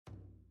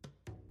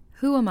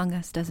Who among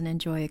us doesn't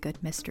enjoy a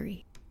good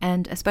mystery?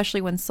 And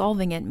especially when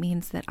solving it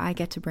means that I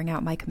get to bring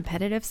out my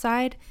competitive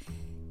side,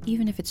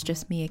 even if it's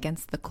just me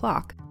against the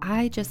clock.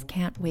 I just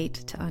can't wait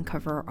to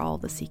uncover all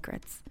the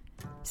secrets.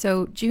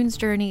 So June's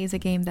Journey is a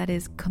game that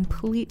is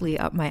completely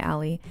up my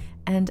alley,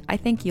 and I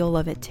think you'll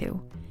love it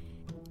too.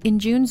 In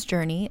June's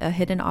Journey, a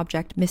hidden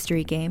object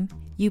mystery game,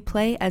 you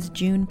play as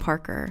June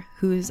Parker,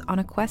 who's on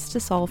a quest to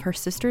solve her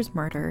sister's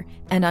murder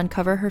and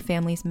uncover her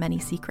family's many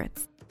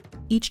secrets.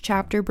 Each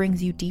chapter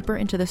brings you deeper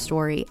into the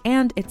story,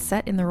 and it's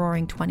set in the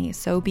Roaring '20s,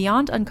 so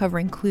beyond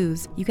uncovering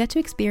clues, you get to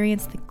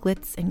experience the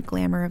glitz and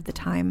glamour of the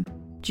time.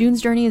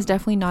 June's Journey is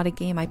definitely not a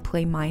game I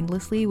play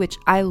mindlessly, which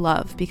I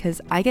love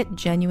because I get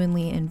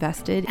genuinely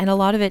invested, and a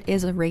lot of it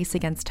is a race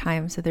against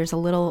time, so there's a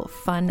little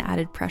fun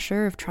added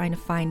pressure of trying to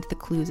find the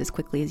clues as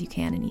quickly as you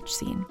can in each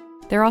scene.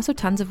 There are also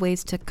tons of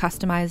ways to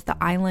customize the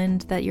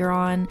island that you're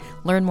on,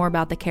 learn more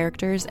about the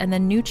characters, and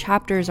then new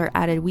chapters are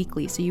added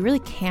weekly, so you really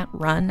can't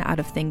run out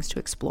of things to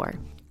explore.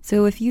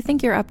 So if you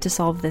think you're up to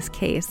solve this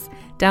case,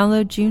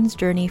 download June's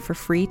Journey for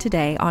free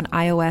today on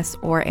iOS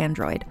or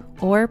Android,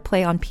 or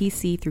play on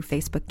PC through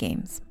Facebook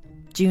Games.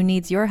 June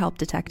needs your help,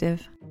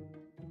 detective.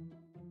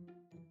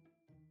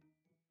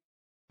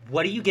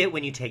 What do you get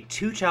when you take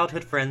two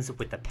childhood friends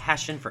with a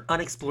passion for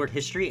unexplored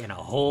history and a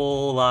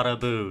whole lot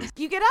of booze?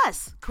 You get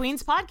us,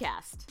 Queen's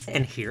Podcast.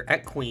 And here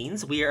at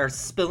Queen's, we are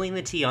spilling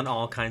the tea on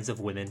all kinds of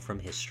women from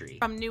history.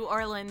 From New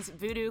Orleans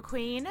voodoo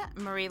queen,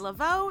 Marie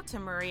Laveau, to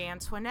Marie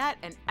Antoinette,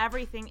 and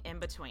everything in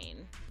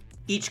between.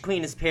 Each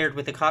queen is paired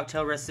with a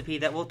cocktail recipe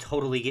that will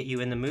totally get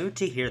you in the mood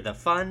to hear the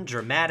fun,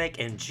 dramatic,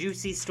 and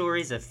juicy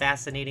stories of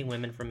fascinating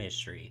women from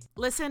history.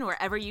 Listen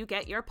wherever you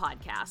get your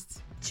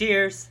podcasts.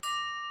 Cheers!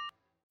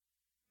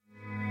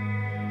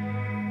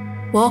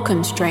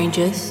 Welcome,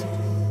 strangers,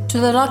 to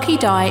the Lucky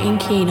Die in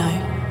Kino.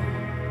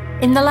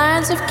 In the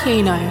lands of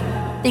Kino,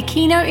 the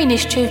Kino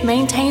Initiative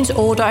maintains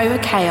order over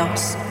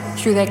chaos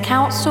through their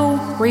council,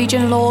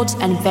 region lords,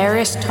 and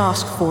various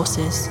task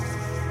forces.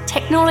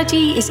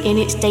 Technology is in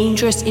its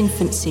dangerous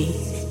infancy.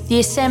 The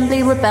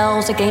Assembly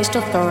rebels against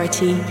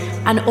authority,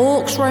 and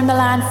orcs roam the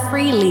land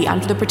freely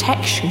under the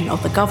protection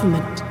of the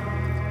government.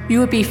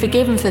 You would be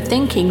forgiven for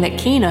thinking that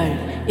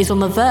Kino is on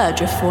the verge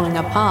of falling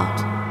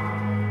apart.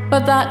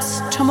 But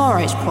that's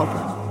tomorrow's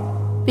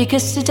problem.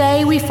 Because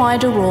today we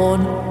find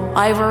Aurorn,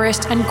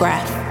 Ivorist, and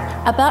Graf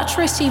about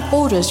to receive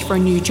orders for a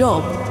new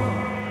job.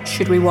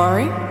 Should we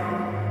worry?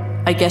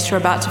 I guess you're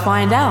about to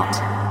find out.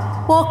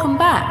 Welcome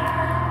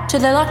back to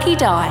the Lucky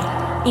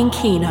Die in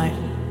Kino.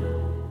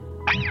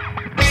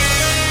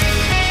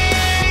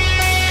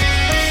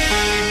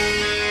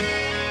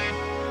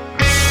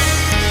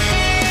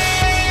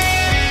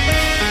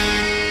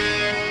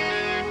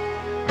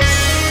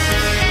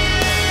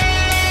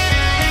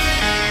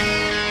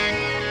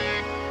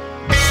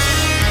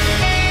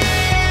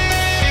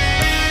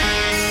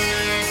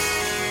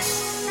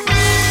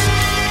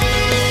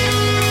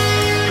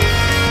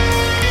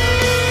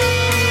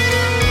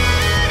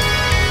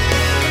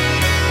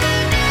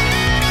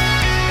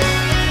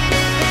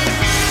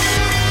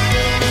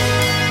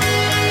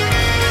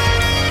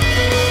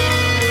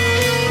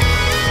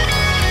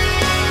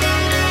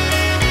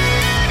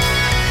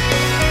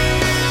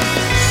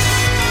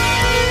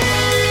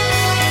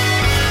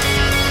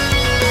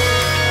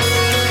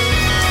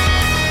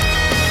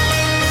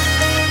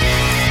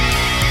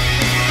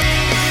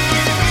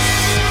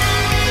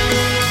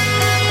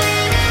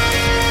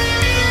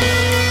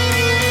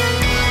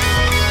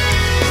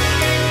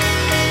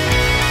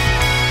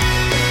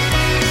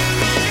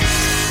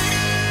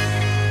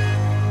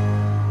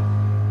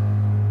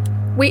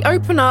 We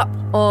open up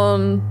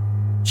on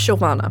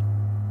Shilvana.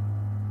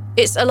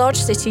 It's a large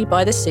city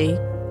by the sea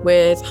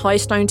with high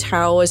stone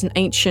towers and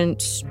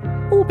ancient,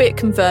 albeit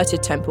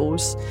converted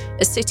temples,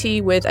 a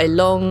city with a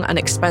long and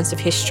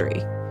expansive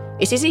history.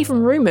 It is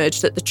even rumoured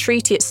that the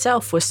treaty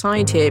itself was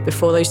signed here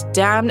before those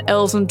damned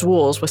elves and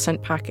dwarves were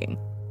sent packing.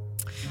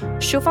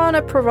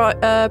 Shilvana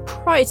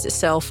prides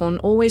itself on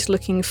always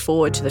looking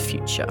forward to the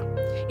future.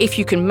 If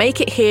you can make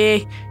it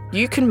here,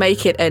 you can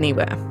make it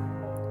anywhere.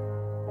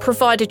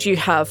 Provided you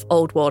have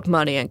old world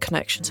money and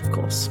connections, of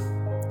course.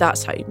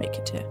 That's how you make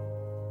it here.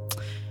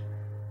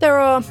 There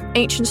are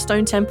ancient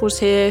stone temples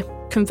here,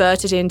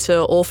 converted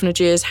into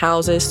orphanages,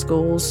 houses,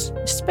 schools,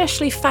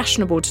 especially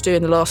fashionable to do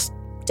in the last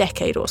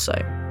decade or so.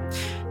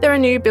 There are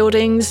new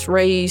buildings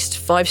raised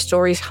 5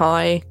 stories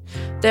high.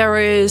 There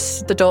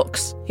is the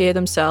docks here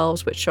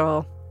themselves, which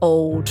are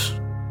old,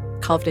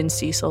 carved in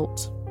sea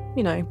salt,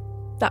 you know,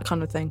 that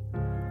kind of thing.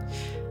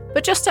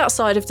 But just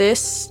outside of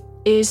this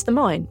is the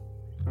mine.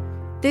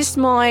 This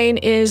mine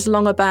is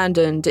long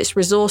abandoned, its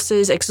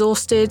resources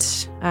exhausted,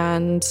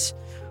 and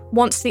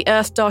once the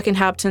Earth-Dark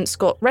inhabitants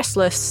got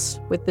restless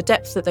with the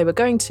depth that they were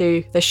going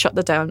to, they shut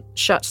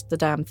the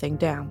damn thing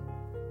down.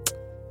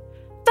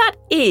 That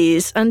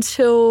is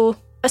until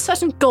a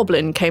certain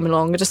goblin came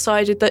along and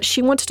decided that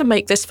she wanted to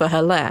make this for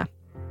her lair.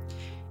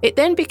 It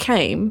then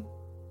became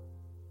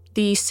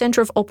the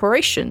center of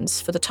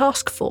operations for the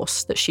task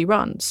force that she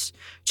runs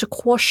to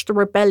quash the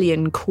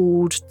rebellion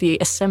called the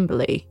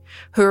Assembly,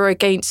 who are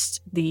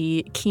against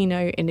the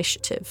Kino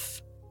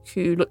Initiative,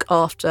 who look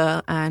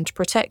after and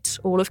protect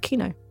all of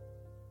Kino.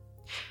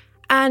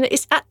 And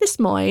it's at this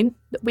mine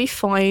that we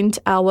find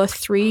our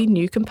 3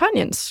 new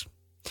companions.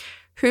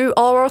 Who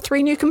are our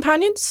 3 new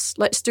companions?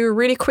 Let's do a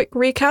really quick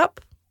recap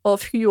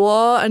of who you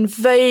are and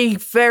vague,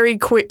 very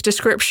quick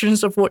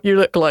descriptions of what you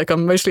look like.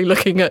 I'm mostly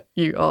looking at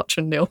you, Arch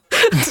and Neil.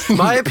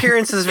 My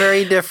appearance is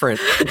very different.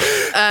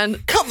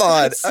 And come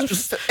on. Some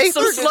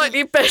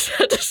slightly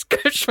better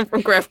description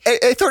from Graham.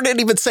 Aethor didn't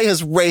even say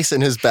his race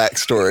in his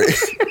backstory.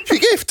 He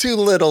gave too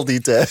little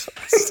details.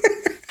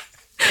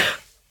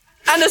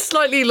 And a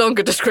slightly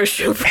longer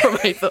description from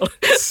Aethor.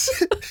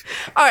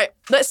 All right,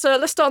 let's start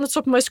on the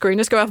top of my screen.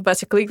 Let's go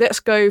alphabetically. Let's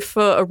go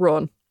for a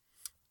Ron.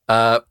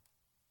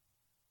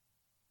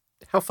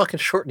 How fucking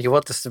short do you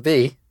want this to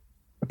be?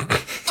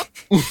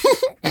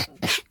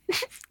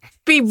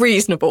 Be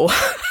reasonable.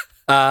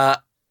 All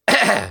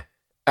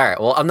right,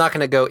 well, I'm not going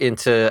to go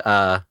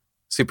into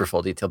super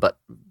full detail, but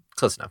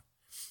close enough.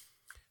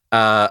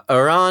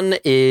 Aran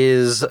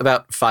is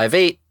about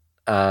 5'8",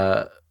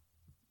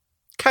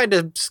 kind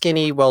of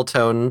skinny,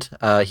 well-toned.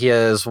 He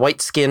has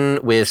white skin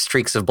with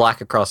streaks of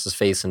black across his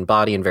face and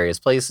body in various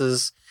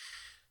places.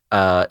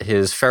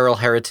 His feral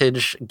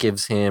heritage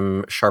gives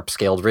him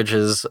sharp-scaled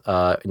ridges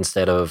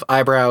instead of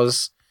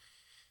eyebrows.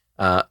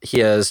 He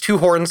has 2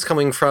 horns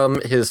coming from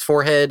his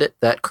forehead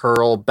that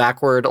curl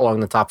backward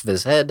along the top of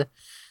his head,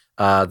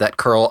 that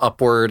curl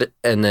upward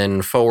and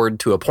then forward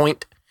to a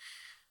point.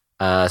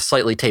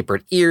 Slightly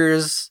tapered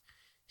ears.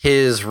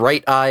 His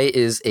right eye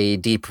is a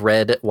deep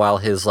red, while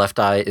his left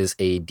eye is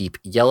a deep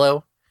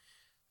yellow.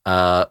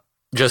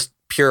 Just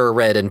pure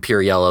red and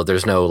pure yellow.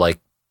 There's no,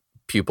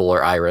 pupil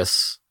or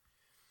iris.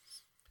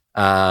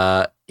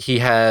 He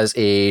has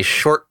a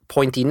short,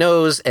 pointy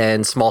nose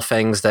and small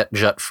fangs that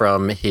jut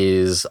from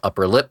his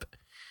upper lip.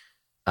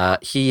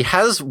 He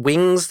has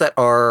wings that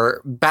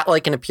are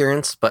bat-like in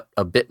appearance, but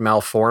a bit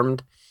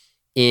malformed.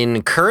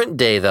 In current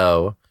day,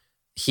 though,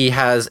 he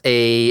has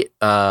a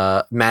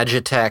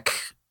Magitech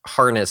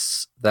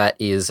harness that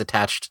is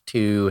attached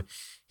to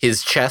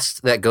his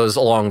chest that goes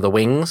along the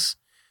wings,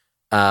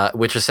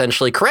 which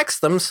essentially corrects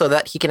them so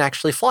that he can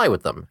actually fly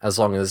with them, as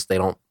long as they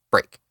don't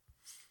break.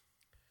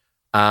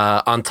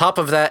 On top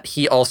of that,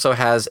 he also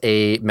has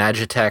a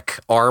Magitech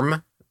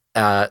arm.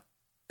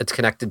 It's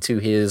connected to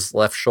his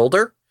left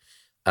shoulder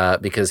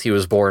because he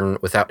was born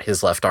without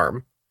his left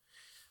arm.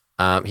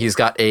 He's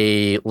got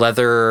a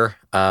leather,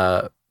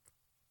 I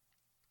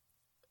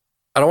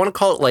don't want to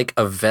call it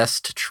a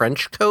vest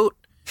trench coat,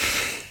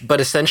 but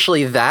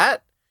essentially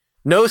that.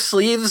 No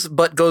sleeves,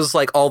 but goes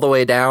all the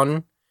way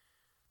down.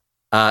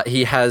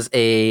 He has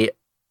a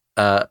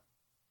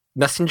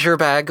messenger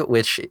bag,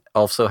 which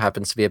also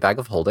happens to be a bag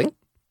of holding.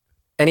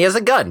 And he has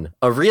a gun,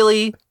 a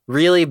really,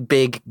 really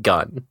big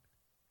gun.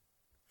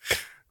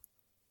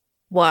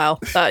 Wow,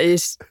 that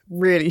is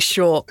really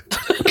short.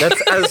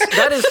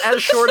 That is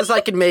as short as I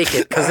can make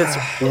it, because it's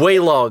way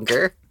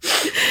longer.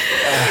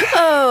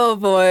 Oh,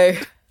 boy.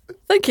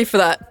 Thank you for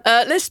that.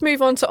 Let's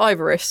move on to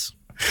Ivorus.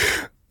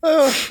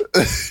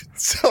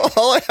 So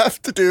all I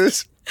have to do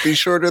is be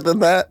shorter than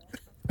that?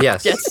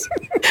 Yes. Yes.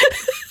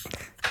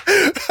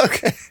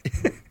 Okay.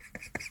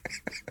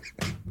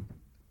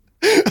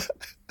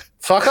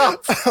 Fuck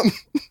up.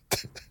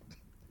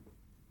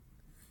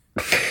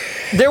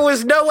 There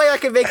was no way I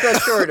could make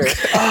that shorter.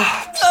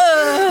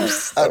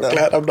 I'm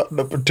glad I'm not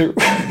number 2.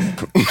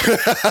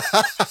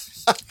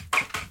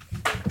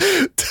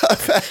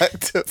 Tough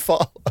act to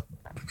follow.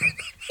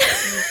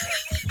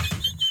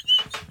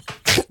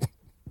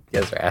 You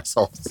guys are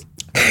assholes.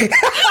 I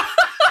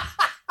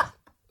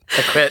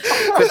quit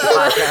the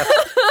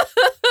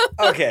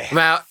podcast. Okay. I'm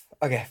out.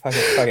 Okay, fuck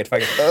it.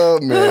 Oh,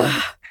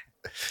 man.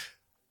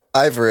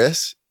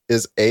 Ivorus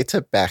is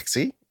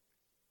atabaxi,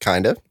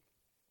 kind of.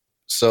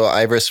 So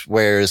Ivorus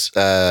wears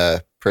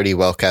pretty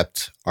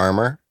well-kept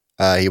armor.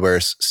 He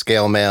wears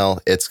scale mail.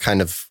 It's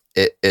kind of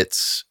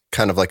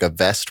like a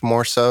vest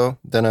more so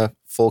than a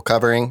full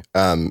covering.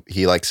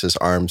 He likes his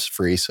arms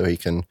free so he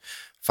can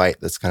fight.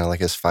 That's kind of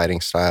like his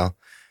fighting style.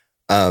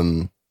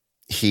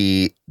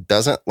 He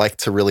doesn't like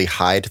to really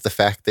hide the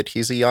fact that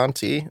he's a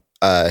Yuan-ti.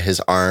 His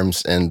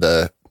arms and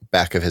the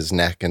back of his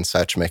neck and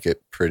such make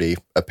it pretty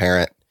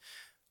apparent.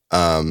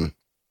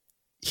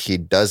 He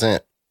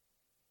doesn't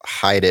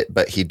hide it,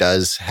 but he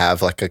does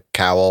have a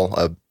cowl,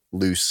 a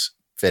loose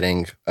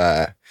fitting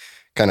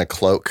kind of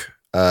cloak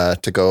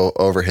to go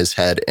over his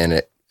head, and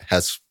it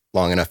has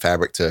long enough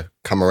fabric to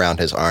come around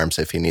his arms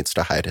if he needs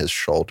to hide his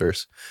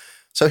shoulders.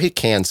 So he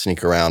can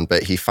sneak around,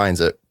 but he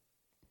finds it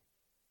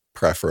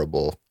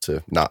preferable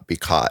to not be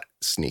caught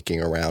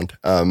sneaking around,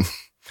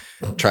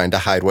 trying to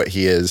hide what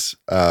he is.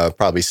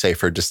 Probably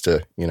safer just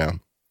to,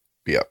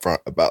 be upfront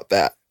about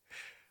that.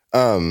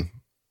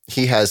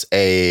 He has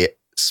a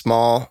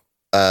small,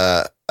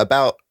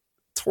 about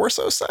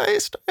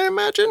torso-sized, I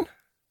imagine.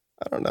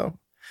 I don't know.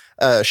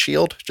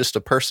 Shield, just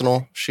a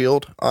personal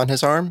shield on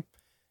his arm.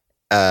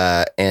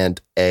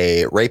 and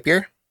a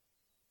rapier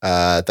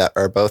that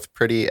are both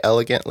pretty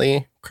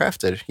elegantly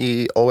crafted.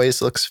 He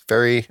always looks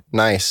very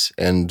nice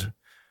and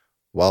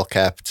well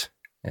kept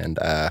and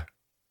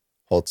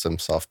holds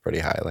himself pretty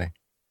highly.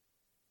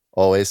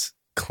 Always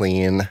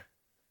clean.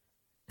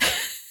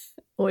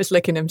 Always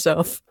licking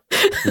himself.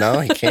 No,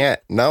 he can't.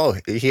 No,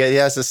 he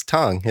has his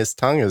tongue. His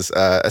tongue is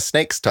a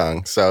snake's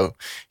tongue, so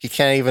he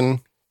can't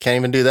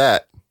even do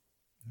that.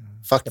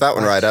 Fucked that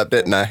one right up,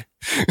 didn't I?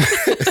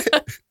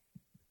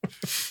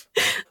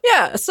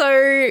 Yeah.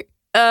 So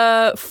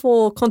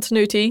for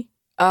continuity,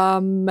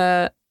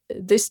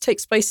 this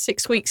takes place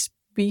 6 weeks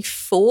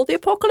before the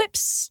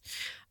apocalypse.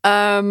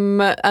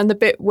 And the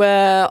bit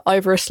where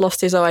Ivorus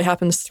lost his eye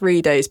happens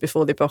 3 days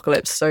before the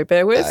apocalypse, so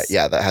bear with.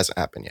 Yeah, that hasn't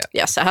happened yet.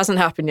 Yes, it hasn't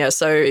happened yet.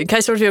 So in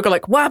case some of you are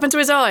like, what happened to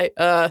his eye?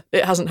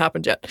 It hasn't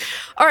happened yet.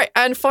 All right,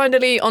 and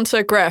finally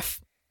onto Gref.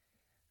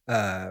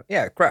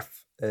 Gref.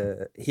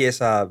 He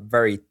is a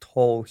very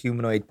tall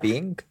humanoid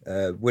being.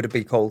 Would it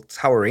be called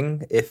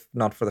towering if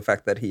not for the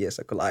fact that he is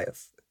a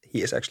Goliath?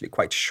 He is actually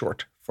quite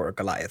short for a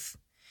Goliath.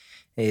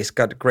 He's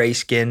got grey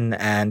skin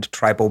and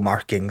tribal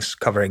markings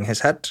covering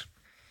his head,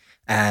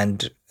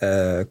 and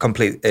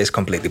is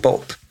completely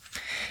bald.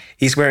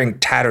 He's wearing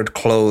tattered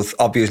clothes,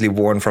 obviously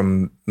worn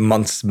from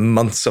months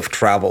of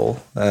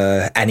travel.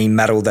 Any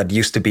metal that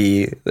used to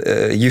be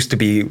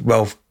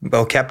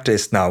well kept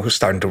is now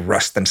starting to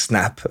rust and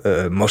snap.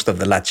 Most of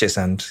the latches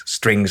and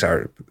strings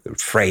are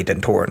frayed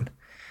and torn.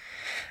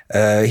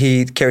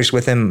 He carries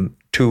with him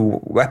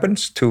 2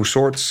 weapons, 2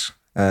 swords.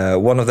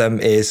 One of them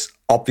is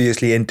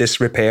obviously in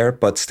disrepair,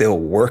 but still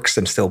works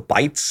and still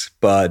bites,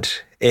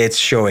 but it's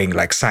showing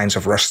like signs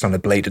of rust on the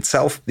blade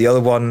itself. The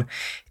other one,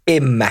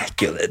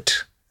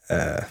 immaculate.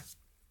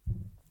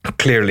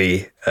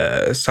 Clearly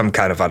some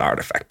kind of an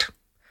artifact.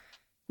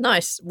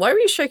 Nice. Why were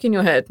you shaking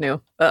your head,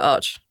 Neil,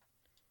 Arch?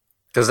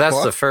 Because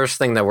that's the first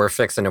thing that we're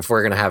fixing if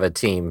we're going to have a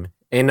team.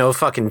 Ain't no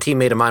fucking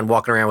teammate of mine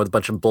walking around with a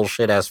bunch of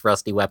bullshit-ass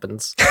rusty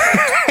weapons.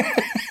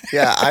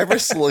 Yeah,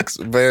 Iris looks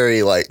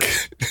very like...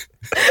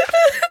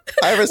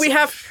 Iris we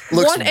have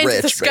looks one end rich,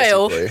 of the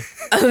scale basically.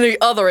 and the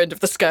other end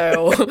of the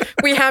scale.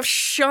 We have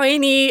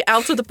shiny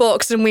out of the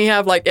box, and we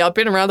have I've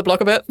been around the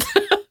block a bit.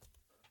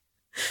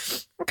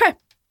 Okay.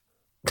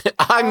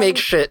 I make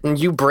shit and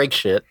you break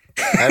shit.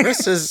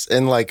 Iris is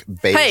in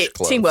beige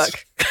clothes.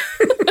 Teamwork.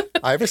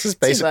 Iris is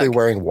basically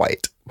wearing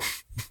white.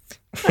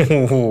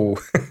 Bold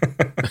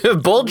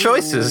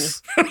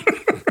choices.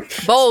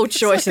 Bold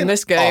choice in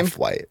this game.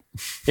 Off-white.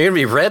 You're going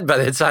to be red by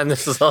the time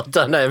this is all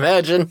done, I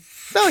imagine.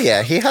 No,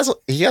 yeah, he has,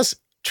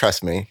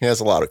 trust me, he has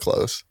a lot of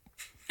clothes.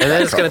 And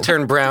then it's going to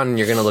turn brown and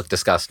you're going to look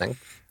disgusting.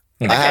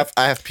 Okay.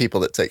 I have people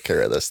that take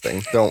care of this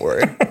thing. Don't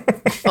worry.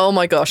 Oh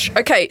my gosh.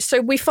 Okay, so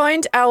we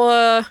find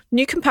our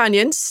new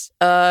companions,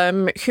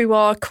 who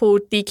are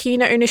called the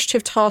Kino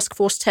Initiative Task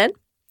Force 10.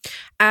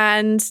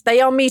 And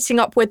they are meeting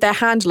up with their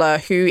handler,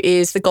 who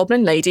is the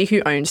goblin lady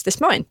who owns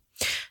this mine.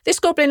 This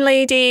goblin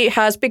lady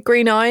has big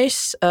green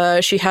eyes.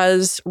 She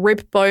has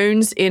rib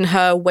bones in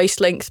her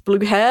waist-length blue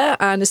hair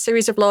and a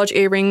series of large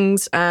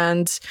earrings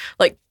and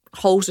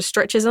holes with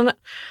stretches on it.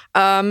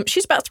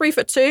 She's about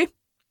 3'2".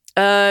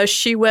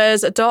 She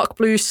wears a dark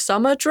blue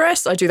summer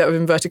dress. I do that with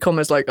inverted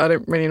commas. I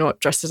don't really know what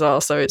dresses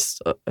are, so I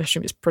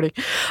assume it's pretty.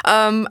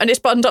 And it's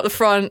buttoned up the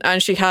front,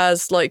 and she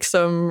has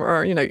some,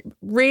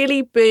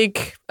 really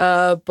big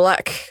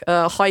black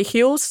high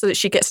heels, so that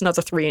she gets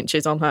another 3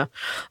 inches on her.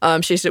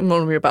 She's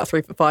normally about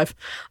 3'5".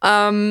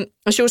 And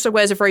she also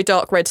wears a very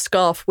dark red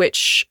scarf,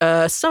 which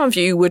some of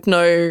you would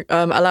know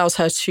allows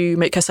her to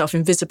make herself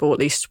invisible at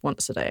least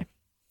once a day.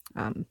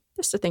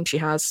 That's the thing she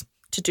has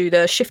to do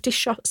the shifty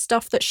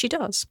stuff that she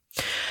does.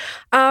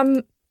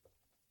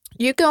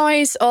 You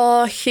guys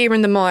are here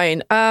in the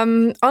mine.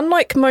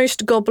 Unlike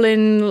most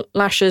goblin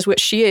lashers, which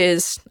she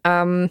is,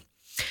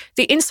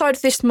 the inside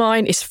of this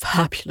mine is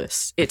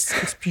fabulous.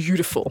 It's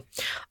beautiful.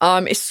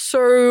 It's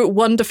so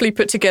wonderfully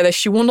put together.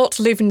 She will not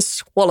live in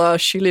squalor.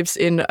 She lives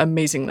in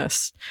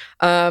amazingness.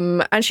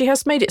 And she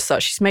has made it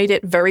such. She's made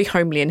it very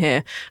homely in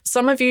here.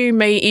 Some of you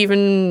may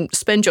even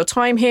spend your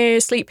time here,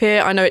 sleep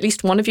here. I know at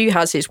least one of you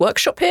has his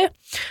workshop here.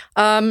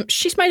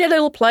 She's made a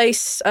little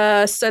place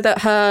so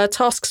that her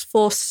task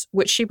force,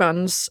 which she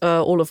runs,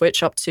 all of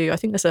which up to, I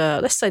think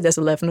let's say there's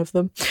 11 of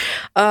them.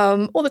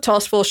 All the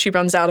task force she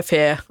runs out of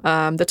here.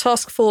 The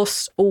task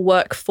force all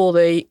work for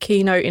the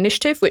Kino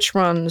Initiative, which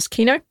runs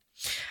Kino.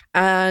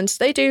 And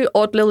they do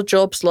odd little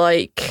jobs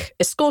like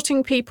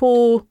escorting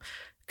people,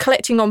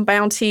 collecting on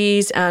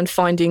bounties, and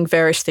finding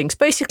various things.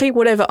 Basically,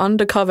 whatever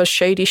undercover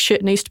shady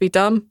shit needs to be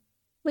done,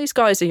 these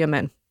guys are your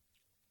men.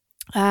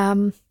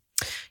 Yeah.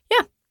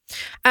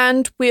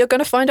 And we are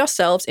going to find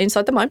ourselves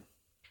inside the mine.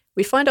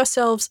 We find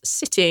ourselves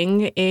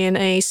sitting in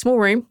a small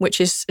room, which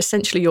is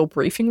essentially your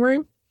briefing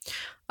room.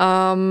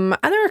 And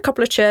there are a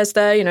couple of chairs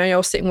there,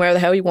 you're sitting where the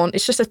hell you want.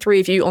 It's just the 3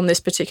 of you on this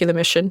particular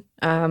mission.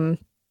 And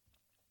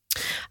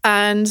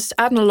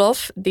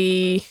Adnalov,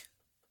 the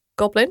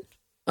goblin,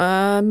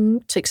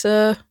 takes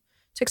a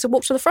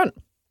walk to the front.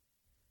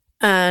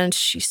 And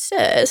she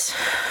says,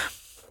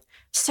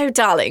 So,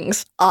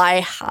 darlings,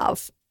 I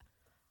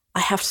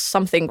have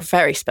something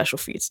very special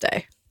for you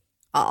today.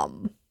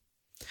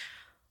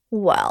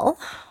 Well,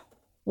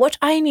 what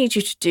I need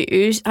you to do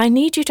is I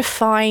need you to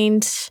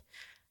find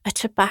a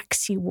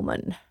tabaxi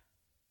woman.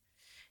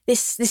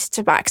 This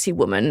tabaxi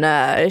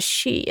woman,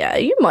 she,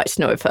 you might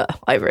know of her,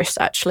 Iris,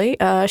 actually.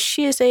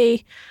 She is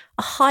a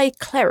high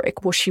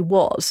cleric. Well, she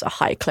was a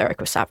high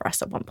cleric of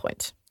Savras at one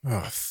point.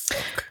 Oh,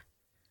 fuck.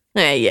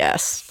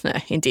 Yes,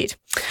 indeed.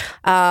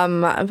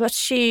 But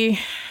she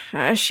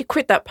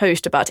quit that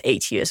post about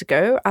 8 years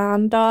ago,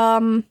 and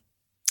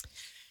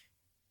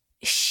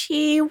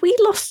we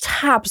lost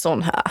tabs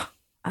on her.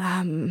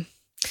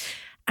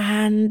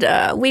 And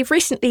we've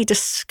recently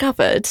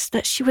discovered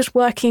that she was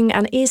working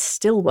and is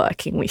still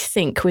working, we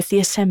think, with the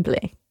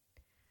Assembly.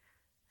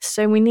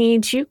 So we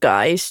need you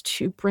guys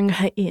to bring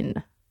her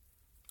in.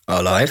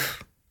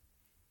 Alive?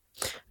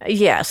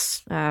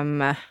 Yes.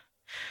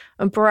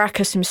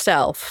 Baracus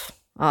himself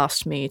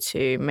asked me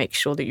to make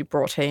sure that you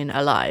brought her in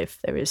alive.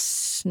 There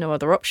is no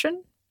other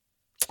option.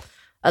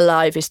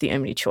 Alive is the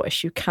only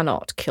choice. You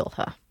cannot kill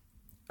her.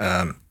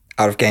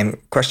 Out of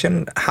game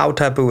question, how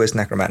taboo is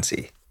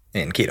necromancy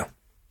in Kino?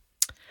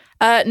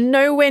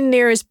 Nowhere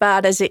near as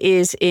bad as it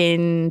is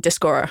in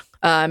Discora.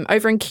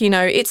 Over in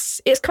Kino,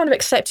 it's kind of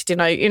accepted,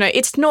 you know,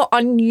 it's not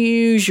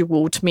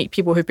unusual to meet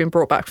people who've been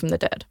brought back from the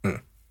dead.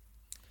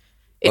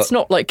 It's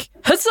not like,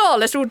 huzzah,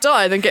 let's all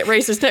die and then get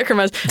raised as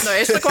necromancers. No,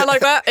 it's not quite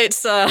like that.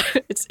 It's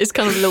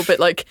kind of a little bit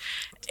like,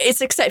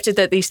 it's accepted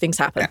that these things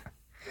happen. Yeah.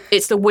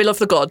 It's the will of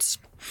the gods.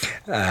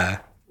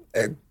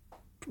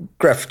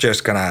 Gref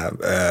just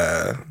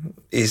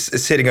is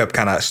sitting up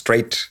kind of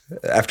straight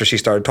after she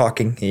started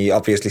talking. He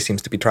obviously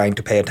seems to be trying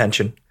to pay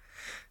attention.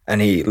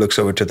 And he looks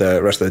over to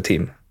the rest of the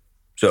team.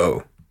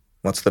 So,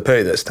 what's the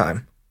pay this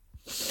time?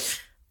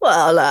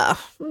 Well,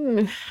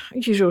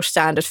 usual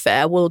standard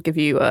fare. We'll give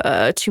you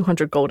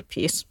 200 gold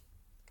apiece.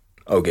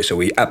 Okay, so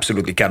we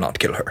absolutely cannot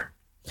kill her.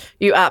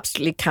 You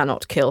absolutely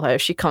cannot kill her.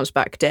 If she comes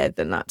back dead,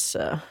 then that's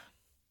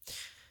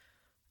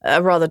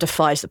rather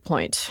defies the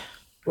point.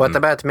 What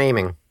about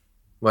maiming?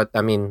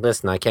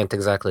 Listen, I can't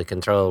exactly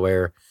control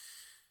where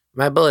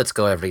my bullets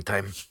go every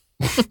time.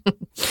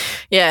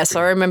 Yes,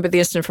 I remember the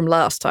incident from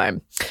last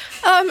time.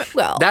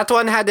 Well, that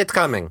one had it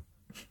coming.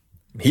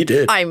 He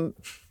did.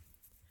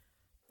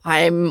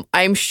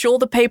 I'm sure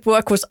the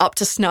paperwork was up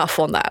to snuff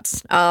on that.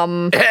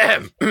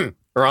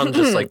 Ron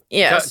just like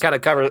yes. Gotta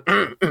cover.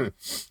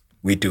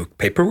 We do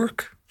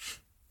paperwork?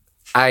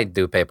 I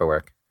do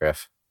paperwork,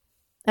 Griff.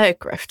 Oh,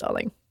 Griff,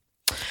 darling.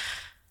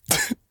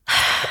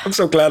 I'm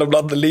so glad I'm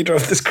not the leader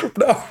of this group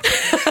now.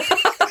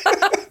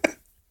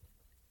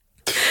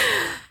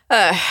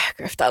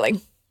 Griff,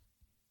 darling.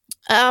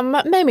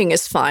 Maiming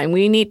is fine.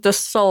 We need the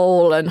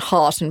soul and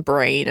heart and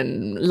brain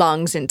and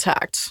lungs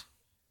intact.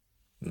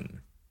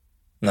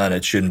 And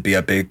it shouldn't be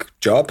a big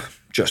job.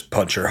 Just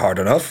punch her hard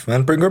enough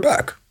and bring her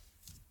back.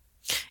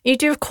 You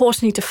do, of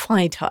course, need to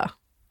find her.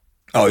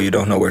 Oh, you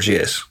don't know where she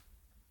is?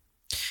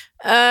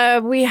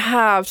 We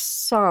have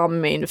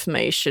some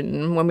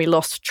information when we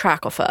lost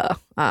track of her.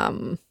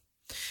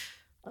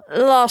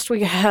 Last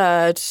we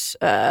heard,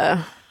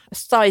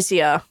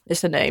 Thysia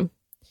is her name.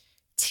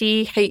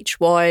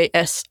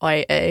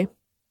 Thysia.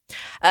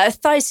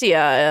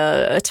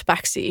 Thysia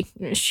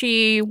Tabaxi.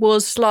 She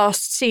was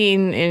last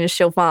seen in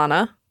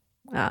Sylvana.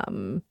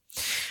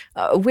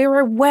 We're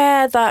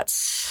aware that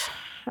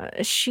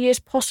she is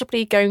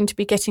possibly going to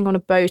be getting on a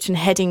boat and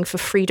heading for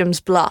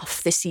Freedom's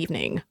Bluff this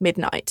evening,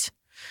 midnight.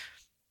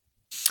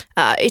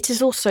 It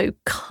is also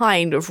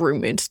kind of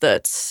rumoured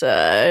that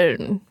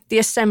the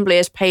Assembly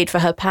has paid for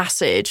her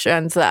passage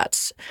and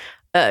that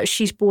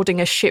she's boarding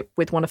a ship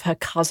with one of her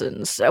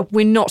cousins.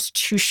 We're not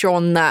too sure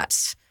on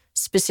that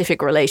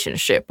specific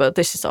relationship, but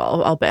this is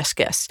our best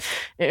guess.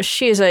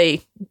 She is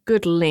a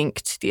good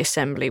link to the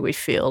Assembly, we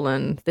feel,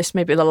 and this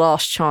may be the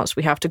last chance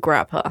we have to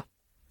grab her.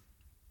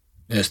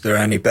 Is there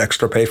any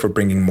extra pay for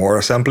bringing more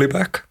Assembly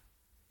back?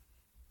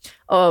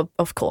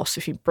 Of course,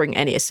 if you bring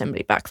any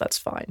Assembly back, that's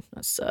fine.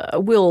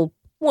 We'll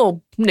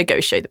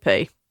negotiate the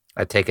pay.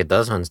 I take it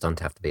those ones don't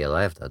have to be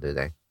alive, though, do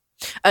they?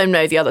 Oh,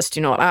 no, the others do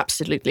not.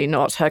 Absolutely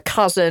not. Her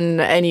cousin,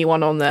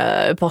 anyone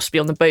possibly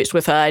on the boats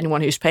with her,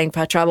 anyone who's paying for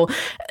her travel,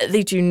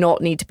 they do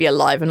not need to be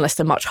alive unless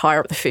they're much higher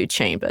up the food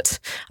chain, but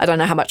I don't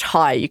know how much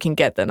higher you can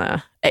get than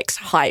a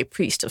ex-high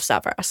priest of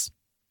Savras.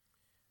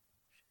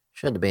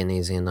 Should be an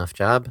easy enough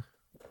job.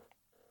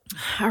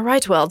 All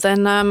right, well,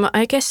 then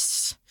I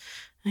guess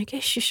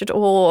you should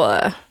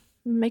all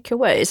make your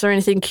way. Is there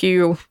anything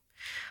you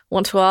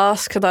want to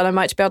ask that I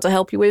might be able to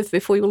help you with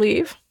before you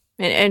leave?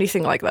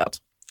 Anything like that?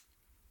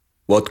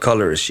 What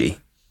color is she?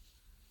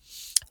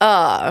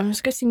 It's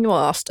a good thing you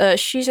asked.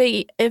 She's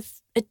a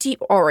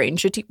deep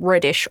orange, a deep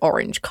reddish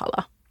orange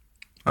color.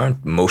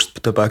 Aren't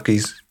most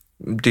tobaccos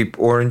deep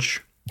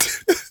orange?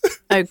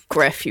 Oh,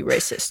 Griff, you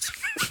racist.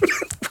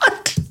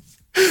 What?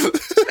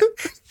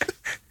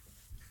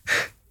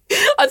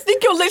 I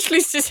think you're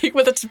literally sitting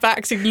with a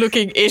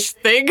tabaxi-looking-ish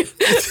thing.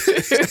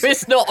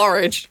 It's not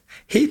orange.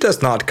 He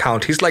does not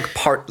count. He's like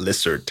part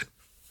lizard.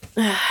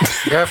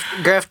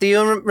 Graf, do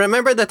you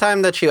remember the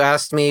time that you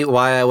asked me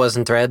why I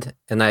wasn't red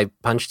and I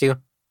punched you?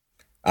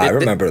 I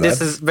remember that.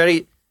 This is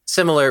very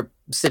similar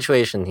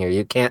situation here.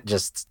 You can't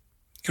just...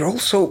 You're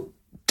also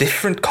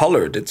different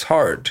colored. It's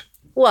hard.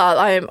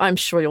 Well, I'm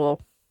sure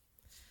you'll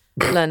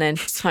learn in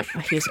time.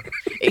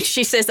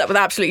 She says that with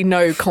absolutely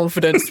no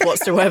confidence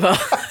whatsoever.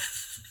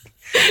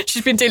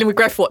 She's been dealing with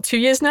Gref, what, 2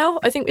 years now,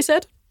 I think we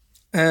said?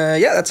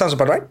 Yeah, that sounds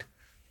about right.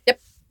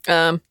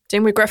 Yep.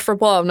 Dealing with Gref for a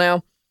while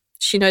now.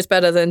 She knows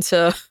better than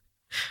to...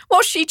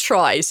 Well, she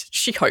tries.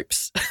 She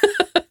hopes.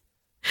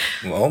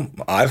 Well,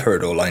 I've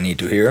heard all I need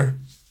to hear.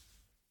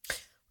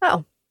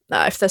 Well,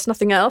 if there's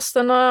nothing else,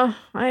 then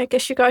I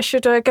guess you guys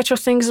should get your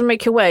things and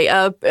make your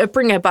way.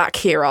 Bring her back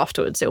here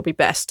afterwards. It'll be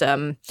best.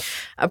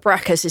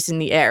 Brackus is in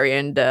the area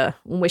and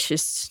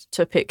wishes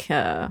to pick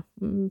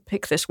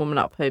this woman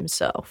up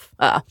himself.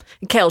 And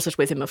Kales is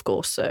with him, of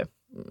course. So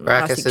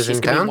Brackus is in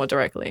town? More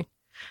directly.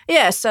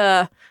 Yes.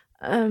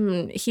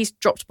 He's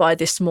dropped by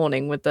this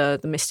morning with the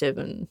missive,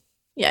 and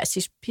yes,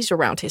 he's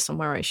around here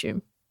somewhere, I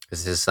assume.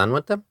 Is his son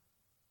with them?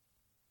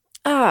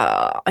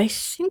 I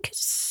think his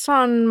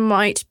son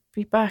might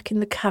be back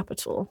in the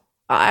capital.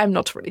 I'm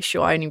not really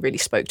sure. I only really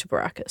spoke to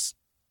Brackus.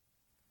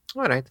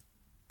 All right.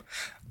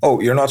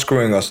 Oh, you're not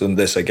screwing us on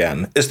this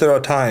again. Is there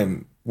a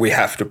time we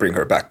have to bring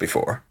her back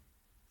before?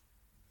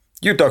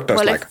 You ducked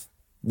us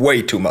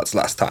way too much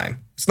last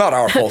time. It's not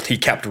our fault he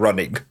kept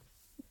running.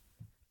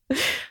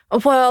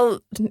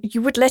 Well,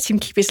 you would let him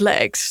keep his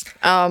legs.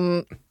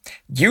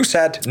 You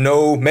said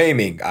no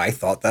maiming. I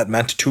thought that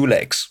meant 2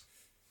 legs.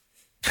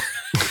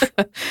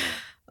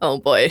 Oh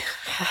boy.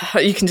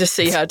 You can just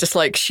see her just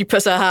like, she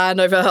puts her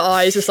hand over her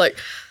eyes, just like...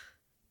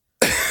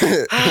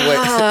 Wait,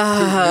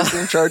 who's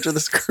in charge of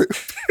this group?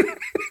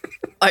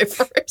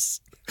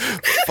 Ivorus.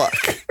 Fuck.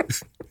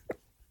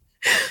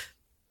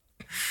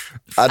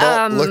 I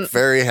don't look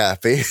very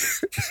happy.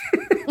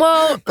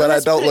 Well, but I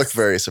don't look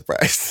very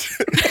surprised.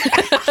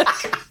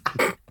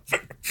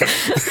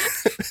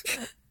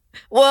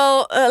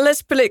 Well,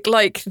 let's put it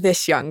like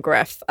this, young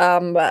Gref.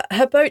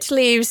 Her boat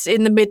leaves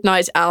in the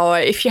midnight hour.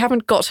 If you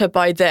haven't got her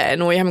by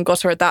then, or you haven't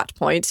got her at that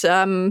point,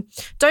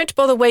 don't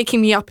bother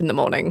waking me up in the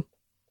morning.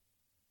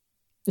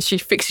 She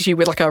fixes you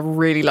with like a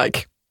really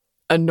like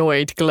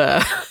annoyed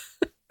glare.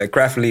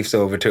 Graf leaves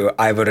over to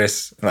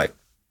Ivorus, like,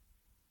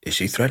 is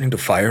she threatening to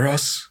fire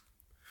us?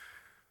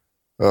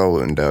 Oh, I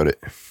wouldn't doubt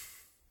it.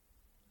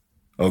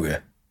 Okay.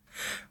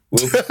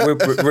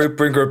 We'll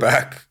bring her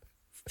back.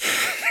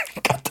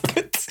 God damn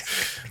it.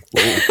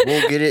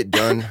 We'll get it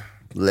done,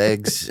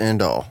 legs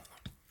and all.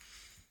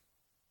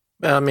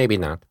 Maybe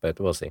not, but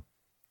we'll see.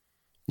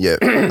 Yeah,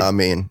 I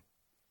mean,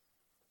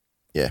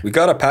 yeah. We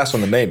got to pass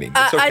on the maiming.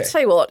 It's okay. I'd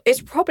say what,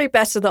 it's probably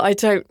better that I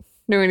don't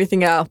know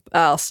anything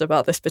else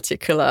about this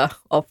particular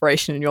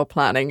operation you're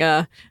planning.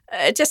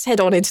 Just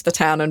head on into the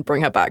town and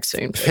bring her back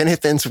soon. If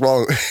anything's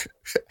wrong...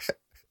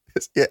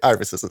 Yeah,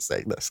 Iris isn't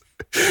saying this.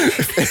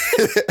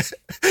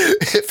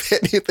 If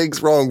anything's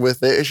wrong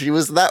with it, she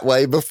was that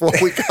way before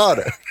we got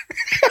her.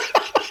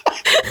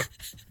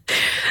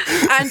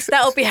 And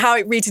that'll be how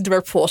it reads in the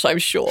report, I'm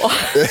sure.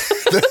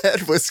 The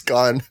head was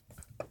gone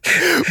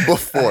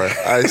before,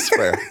 I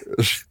swear.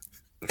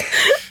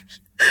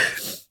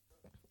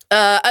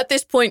 At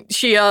this point,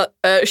 she kind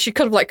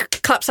of like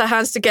claps her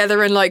hands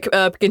together and like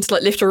begins to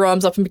like lift her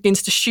arms up and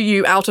begins to shoo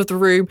you out of the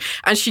room.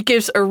 And she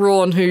gives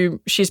Aron, who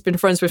she's been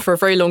friends with for a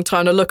very long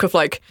time, a look of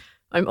like,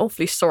 I'm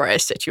awfully sorry I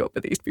set you up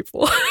with these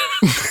people.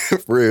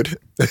 Rude.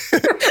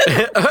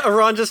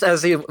 Aron, just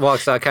as he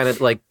walks out, kind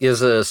of like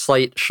gives a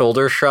slight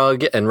shoulder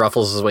shrug and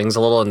ruffles his wings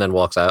a little and then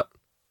walks out.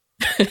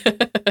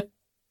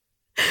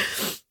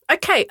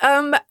 Okay,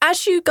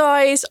 as you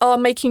guys are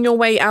making your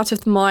way out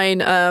of the mine,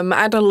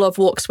 Adalov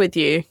walks with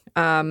you.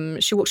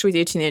 She walks with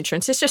you to the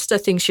entrance. It's just a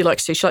thing she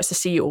likes to do. She likes to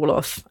see you all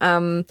off.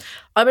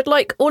 I would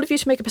like all of you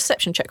to make a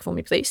perception check for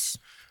me, please.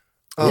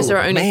 Because there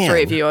are only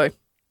 3 of you. I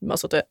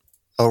muzzled it.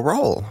 A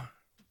roll.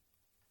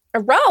 A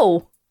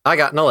roll? I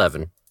got an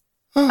 11.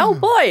 Oh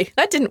boy,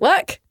 that didn't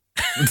work.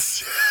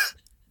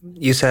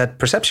 You said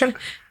perception?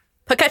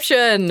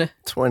 Perception.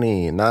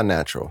 20, not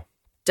natural.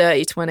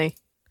 Dirty 20.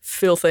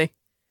 Filthy.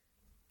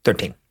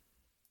 13.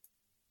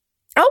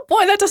 Oh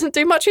boy, that doesn't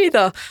do much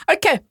either.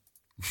 Okay.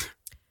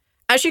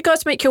 As you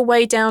guys make your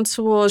way down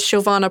towards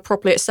Shilvana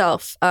properly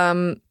itself,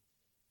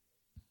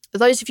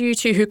 those of you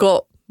two who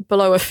got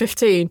below a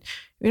 15,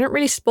 you don't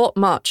really spot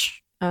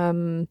much.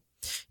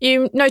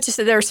 You notice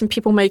that there are some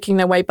people making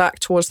their way back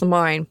towards the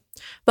mine.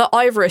 But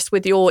Ivorus,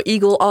 with your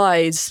eagle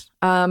eyes,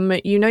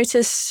 you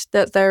notice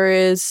that there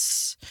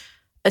is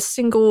a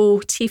single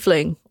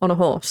tiefling on a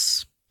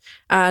horse.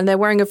 And they're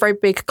wearing a very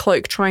big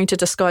cloak trying to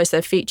disguise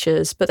their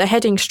features, but they're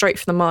heading straight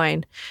for the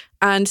mine.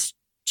 And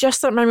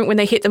just that moment when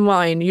they hit the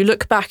mine, you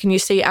look back and you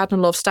see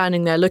Adnalov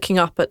standing there looking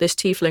up at this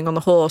tiefling on the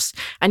horse.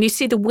 And you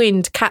see the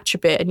wind catch a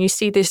bit and you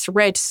see this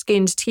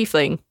red-skinned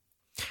tiefling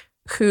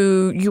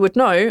who you would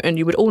know, and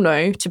you would all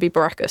know, to be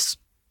Baracus.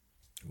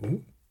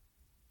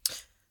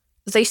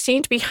 They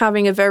seem to be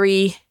having a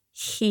very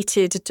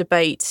heated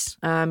debate.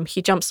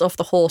 He jumps off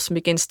the horse and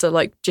begins to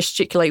like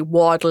gesticulate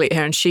wildly at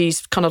her, and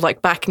she's kind of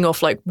like backing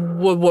off, like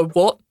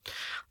what?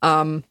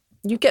 You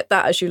get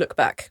that as you look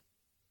back.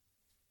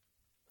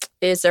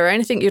 Is there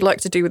anything you'd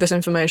like to do with this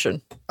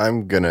information?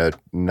 I'm gonna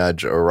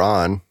nudge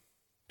Iran,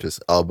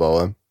 just elbow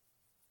him.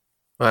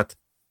 What?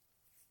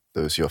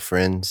 Those your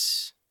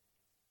friends?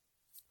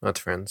 Not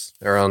friends.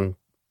 Aaron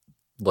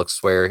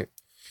looks where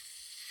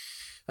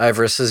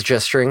Ivorus is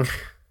gesturing.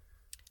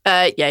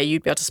 Yeah,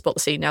 you'd be able to spot the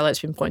scene now that it's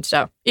been pointed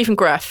out. Even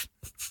Graf.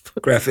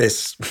 Graf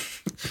is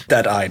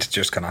dead-eyed,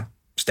 just kind of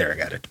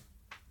staring at it.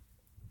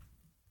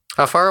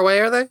 How far away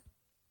are they?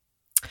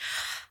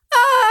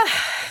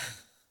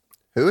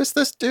 Who is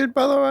this dude,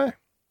 by the way?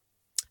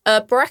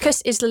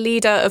 Baracus is the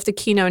leader of the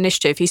Kino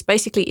initiative. He's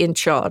basically in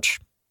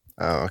charge.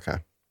 Oh, okay.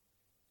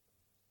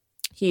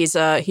 He's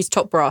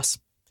top brass.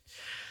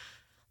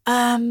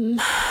 How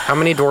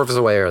many dwarves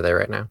away are they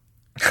right now?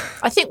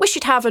 I think we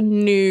should have a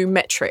new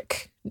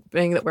metric,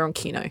 being that we're on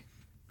Kino.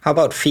 How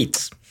about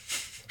feet?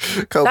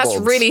 That's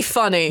really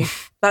funny.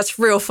 That's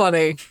real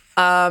funny.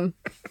 Oh,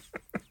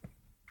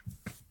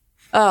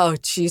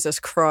 Jesus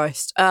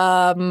Christ.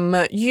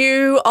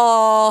 You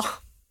are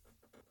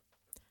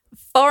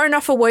far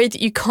enough away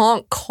that you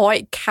can't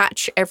quite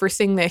catch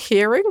everything they're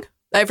hearing,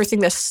 everything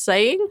they're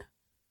saying.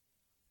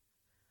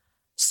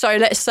 So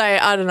let's say,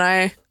 I don't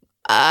know,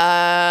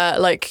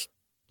 like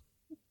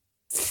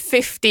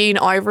 15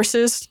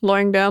 irises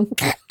lying down.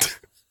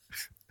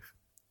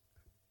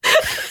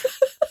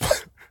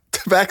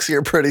 Tabaxi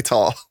are pretty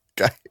tall,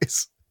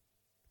 guys.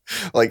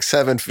 Like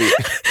 7 feet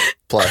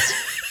plus.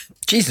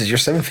 Jesus, you're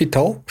 7 feet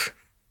tall?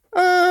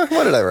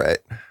 What did I write?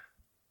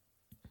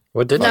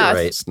 What did you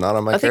write? It's not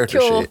on my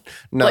character sheet.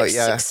 No, like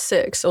yeah.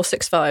 6'6" or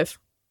 6'5".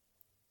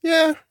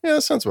 Yeah,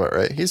 that sounds about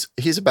right. He's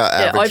about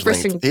average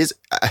length. He's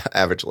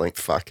average length.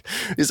 Fuck.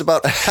 He's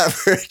about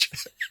average.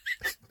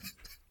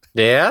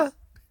 Yeah.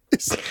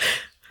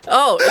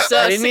 Oh, it's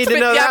I didn't need to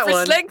know the that average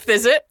one. length,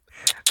 is it?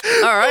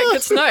 All right,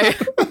 good to know.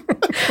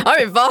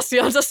 I'm vastly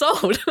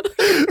undersold.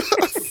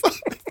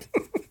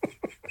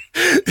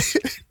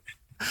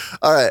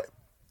 All right.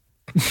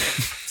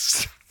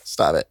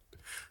 Stop it.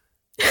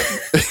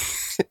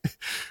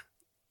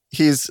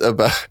 He's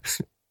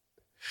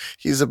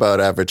about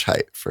average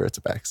height for a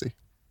tabaxi.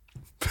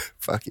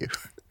 Fuck you.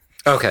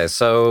 Okay,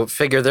 so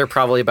figure they're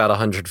probably about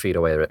 100 feet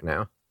away right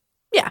now.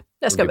 Yeah,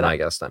 let's go with my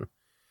that. guess then.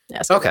 Yeah,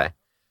 let's go with Okay.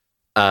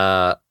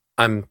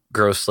 I'm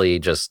grossly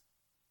just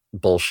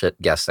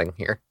bullshit guessing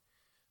here.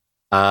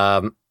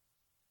 Aran,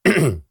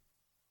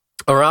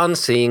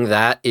 seeing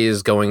that,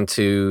 is going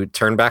to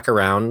turn back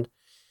around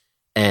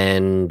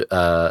and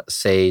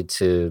say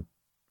to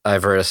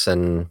Ivorus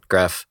and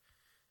Graf,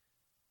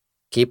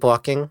 keep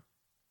walking.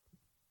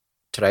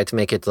 Try to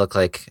make it look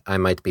like I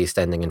might be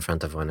standing in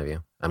front of one of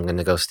you. I'm going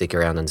to go sneak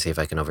around and see if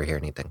I can overhear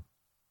anything.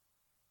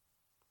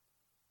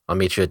 I'll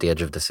meet you at the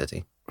edge of the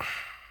city.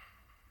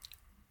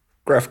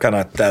 Graf kind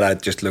of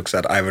dead-eyed just looks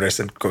at Ivorus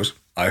and goes,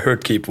 I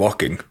heard keep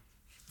walking.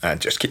 And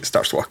just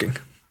starts walking.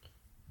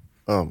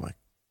 Oh my.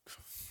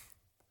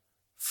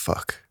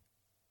 Fuck.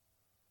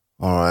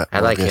 All right.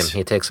 I like him.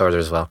 He takes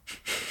orders well.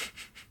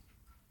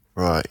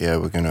 Right, yeah,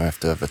 we're going to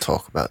have a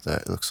talk about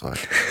that, it looks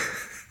like.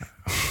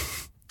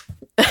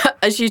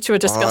 As you two are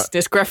discussing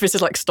this, Graf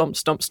is like stomp,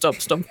 stomp,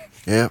 stomp, stomp.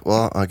 Yeah,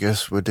 well, I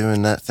guess we're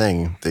doing that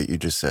thing that you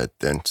just said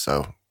then,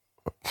 so.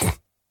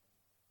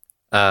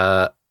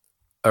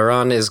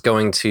 Aran is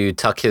going to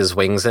tuck his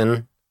wings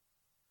in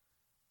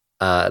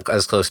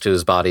as close to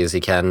his body as he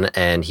can,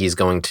 and he's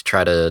going to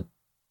try to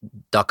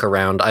duck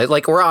around.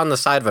 We're on the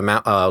side of a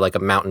like a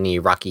mountainy,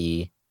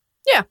 rocky.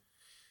 Yeah.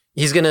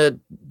 He's gonna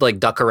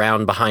duck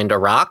around behind a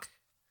rock,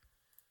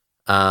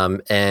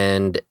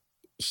 and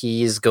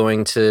he's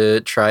going to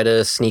try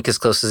to sneak as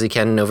close as he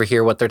can and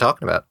overhear what they're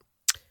talking about.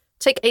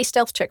 Take a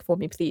stealth check for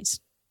me,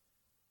 please.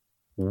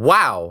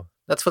 Wow,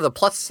 that's with a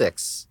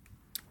 +6.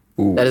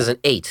 Ooh. That is an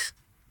 8.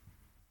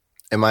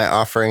 Am I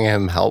offering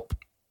him help?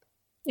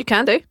 You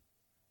can do.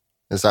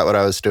 Is that what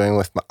I was doing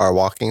with our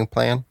walking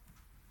plan?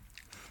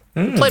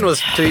 The plan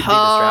was to be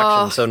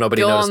distraction, so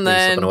nobody noticed me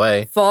slipping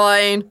away.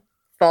 Fine.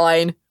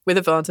 With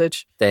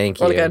advantage. Thank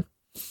you. Roll again.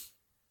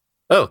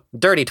 Oh,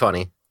 dirty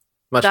 20.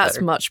 That's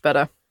better. much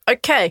better.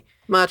 Okay.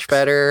 Much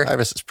better.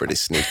 Iris is pretty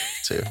sneaky,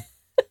 too.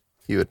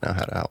 He would know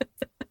how to help.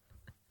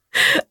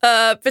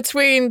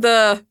 Between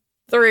the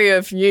three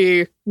of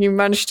you, you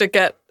managed to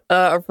get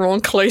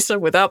Ron closer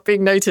without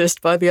being noticed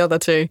by the other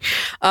two.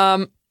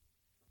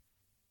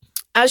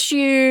 As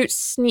you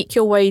sneak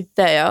your way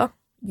there,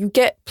 you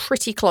get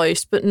pretty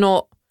close, but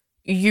not.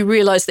 You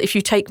realize that if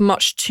you take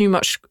too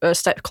much a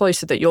step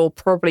closer, that you're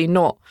probably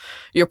going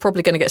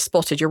to get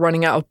spotted. You're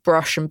running out of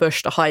brush and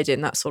bush to hide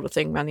in, that sort of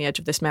thing, around the edge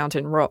of this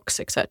mountain, rocks,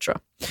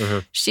 etc.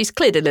 Mm-hmm. She's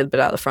cleared a little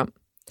bit out of the front.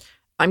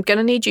 I'm going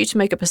to need you to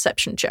make a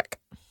perception check.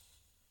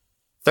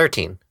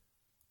 13.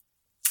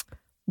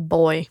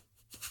 Boy.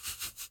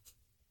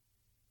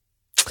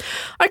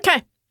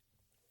 Okay.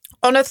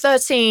 On a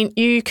 13,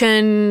 you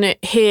can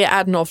hear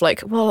Adnov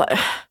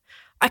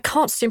I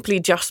can't simply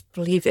just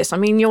believe this. I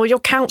mean, your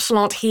council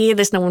aren't here.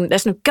 There's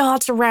no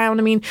guards around.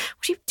 I mean,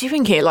 what are you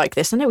doing here like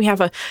this? I know we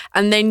have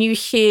and then you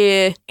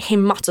hear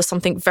him mutter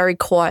something very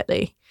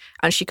quietly,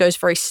 and she goes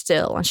very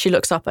still, and she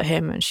looks up at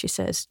him and she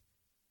says,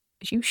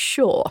 "Are you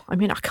sure? I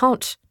mean, I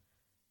can't.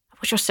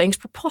 What you're saying is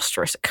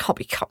preposterous. It can't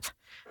be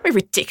very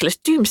ridiculous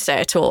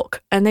doomsayer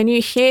talk." And then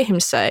you hear him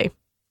say,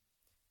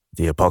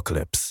 "The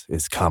apocalypse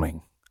is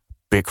coming.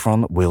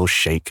 Bikron will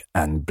shake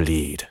and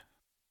bleed."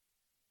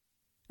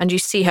 And you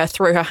see her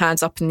throw her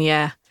hands up in the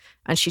air,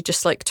 and she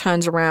just like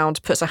turns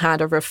around, puts her hand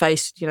over her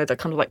face, they're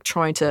kind of like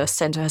trying to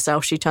center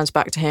herself. She turns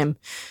back to him,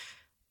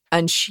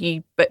 and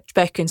she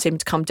beckons him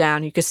to come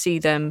down. You can see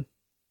them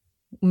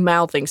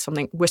mouthing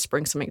something,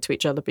 whispering something to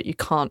each other, but you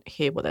can't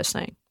hear what they're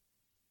saying.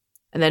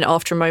 And then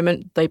after a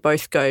moment, they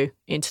both go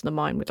into the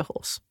mine with the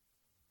horse.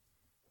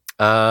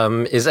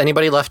 Is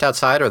anybody left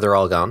outside, or they're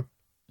all gone?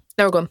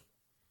 They're all gone.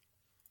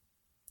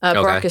 Okay.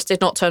 Baracus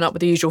did not turn up with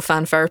the usual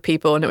fanfare of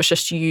people, and it was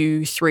just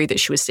you three that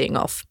she was seeing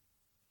off.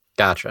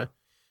 Gotcha.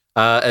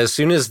 As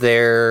soon as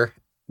they're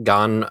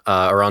gone,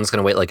 Aron's going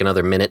to wait like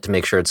another minute to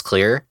make sure it's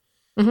clear.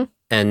 Mm-hmm.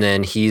 And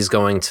then he's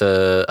going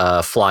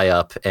to fly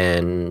up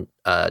and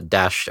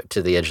dash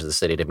to the edge of the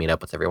city to meet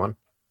up with everyone.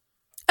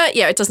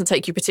 Yeah, it doesn't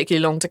take you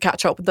particularly long to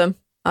catch up with them.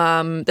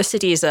 The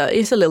city is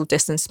a little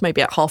distance,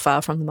 maybe a half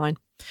hour from the mine.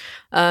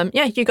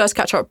 Yeah, you guys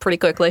catch up pretty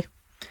quickly.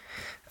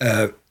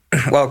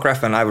 While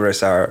Graf and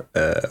Ivarus are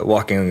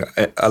walking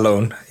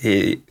alone,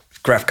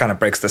 Graf kind of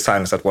breaks the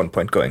silence at one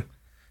point, going,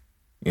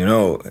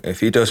 if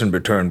he doesn't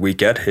return, we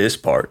get his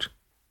part.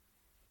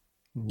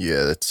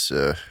 Yeah,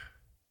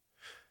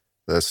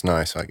 that's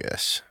nice, I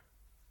guess.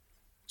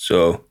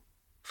 So,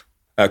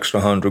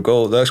 extra 100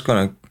 gold, that's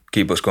going to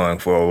keep us going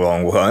for a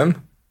long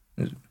time.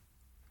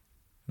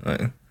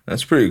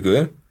 That's pretty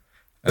good.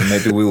 And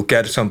maybe we'll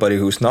get somebody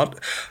who's not...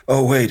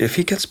 Oh, wait, if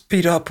he gets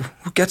beat up,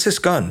 who gets his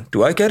gun?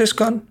 Do I get his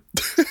gun?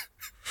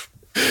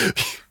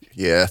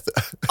 Yeah.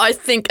 I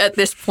think at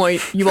this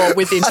point you are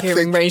within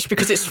hearing range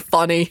because it's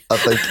funny. I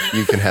think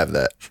you can have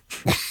that.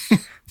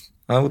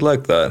 I would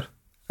like that.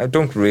 I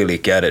don't really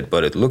get it,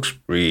 but it looks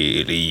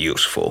really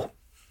useful.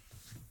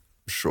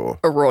 Sure.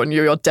 Aron,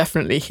 you're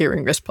definitely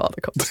hearing this part of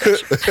the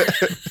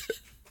conversation.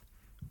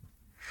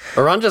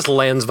 Aron just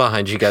lands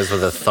behind you guys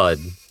with a thud.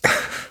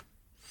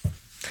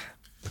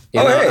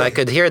 Hey. I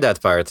could hear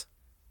that part.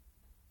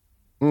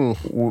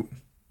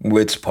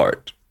 Which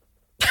part?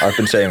 I've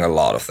been saying a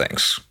lot of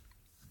things.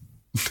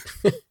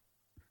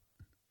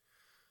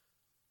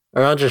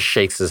 Aron just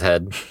shakes his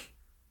head.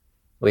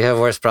 We have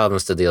worse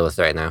problems to deal with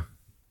right now.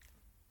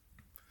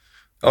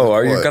 Oh,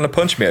 are you going to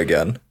punch me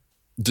again?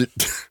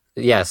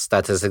 Yes,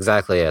 that is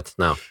exactly it.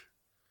 No.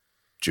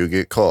 Did you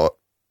get caught?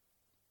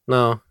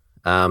 No.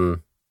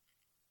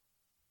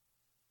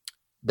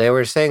 They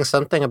were saying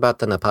something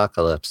about an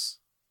apocalypse.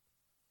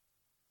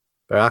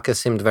 Baraka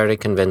seemed very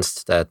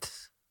convinced that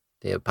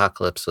the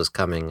apocalypse was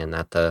coming and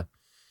that the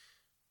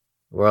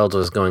world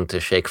was going to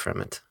shake from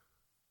it.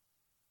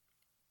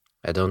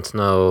 I don't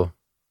know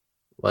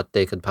what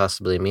they could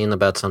possibly mean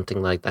about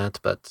something like that,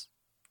 but...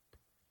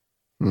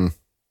 No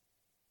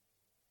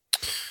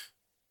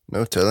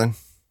telling.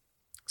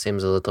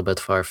 Seems a little bit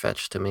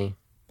far-fetched to me.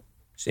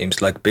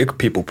 Seems like big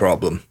people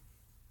problem.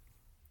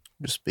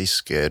 Just be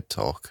scared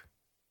talk.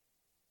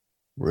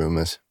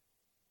 Rumors.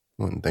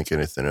 Wouldn't think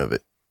anything of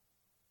it.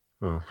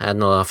 Well,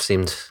 Admiroff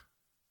seemed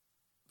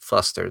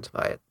flustered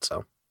by it,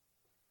 so...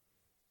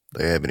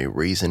 They have any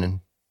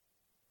reasoning?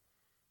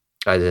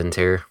 I didn't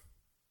hear.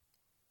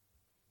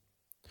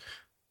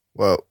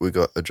 Well, we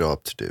got a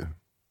job to do.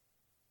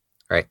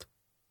 Right.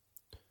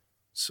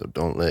 So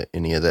don't let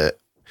any of that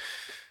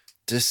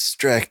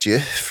distract you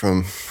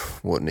from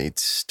what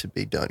needs to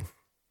be done.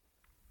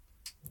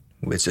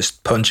 We're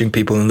just punching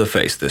people in the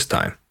face this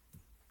time.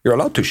 You're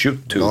allowed to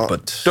shoot too,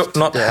 but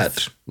not head.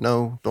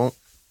 No, don't.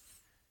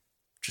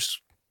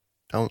 Just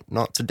don't,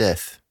 not to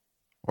death.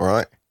 All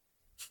right?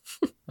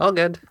 All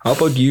good. How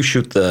about you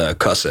shoot the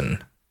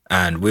cousin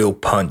and we'll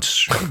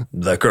punch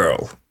the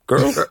girl?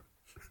 Girl?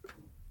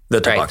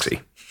 The Tabaxi.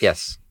 Right.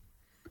 Yes.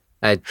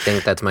 I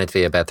think that might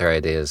be a better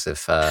idea is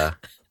if I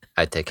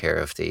take care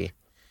of the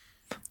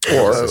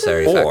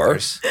necessary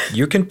factors. Or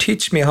you can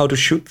teach me how to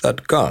shoot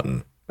that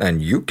gun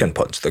and you can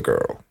punch the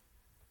girl.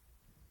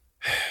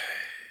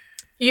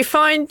 You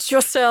find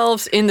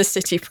yourselves in the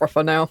city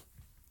proper now.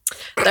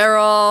 There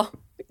are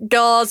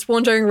guards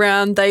wandering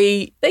around.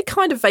 They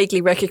kind of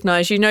vaguely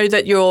recognize you. Know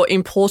that you're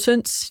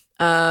important.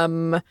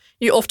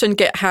 You often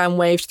get hand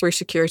waved through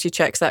security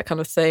checks, that kind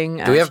of thing.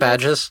 Do we have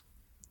badges?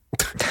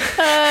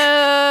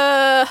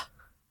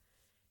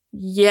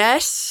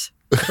 Yes.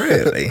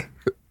 Really?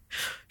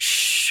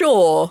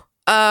 Sure.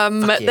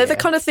 They're the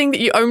kind of thing that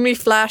you only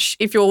flash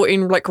if you're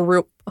in like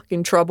real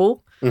fucking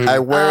trouble. Mm-hmm. I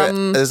wear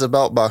it as a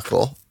belt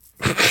buckle.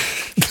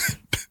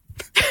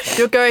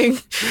 You're going.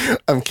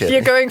 I'm kidding.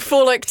 You're going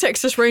full like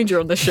Texas Ranger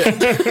on the ship.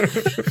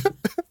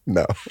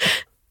 No.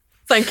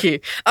 Thank you.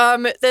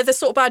 They're the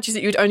sort of badges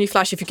that you'd only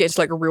flash if you get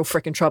into like a real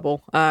freaking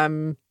trouble.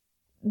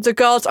 The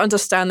guards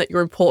understand that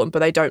you're important, but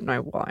they don't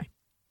know why.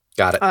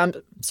 Got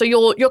it. So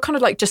you're kind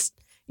of like just,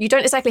 you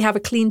don't exactly have a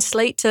clean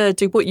slate to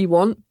do what you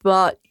want,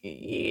 but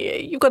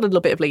you've got a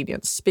little bit of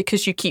lenience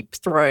because you keep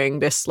throwing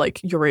this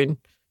like you're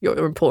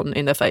important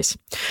in their face.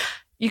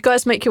 You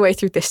guys make your way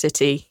through this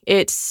city.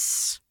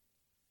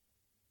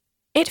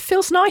 It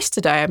feels nice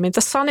today. I mean,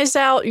 the sun is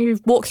out.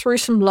 You've walked through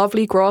some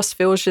lovely grass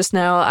fields just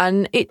now,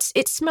 and it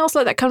smells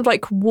like that kind of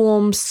like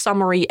warm,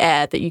 summery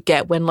air that you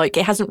get when like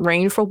it hasn't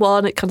rained for a while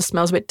and it kind of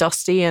smells a bit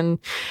dusty. And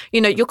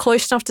you know, you're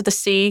close enough to the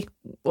sea,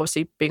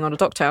 obviously being on a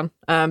dock town,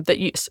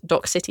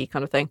 dock city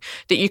kind of thing,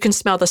 that you can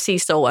smell the sea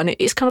salt, and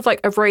it's kind of like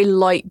a very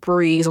light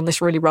breeze on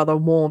this really rather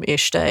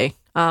warm-ish day.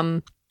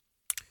 Where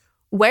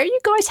are you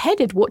guys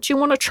headed? What do you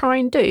want to try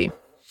and do?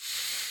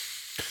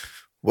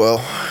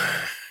 Well,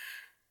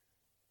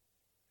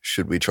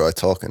 should we try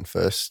talking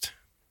first?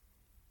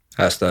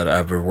 Has that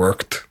ever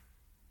worked?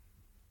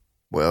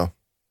 Well,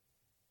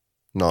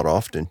 not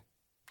often.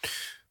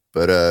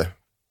 But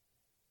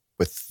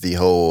with the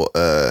whole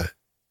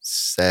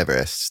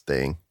Severus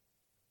thing,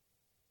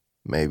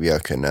 maybe I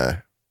can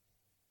have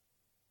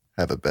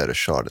a better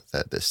shot at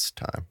that this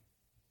time.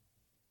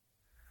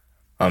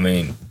 I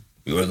mean,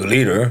 you're the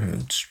leader.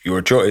 It's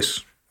your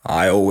choice.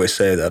 I always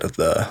say that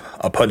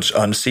a punch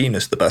unseen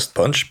is the best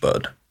punch,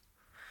 but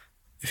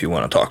if you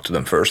want to talk to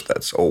them first,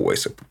 that's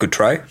always a good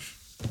try.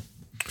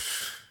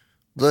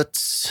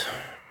 Let's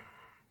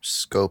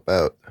scope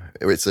out.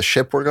 It's a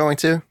ship we're going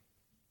to?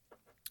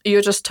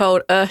 You're just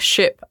told a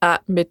ship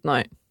at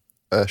midnight.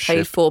 A ship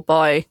paid for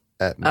by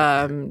at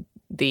midnight.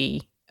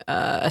 The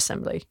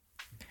assembly.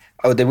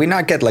 Oh, did we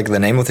not get like the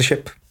name of the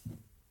ship?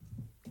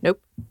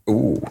 Nope.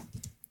 Ooh.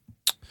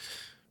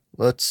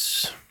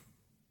 Let's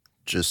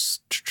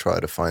just try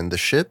to find the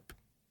ship,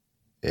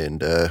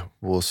 and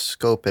we'll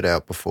scope it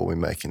out before we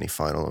make any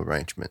final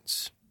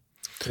arrangements.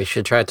 We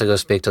should try to go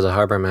speak to the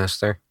harbor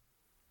master.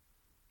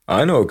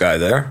 I know a guy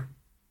there.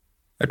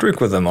 I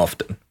drink with them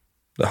often.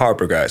 The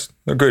harbor guys.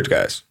 They're good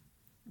guys.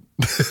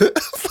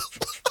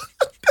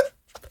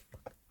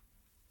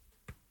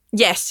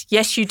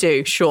 Yes, you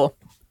do, sure.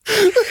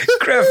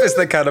 Gref is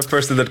the kind of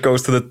person that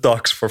goes to the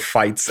docks for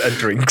fights and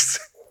drinks.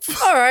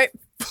 All right,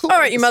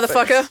 you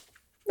motherfucker.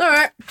 All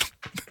right.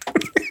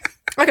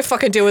 I can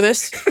fucking deal with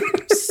this.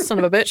 Son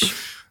of a bitch.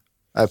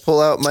 I pull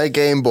out my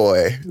Game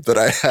Boy that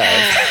I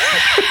have.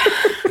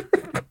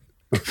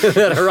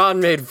 That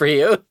Haran made for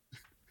you.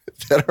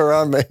 That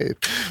Haran made.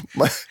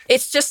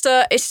 It's just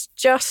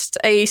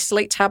a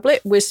slate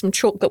tablet with some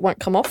chalk that won't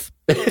come off.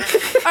 All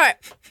right.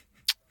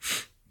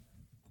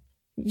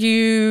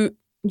 You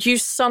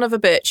son of a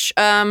bitch.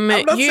 I'm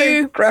not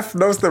saying Gref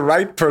knows the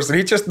right person.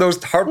 He just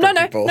knows harbor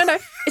people. No.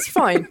 It's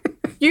fine.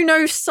 You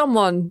know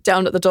someone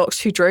down at the docks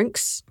who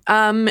drinks.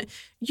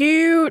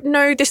 You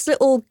know this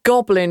little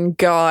goblin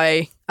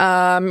guy.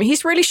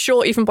 He's really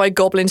short even by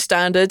goblin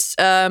standards.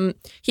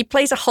 He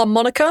plays a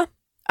harmonica.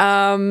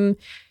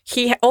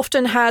 He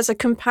often has a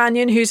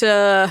companion who's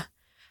a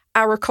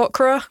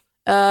Aarakocra,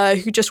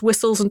 who just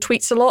whistles and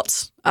tweets a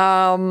lot.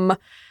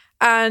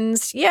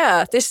 And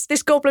yeah,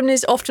 this goblin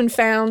is often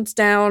found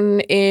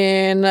down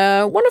in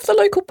one of the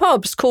local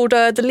pubs called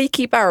the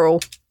Leaky Barrel.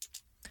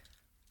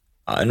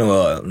 I know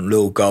a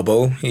little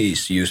gobbo.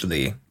 He's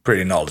usually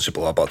pretty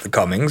knowledgeable about the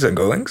comings and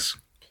goings.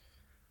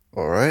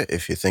 All right,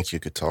 if you think you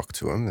could talk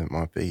to him, that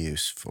might be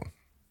useful.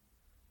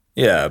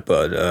 Yeah,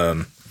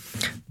 but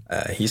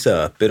he's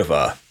a bit of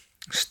a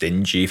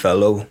stingy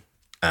fellow,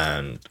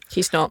 and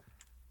he's not.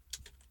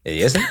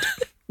 He isn't?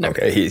 No.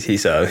 Okay,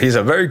 he's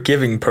a very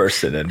giving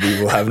person, and we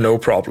will have no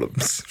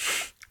problems.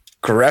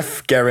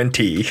 Gref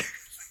guarantee.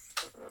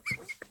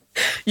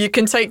 You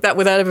can take that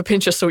without a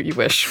pinch of salt, you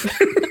wish.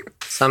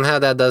 Somehow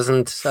that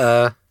doesn't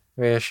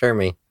reassure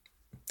me.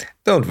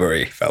 Don't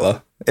worry,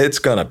 fella. It's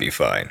gonna be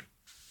fine.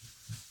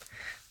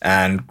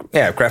 And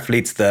yeah, Gref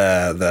leads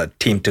the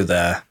team to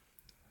the,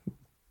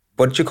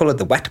 what did you call it?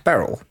 The wet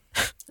barrel?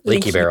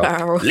 Leaky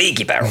barrel.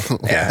 Leaky barrel.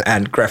 Yeah,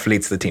 and Gref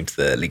leads the team to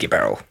the leaky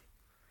barrel.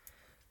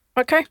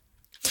 Okay.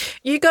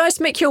 You guys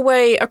make your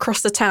way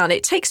across the town.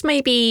 It takes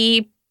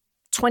maybe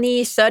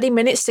 20, 30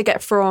 minutes to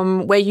get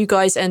from where you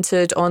guys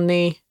entered on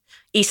the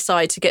east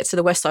side to get to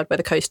the west side where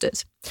the coast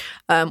is,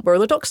 where all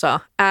the docks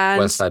are. And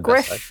west side,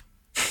 Gref, best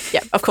side.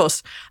 Yeah, of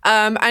course.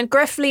 And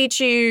Gref leads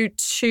you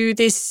to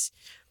this.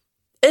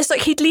 It's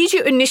like he'd lead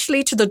you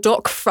initially to the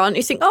dock front.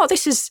 You think, oh,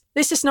 this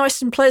is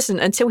nice and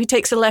pleasant, until he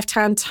takes a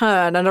left-hand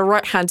turn and a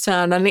right-hand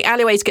turn, and the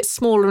alleyways get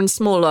smaller and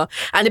smaller,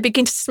 and it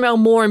begins to smell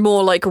more and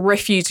more like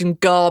refuse and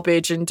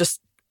garbage and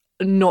just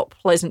not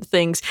pleasant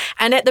things.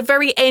 And at the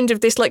very end of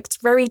this like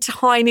very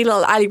tiny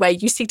little alleyway,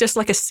 you see just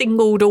like a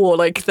single door.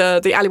 Like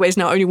the alleyway is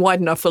now only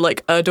wide enough for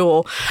like a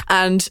door,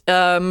 and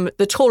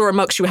the taller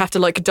amongst you have to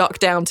like duck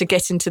down to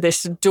get into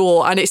this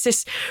door. And it's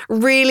this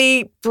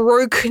really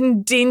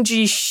broken,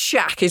 dingy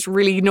shack is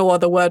really no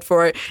other word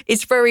for it.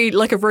 It's very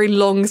like a very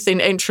long,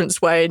 thin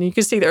entranceway, and you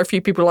can see there are a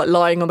few people like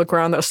lying on the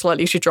ground that are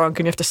slightly too drunk,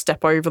 and you have to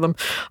step over them.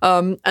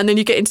 And then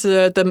you get into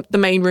the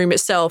main room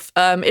itself.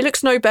 It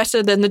looks no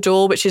better than the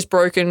door, which is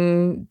broken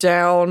dripping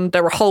down.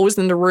 There are holes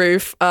in the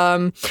roof.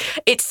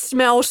 It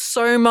smells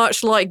so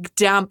much like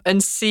damp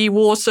and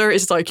seawater.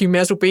 It's like you may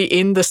as well be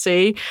in the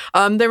sea.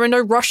 There are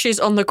no rushes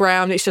on the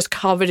ground. It's just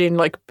covered in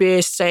like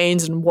beer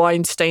stains and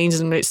wine stains,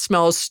 and it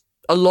smells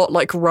a lot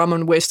like rum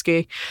and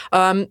whiskey.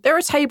 There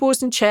are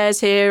tables and chairs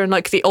here, and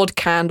like the odd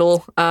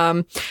candle.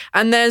 And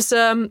there's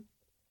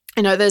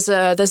there's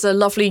a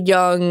lovely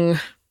young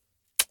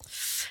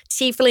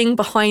tiefling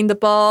behind the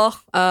bar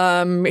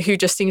who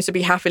just seems to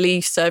be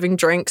happily serving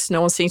drinks. No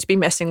one seems to be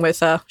messing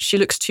with her. She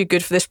looks too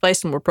good for this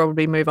place and we'll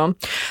probably move on.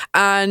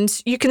 And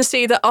you can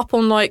see that up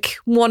on like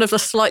one of the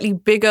slightly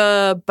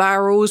bigger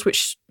barrels,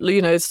 which,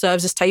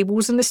 serves as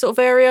tables in this sort of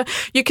area,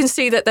 you can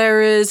see that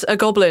there is a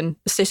goblin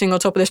sitting on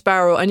top of this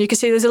barrel, and you can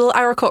see there's a little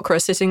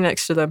aarakocra sitting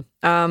next to them,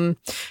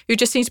 who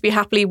just seems to be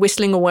happily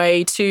whistling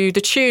away to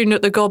the tune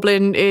that the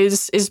goblin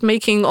is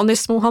making on this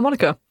small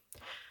harmonica.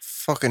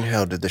 Fucking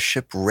hell, did the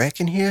ship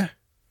wreck in here?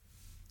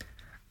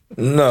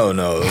 No.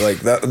 Like,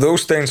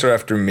 those stains are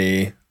after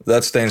me.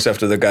 That stain's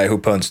after the guy who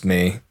punched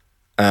me.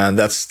 And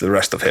that's the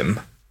rest of him.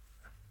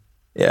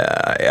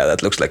 Yeah,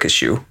 that looks like a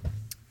shoe.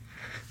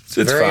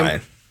 So it's fine.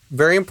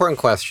 Very important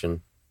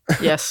question.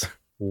 Yes.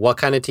 What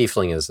kind of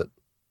tiefling is it?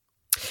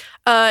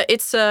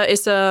 It's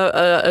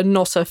a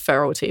not a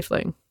feral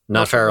tiefling.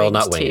 Not feral,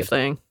 not winged.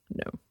 Tiefling.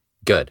 No.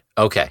 Good.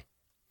 Okay.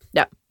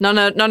 Yeah, none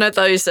of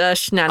those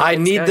shenanigans. I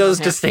need those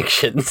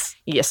distinctions.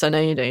 Yes, I know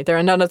you do. There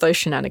are none of those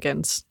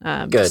shenanigans.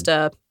 Good. Just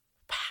a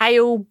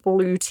pale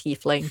blue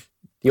tiefling.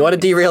 You want to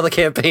derail the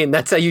campaign?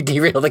 That's how you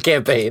derail the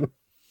campaign.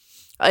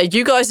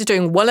 You guys are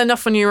doing well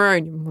enough on your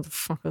own, you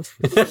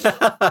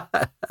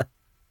motherfuckers.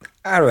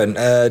 Aaron,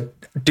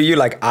 do you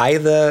eye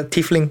the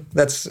tiefling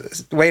that's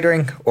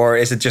waitering, or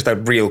is it just a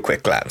real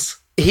quick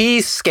glance? He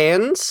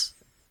scans,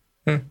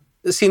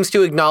 seems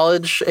to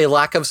acknowledge a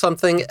lack of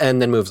something,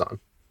 and then moves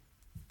on.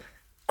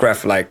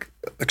 Graf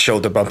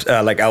shoulder bumps,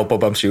 elbow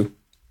bumps you.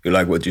 You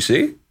like what you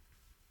see?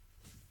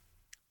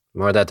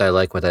 More that I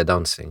like what I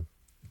don't see.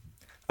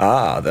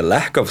 Ah, the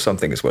lack of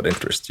something is what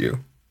interests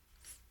you.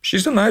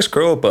 She's a nice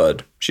girl,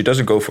 bud. She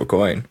doesn't go for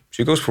coin.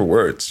 She goes for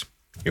words.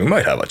 You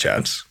might have a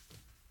chance.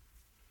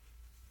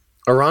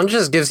 Aran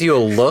just gives you a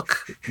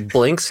look,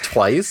 blinks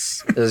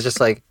twice. It's just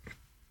like,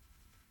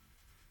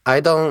 I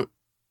don't...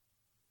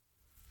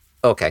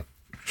 Okay.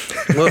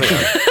 Moving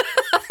on.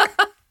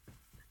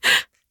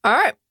 All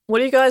right. What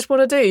do you guys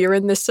want to do? You're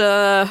in this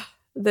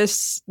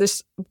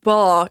this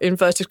bar,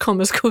 inverted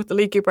commas, called the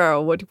Leaky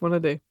Barrel. What do you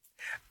want to do?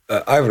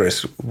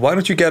 Iris, why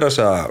don't you get us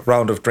a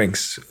round of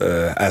drinks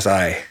as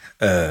I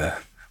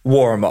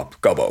warm up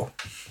Gobbo?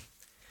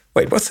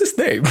 Wait, what's his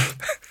name?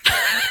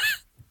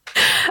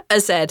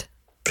 Azed.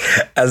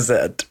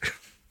 Azed.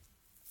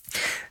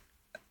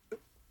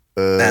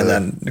 And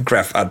then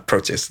Graf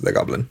approaches the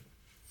goblin.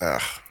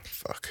 Ugh,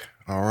 fuck.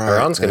 All right.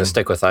 Aran's going to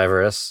stick with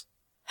Ivarus.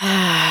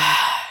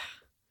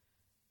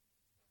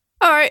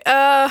 All right,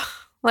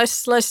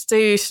 let's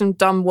do some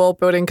dumb world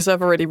building because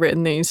I've already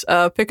written these.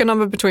 Pick a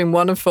number between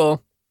 1 and 4.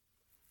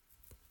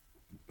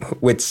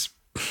 Which?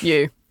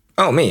 You.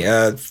 Oh, me.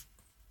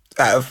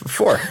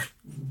 4.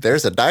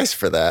 There's a dice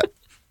for that.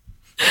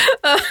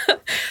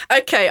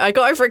 Okay, I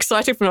got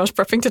overexcited when I was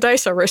prepping today,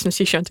 so I wrote some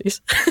sea shanties.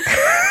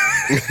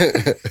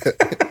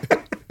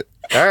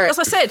 All right. As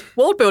I said,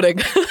 world building.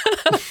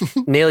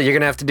 Neil, you're going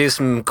to have to do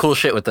some cool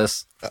shit with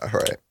this. All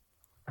right.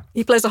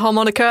 He plays a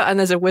harmonica and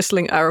there's a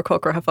whistling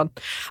aarakocra. Have fun.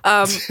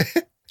 I'm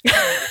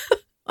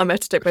have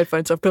to take my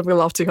headphones off because I'm going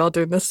to laugh too hard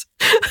doing this.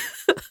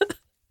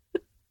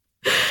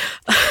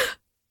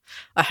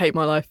 I hate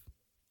my life.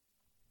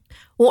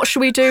 What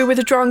should we do with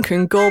a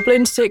drunken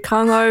goblin? Sick,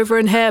 hungover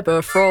and hair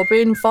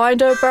throbbing.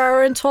 Find a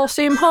barrow and toss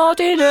him hard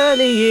in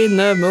early in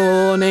the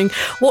morning.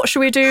 What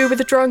should we do with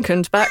the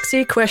drunken's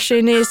backseat?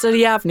 Question is, do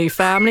you have any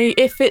family?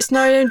 If it's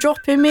no, then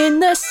drop him in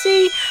the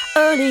sea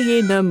early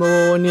in the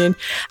morning.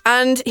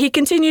 And he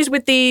continues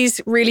with these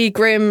really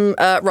grim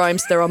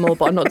rhymes. There are more,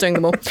 but I'm not doing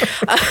them all.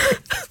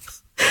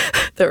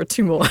 There are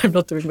 2 more. I'm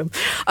not doing them.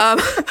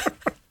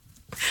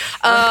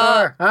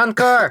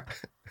 Encore.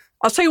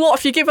 I'll tell you what,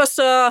 if you give us...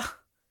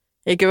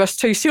 You give us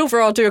 2 silver,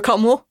 I'll do a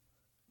couple more.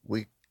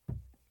 We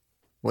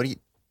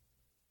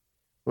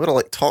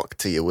gotta talk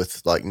to you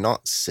with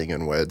not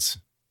singing words.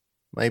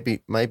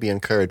 Maybe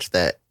encourage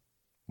that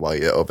while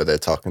you're over there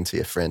talking to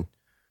your friend,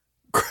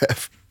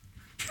 Griff.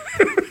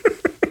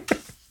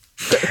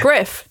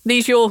 Griff,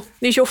 these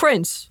your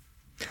friends?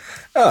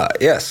 Ah,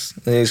 yes.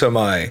 These are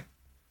my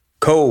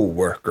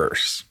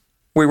co-workers.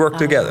 We work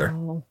together.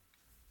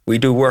 We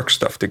do work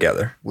stuff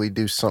together. We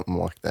do something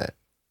like that.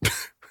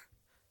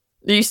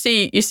 You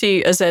see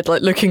Azed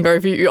looking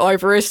over you,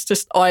 Ivarus,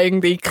 just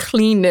eyeing the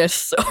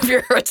cleanness of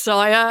your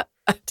attire,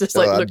 just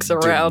looks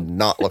around. I do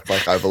not look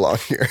like I belong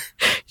here.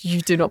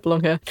 You do not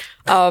belong here.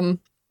 And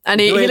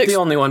you ain't looks the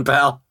only one,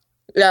 pal.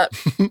 Yeah,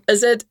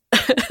 Azed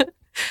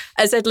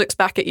looks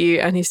back at you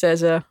and he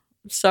says,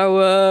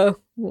 "So,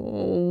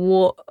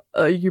 what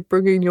are you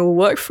bringing your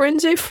work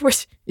friends in for?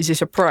 Is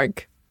this a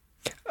prank?"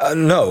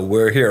 No,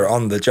 we're here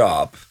on the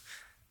job.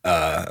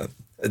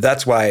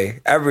 That's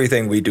why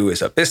everything we do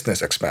is a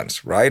business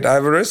expense, right,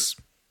 Ivarus?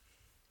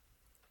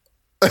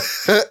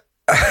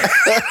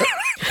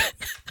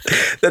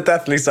 The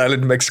deathly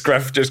silent makes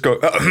Gruff just go,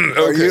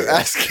 okay. Are you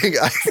asking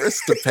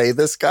Iris to pay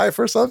this guy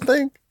for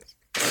something?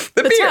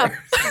 The beer.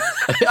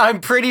 I'm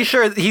pretty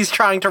sure he's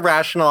trying to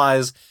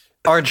rationalize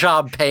our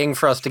job paying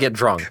for us to get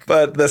drunk.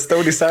 But the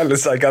stony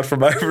silence I got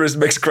from Iris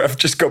makes Gruff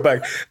just go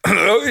back,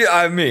 oh, yeah,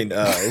 I mean,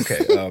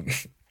 okay.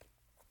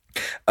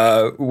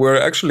 We're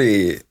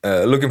actually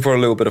looking for a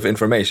little bit of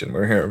information.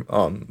 We're here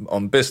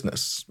on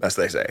business, as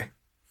they say.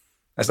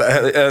 As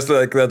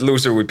like that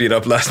loser we beat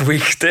up last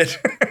week did.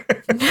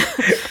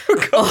 Who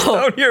comes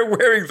down here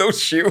wearing those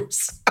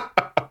shoes?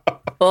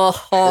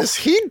 Is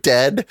he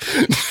dead?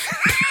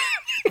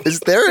 Is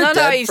there a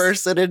dead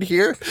person in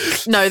here?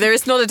 No, there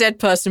is not a dead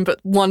person, but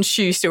one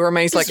shoe still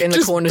remains like in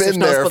the corners if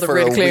not bothered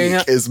really clearing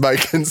up. Is my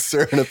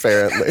concern,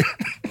 apparently.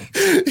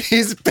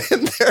 He's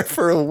been there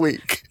for a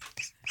week.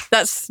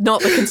 That's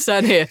not the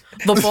concern here.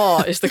 The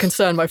bar is the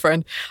concern, my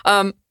friend.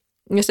 It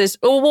says,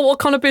 "Oh, what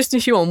kind of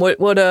business you on? What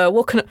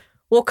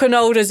can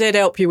old Zed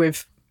help you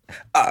with?"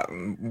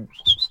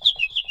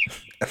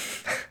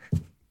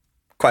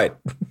 Quiet,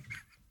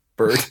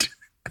 bird.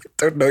 I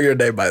don't know your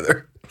name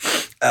either.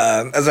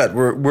 As I said,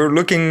 we're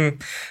looking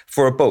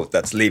for a boat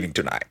that's leaving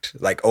tonight,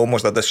 like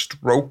almost at the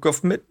stroke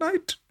of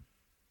midnight.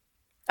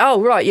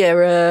 Oh right,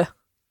 yeah.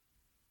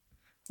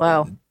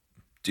 Wow.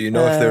 Do you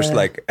know if there's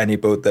like any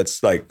boat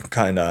that's like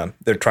kind of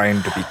they're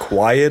trying to be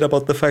quiet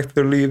about the fact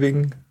they're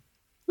leaving?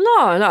 No.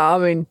 I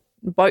mean,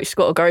 the boat's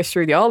got to go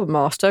through the harbour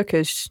master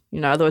because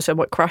otherwise they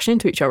might crash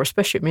into each other,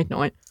 especially at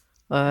midnight.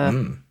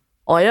 I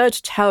heard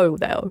tell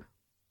though,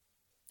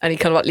 and he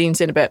kind of like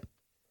leans in a bit.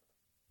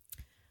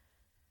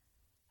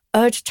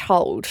 I heard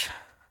told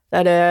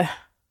that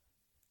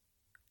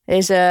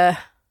there's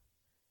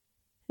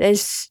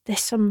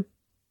some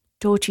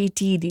dodgy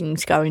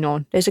dealings going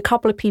on. There's a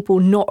couple of people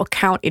not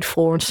accounted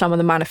for in some of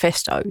the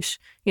manifestos.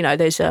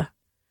 There's a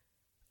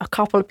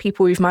couple of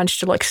people who've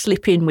managed to like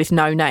slip in with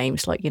no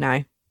names, like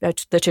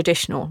the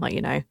traditional, like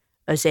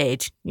a Z,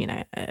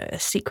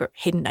 secret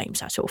hidden names,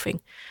 that sort of thing.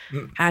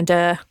 And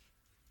I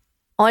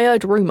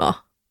heard rumor.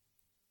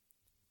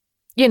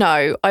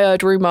 I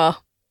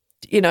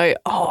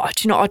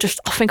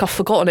think I've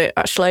forgotten it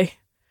actually.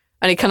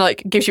 And he kind of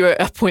like gives you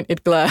a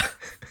pointed glare.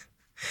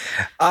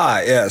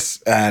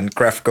 Yes. And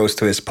Graf goes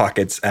to his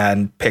pockets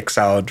and picks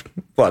out,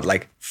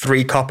 like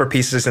 3 copper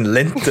pieces in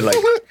lint and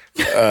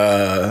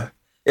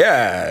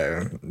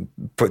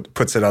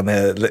puts it on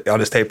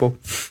his table.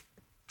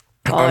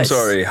 I'm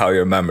sorry how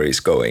your memory's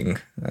going.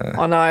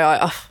 I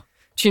know.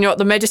 Do you know what?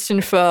 The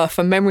medicine for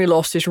memory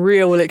loss is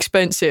real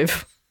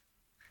expensive.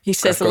 He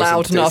says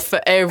loud enough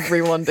for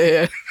everyone to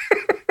hear.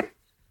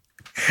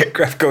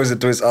 Graf goes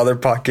into his other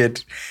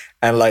pocket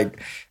and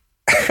like,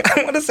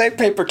 I want to say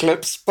paper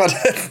clips, but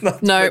it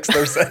makes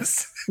no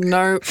sense.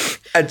 No.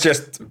 And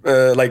just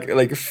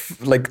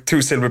like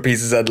 2 silver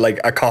pieces and like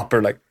a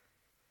copper, like.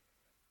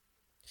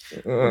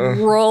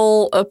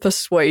 Roll a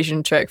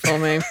persuasion check for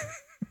me.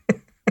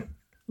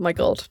 My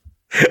God.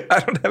 I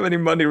don't have any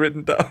money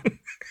written down.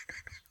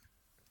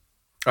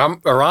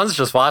 Iran's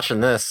just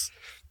watching this.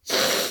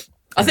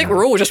 I think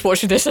we're all just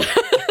watching this.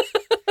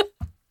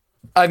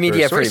 I mean,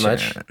 yeah, pretty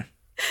much.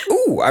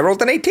 Ooh, I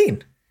rolled an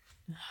 18.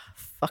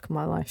 Fuck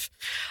my life.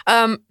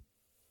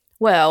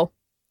 Well,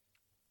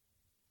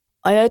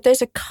 I heard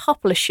there's a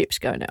couple of ships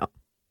going out.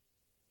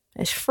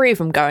 There's 3 of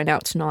them going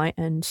out tonight,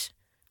 and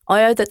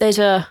I heard that there's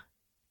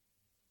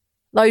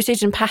those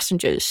hidden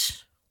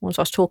passengers, ones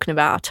I was talking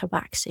about, are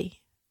Tabaxi.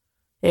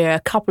 There are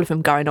a couple of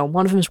them going on.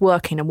 One of them's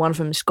working, and one of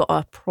them's got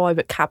a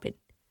private cabin.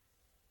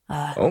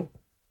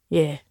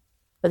 Yeah.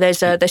 But there's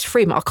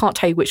 3 of them. I can't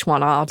tell you which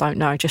one. I don't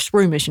know. Just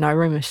rumours,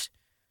 rumours.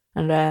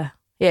 And there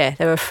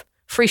are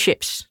 3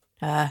 ships.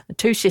 The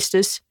 2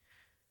 sisters,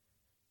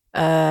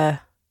 the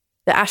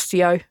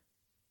Astio,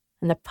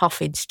 and the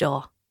Puffin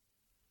Star.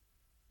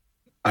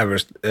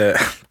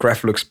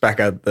 Graf looks back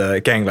at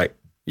the gang like,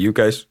 you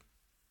guys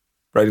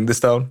writing this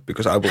down?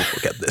 Because I will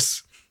forget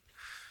this.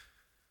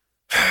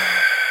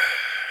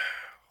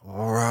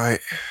 All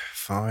right,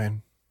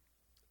 fine.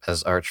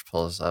 As Arch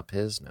pulls up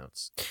his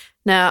notes.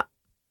 Now,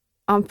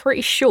 I'm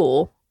fairly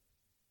sure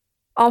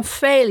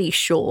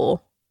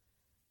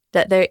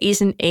that there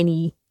isn't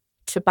any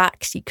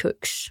Tabaxi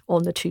cooks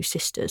on the 2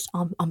 sisters.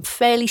 I'm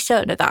fairly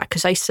certain of that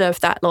because they serve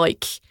that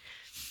like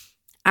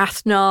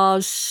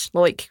Athnar's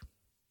like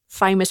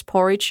famous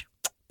porridge.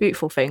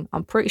 Beautiful thing.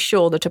 I'm pretty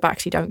sure the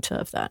Tabaxi don't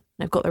serve that.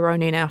 They've got their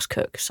own in-house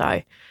cook,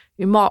 so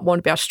you might want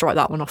to be able to strike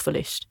that one off the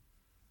list.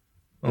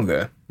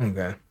 Okay.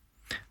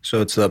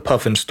 So it's the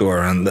Puffin store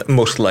and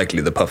most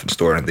likely the Puffin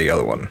store and the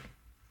other one.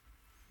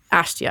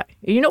 Astio.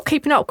 Are you not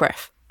keeping up,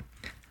 Graf?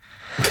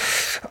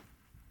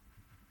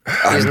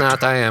 He's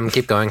not. I am.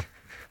 Keep going.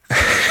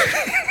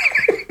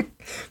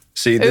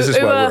 See, this is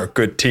why we're a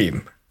good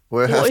team.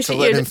 We'll have to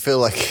let him feel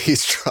like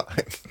he's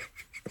trying.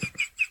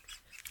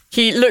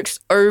 He looks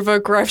over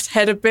Graf's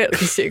head a bit, like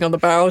he's sitting on the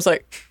barrels,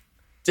 like,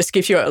 just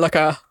gives you like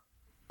a,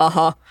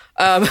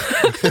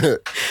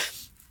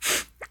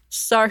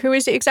 So So who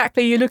is it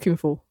exactly you're looking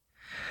for?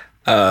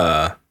 He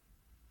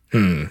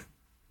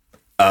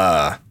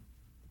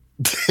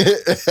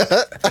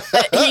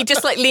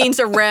just like leans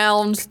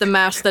around the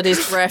mast that is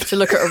Gref to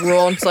look at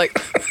Ron. It's like,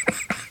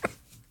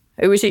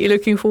 who is it you're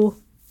looking for?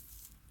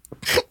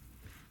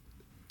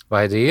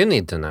 Why do you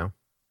need to know?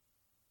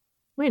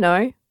 We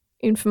know.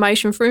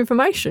 Information for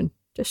information.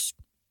 Just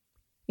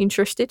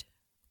interested.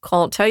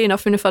 Can't tell you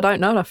nothing if I don't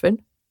know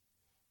nothing.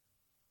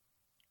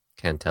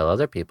 Can't tell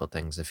other people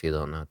things if you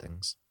don't know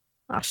things.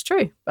 That's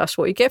true. That's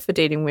what you get for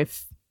dealing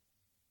with.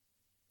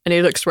 And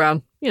he looks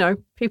around,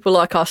 people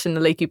like us in the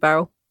leaky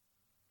barrel.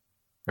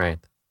 Right.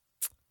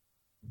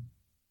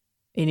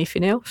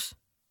 Anything else?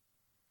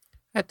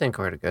 I think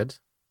we're good.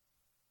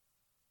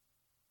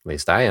 At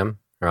least I am.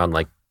 Around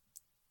like...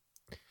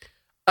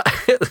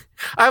 I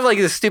have like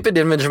this stupid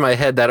image in my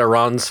head that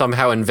Iran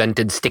somehow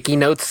invented sticky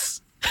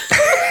notes.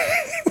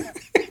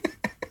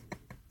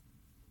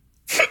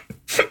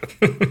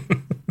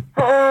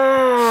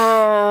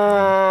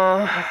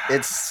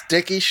 It's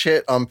sticky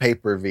shit on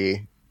paper,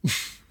 V.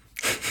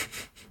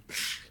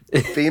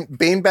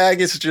 Beanbag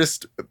is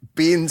just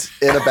beans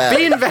in a bag.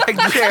 Beanbag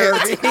chair.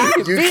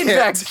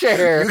 Beanbag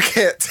chair. You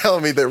can't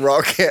tell me that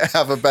Raw can't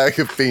have a bag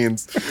of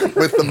beans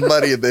with the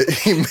money that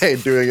he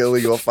made doing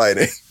illegal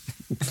fighting.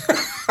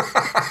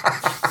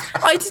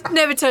 I did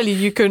never tell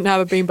you couldn't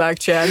have a beanbag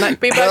chair. And that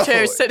beanbag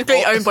chair is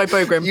technically owned by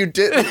Bogrim. You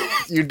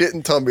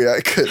didn't tell me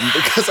I couldn't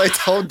because I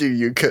told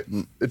you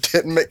couldn't. It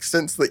didn't make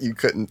sense that you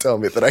couldn't tell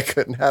me that I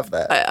couldn't have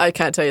that. I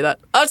can't tell you that.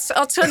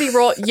 I'll tell you,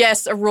 Ron.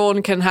 Yes, a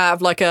Ron can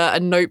have like a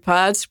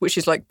notepad, which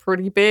is like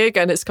pretty big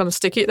and it's kind of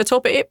sticky at the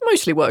top. It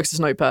mostly works as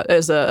notepad,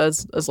 as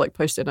like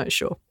post-it notes,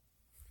 sure.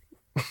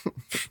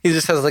 He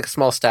just has like a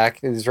small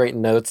stack and he's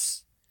writing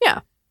notes.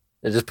 Yeah.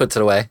 It just puts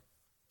it away.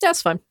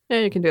 That's fine. Yeah,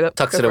 you can do that.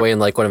 Tucks it away in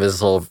like one of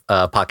his little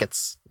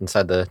pockets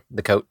inside the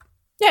coat.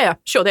 Yeah,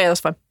 sure. Yeah, that's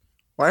fine.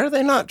 Why are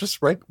they not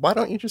just why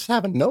don't you just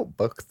have a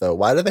notebook though?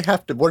 Why do they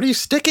have to? What are you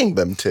sticking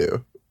them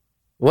to?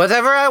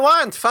 Whatever I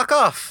want. Fuck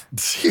off.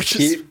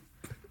 He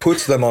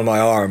puts them on my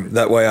arm.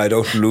 That way I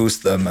don't lose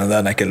them and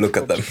then I can look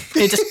at them.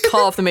 You just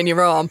carve them in your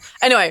arm.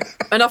 Anyway,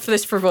 enough of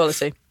this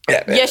frivolity.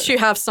 Yeah, yes, you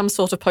have some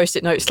sort of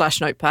post-it note /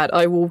 notepad.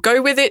 I will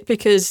go with it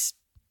because,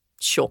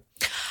 sure.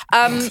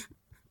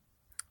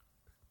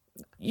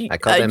 I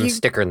call them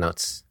sticker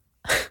notes.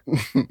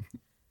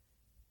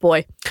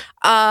 Boy.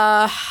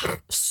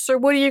 So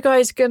what are you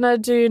guys gonna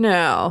do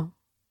now?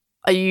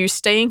 Are you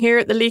staying here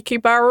at the Leaky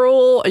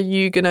Barrel? Are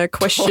you gonna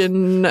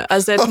question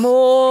Azed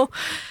more?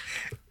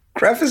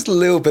 Graf is a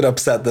little bit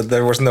upset that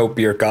there was no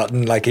beer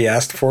gotten like he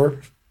asked for.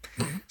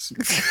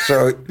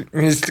 So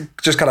he's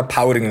just kind of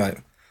pouting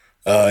like,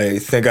 I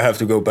think I have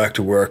to go back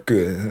to work.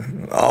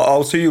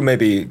 I'll see you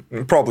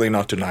probably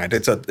not tonight.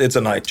 It's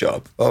a night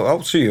job.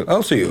 I'll see you.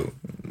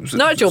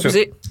 Night job, is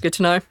it? Good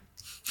to know.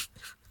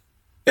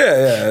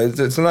 Yeah,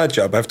 it's a night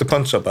job. I have to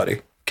punch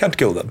somebody. Can't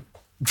kill them.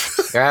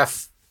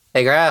 Graf.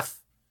 Hey, Graf.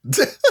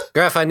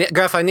 Graf,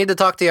 I need to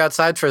talk to you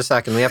outside for a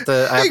second.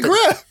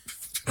 Graf.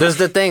 There's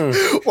the thing.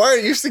 Why are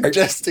you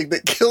suggesting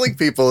that killing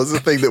people is the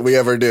thing that we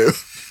ever do?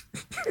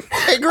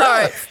 Hey, Graf.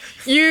 All right.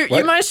 You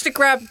managed to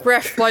grab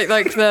Gref like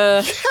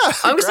the... Yeah,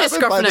 I'm going to say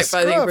scruff neck, but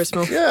I think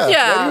Bristol. Yeah.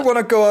 Why do you want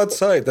to go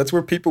outside? That's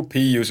where people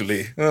pee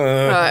usually.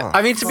 Right.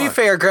 I mean, to be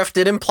fair, Gref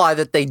did imply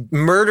that they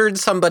murdered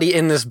somebody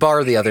in this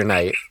bar the other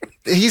night.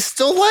 He's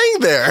still laying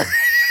there.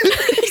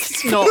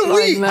 He's not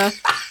lying there.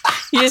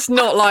 He's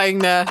not lying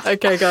there.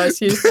 Okay, guys,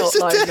 he's not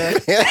lying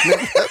there.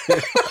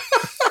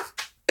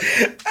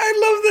 I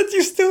love that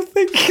you still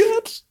think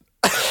that.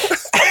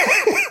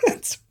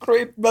 It's a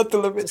great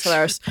mental image. It's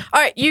hilarious.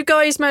 All right, you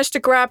guys managed to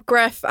grab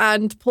Gref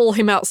and pull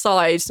him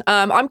outside.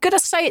 I'm going to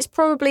say it's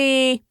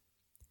probably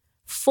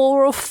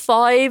 4 or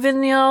 5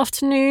 in the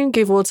afternoon,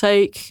 give or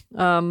take.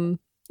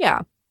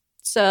 Yeah,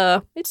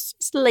 it's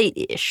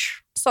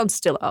late-ish. Sun's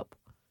still up.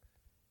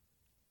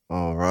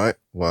 All right.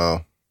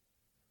 Well,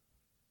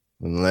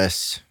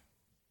 unless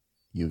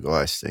you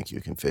guys think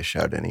you can fish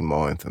out any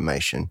more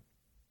information,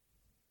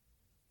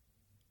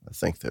 I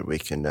think that we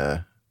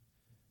can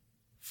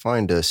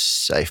find a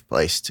safe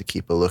place to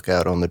keep a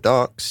lookout on the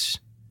docks,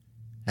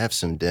 have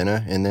some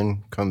dinner, and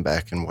then come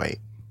back and wait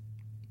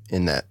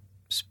in that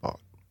spot.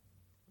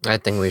 I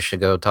think we should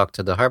go talk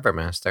to the harbor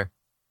master.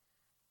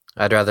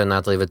 I'd rather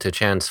not leave it to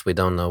chance. We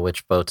don't know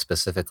which boat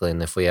specifically,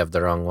 and if we have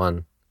the wrong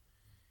one,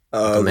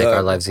 it'll make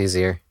our lives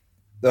easier.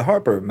 The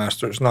harbor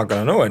master's not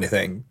going to know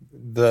anything.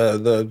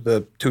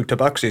 The 2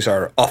 tabaxis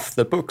are off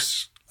the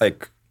books,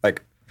 like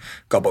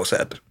Gobbo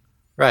said.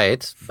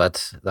 Right,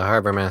 but the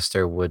harbor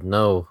master would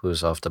know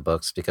who's off the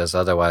books because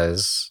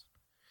otherwise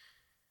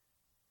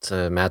it's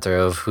a matter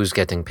of who's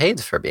getting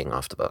paid for being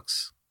off the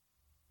books.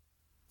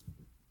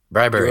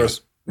 Bribery.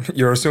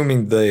 You're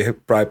assuming they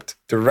bribed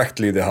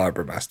directly the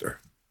harbor master.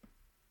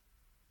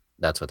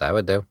 That's what I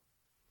would do.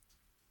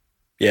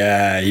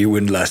 Yeah, you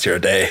wouldn't last your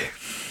day.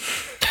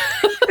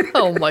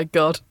 Oh my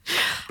god.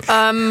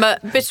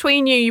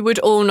 Between you would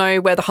all know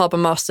where the harbour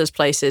master's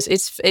place is.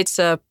 It's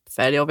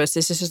fairly obvious.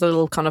 This is just a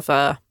little kind of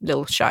a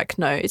little shack.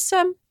 No, it's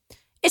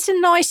It's a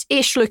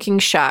nice-ish looking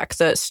shack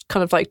that's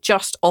kind of like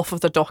just off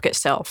of the dock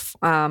itself.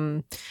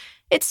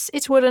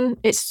 It's wooden.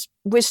 It's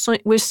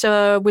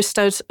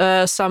withstood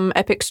some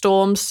epic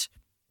storms.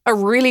 A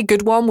really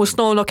good one will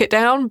still knock it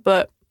down,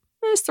 but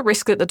it's the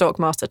risk that the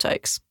dockmaster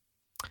takes.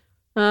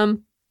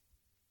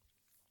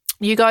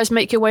 You guys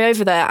make your way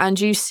over there, and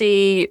you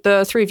see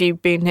the three of you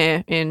being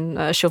here in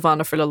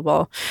Shilvana for a little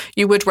while.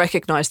 You would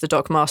recognize the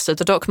dockmaster.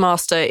 The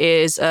dockmaster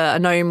is a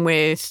gnome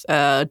with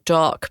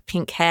dark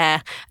pink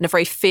hair and a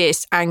very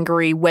fierce,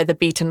 angry,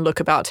 weather-beaten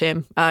look about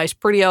him. He's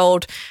pretty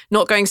old,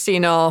 not going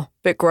senile, a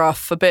bit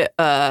gruff, a bit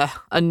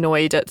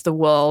annoyed at the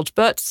world,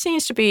 but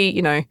seems to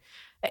be,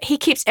 he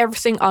keeps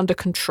everything under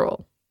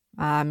control.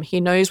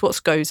 He knows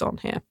what goes on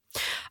here.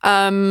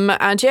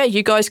 And yeah,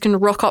 you guys can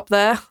rock up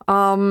there.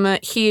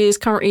 He is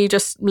currently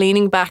just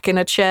leaning back in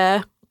a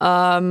chair.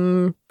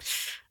 You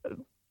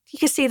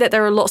can see that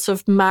there are lots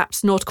of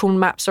maps, nautical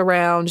maps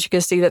around. You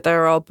can see that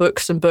there are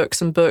books and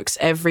books and books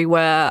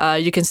everywhere.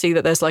 You can see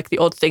that there's like the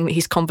odd thing that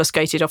he's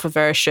confiscated off of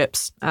various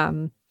ships.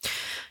 Yeah,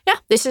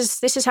 this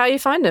is how you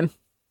find him.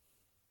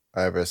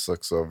 Iris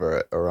looks over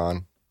at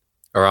Aran.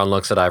 Aran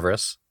looks at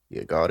Iris.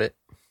 You got it?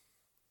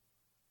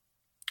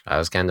 I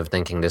was kind of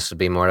thinking this would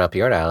be more up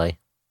your alley.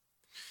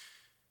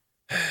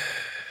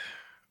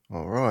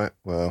 All right,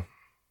 well,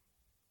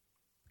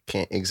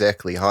 can't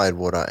exactly hide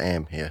what I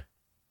am here.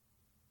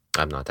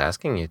 I'm not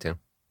asking you to.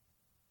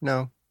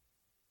 No.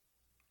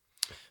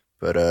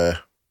 But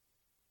a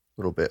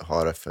little bit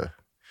harder for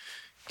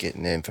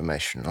getting the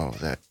information and all of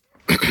that.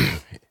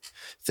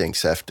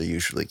 Things have to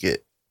usually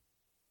get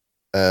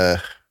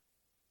a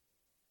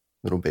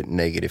little bit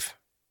negative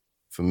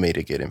for me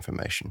to get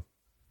information.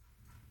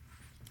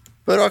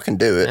 But I can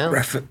do it.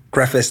 Yeah.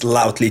 Graf is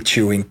loudly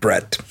chewing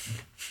bread.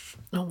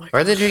 Oh my God.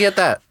 Where did you get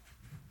that?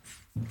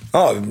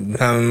 Oh,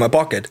 in my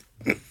pocket.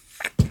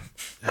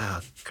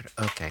 Oh,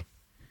 okay.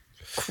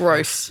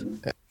 Gross.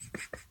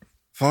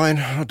 Fine,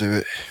 I'll do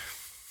it.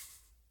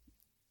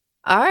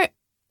 All right.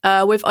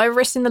 With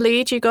Iris in the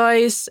lead, you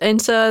guys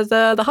enter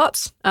the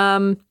huts.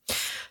 The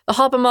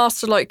harbour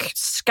master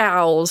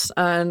scowls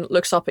and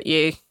looks up at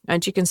you,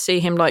 and you can see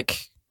him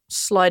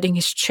sliding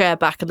his chair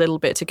back a little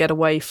bit to get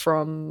away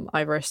from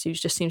Iris, who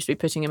just seems to be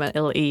putting him at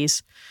ill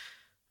ease.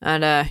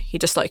 And he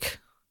just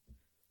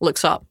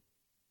looks up.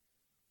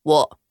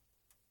 What?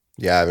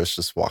 Yeah, Iris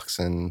just walks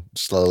in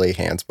slowly,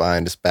 hands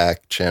behind his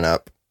back, chin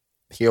up.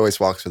 He always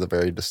walks with a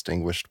very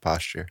distinguished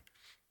posture.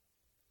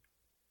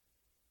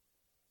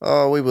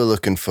 Oh, we were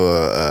looking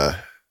for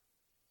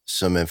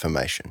some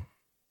information.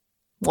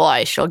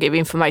 Why? Shall I give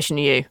information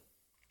to you?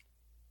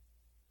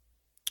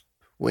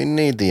 We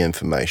need the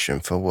information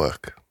for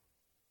work.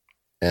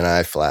 And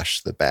I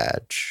flash the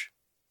badge.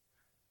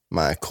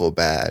 My cool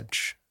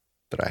badge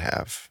that I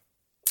have.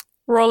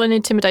 Roll an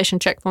intimidation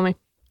check for me.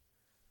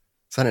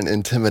 Is that an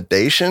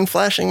intimidation,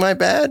 flashing my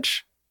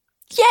badge?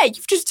 Yeah,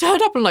 you've just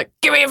turned up and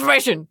give me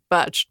information,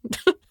 badge.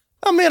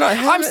 I mean,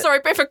 I'm sorry,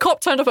 but if a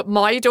cop turned up at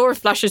my door and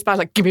flashed his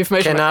badge, give me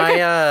information.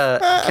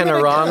 Can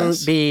Aran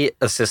be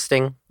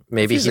assisting?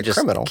 Maybe he just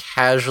criminal.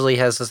 Casually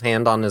has his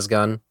hand on his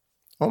gun.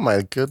 Oh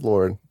my good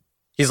lord.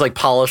 He's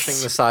polishing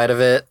the side of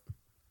it.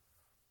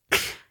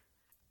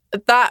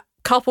 That,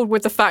 coupled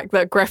with the fact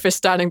that Gref is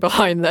standing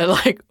behind there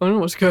I don't know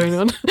what's going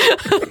on.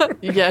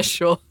 Yeah,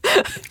 sure.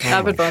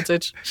 Have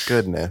advantage.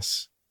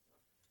 Goodness.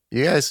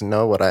 You guys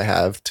know what I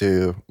have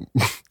to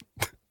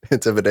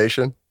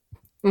intimidation?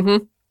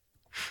 Mm-hmm.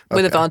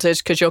 With advantage,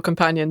 because your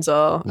companions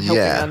are helping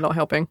and not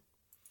helping.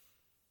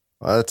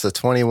 Well, it's a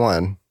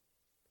 21.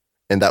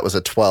 And that was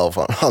a 12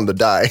 on the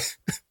die.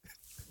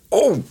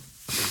 Oh!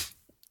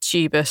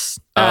 Jeebus.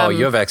 Oh,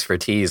 you have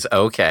expertise.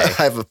 Okay.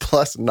 I have a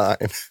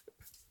 +9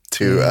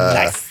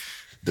 to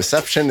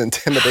deception,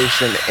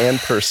 intimidation, and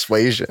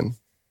persuasion.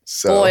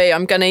 So boy,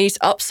 I'm going to eat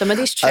up some of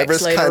these checks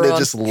Iris later kind on. of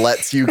just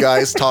lets you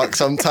guys talk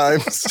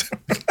sometimes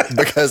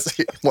because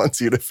he wants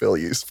you to feel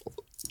useful.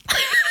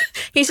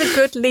 He's a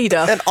good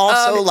leader. And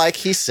also, like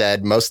he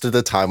said, most of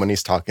the time when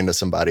he's talking to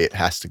somebody, it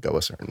has to go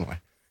a certain way.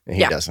 And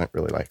he doesn't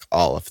really like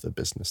all of the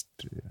business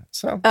to do that.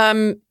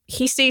 So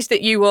he sees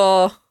that you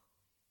are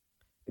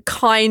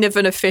kind of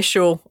an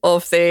official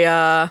of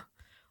the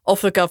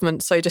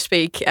government, so to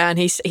speak, and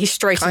he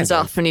straightens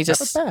up and he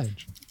just have a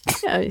badge.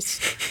 Yeah,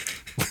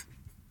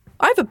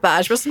 I have a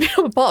badge, but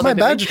I'm a part of My it.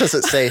 badge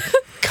doesn't say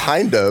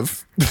kind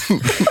of.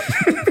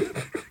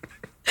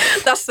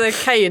 That's the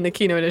K in the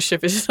Kino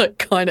initiative. It's just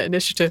kind of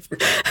initiative.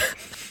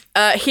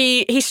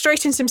 He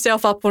straightens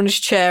himself up on his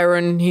chair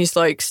and he's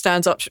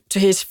stands up to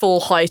his full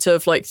height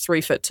of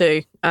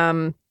 3'2".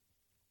 And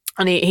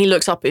he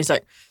looks up and he's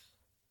like,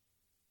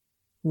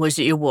 "What is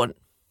it you want?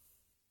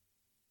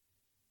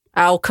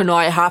 How can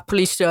I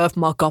happily serve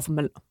my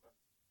government?"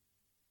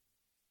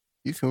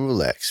 You can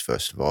relax,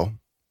 first of all.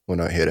 We're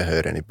not here to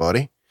hurt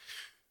anybody.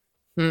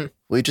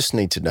 We just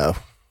need to know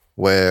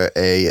where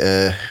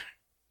a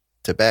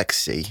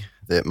tabaxi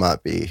that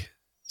might be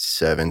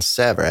serving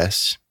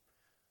Severus,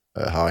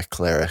 a high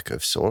cleric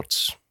of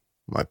sorts,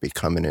 might be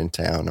coming in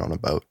town on a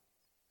boat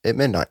at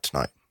midnight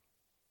tonight.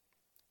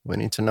 We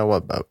need to know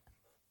what boat.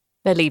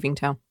 They're leaving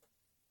town.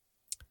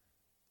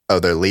 Oh,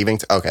 they're leaving?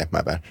 Okay,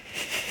 my bad.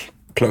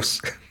 Close.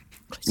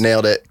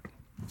 Nailed it.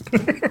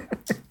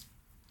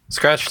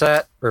 Scratch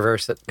that,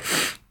 reverse it.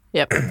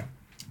 Yep.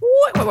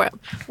 Wait.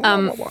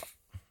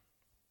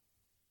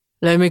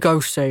 Let me go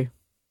see.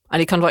 And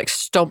he kind of like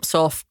stomps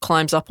off,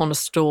 climbs up on a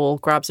stool,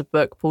 grabs a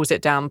book, pulls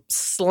it down,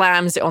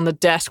 slams it on the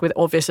desk with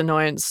obvious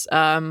annoyance,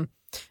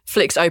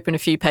 flicks open a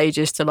few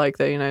pages to like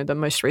the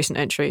most recent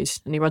entries,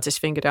 and he runs his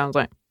finger down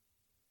like,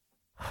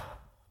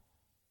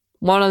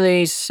 one of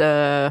these,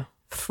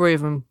 three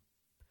of them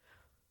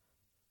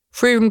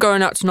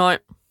going out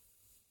tonight.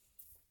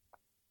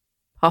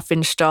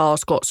 Huffing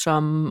Star's got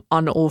some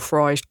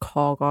unauthorized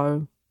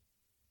cargo.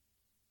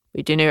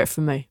 You didn't hear it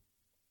from me.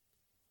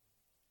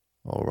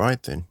 All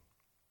right, then.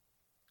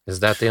 Is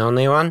that the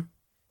only one?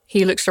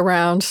 He looks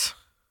around,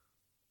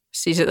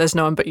 sees that there's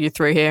no one but you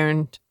three here,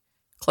 and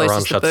closes Ron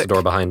the shuts book. the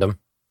door behind him.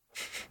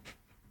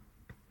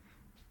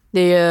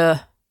 The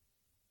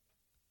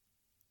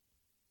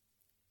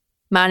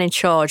man in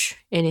charge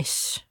in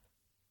his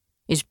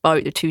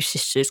boat, the two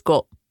sisters,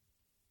 got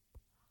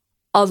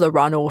other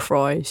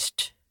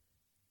unauthorized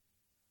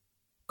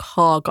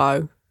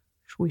cargo,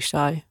 shall we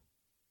say.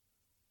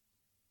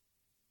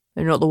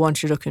 They're not the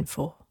ones you're looking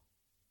for.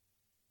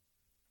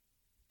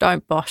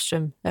 Don't bust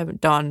them. They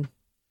haven't done.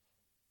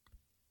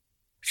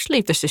 Just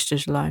leave the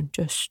sisters alone.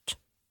 Just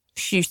a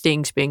few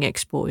things being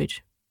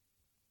exported.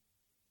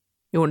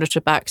 You want a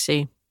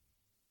tabaxi.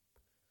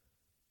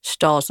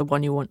 Star's the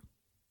one you want.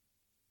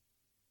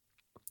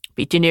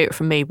 But you didn't hear it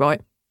from me,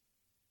 right?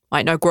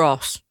 Ain't no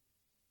grass.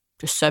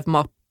 Just serve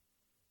my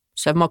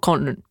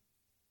continent.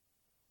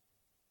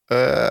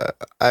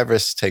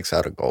 Iris takes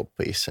out a gold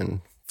piece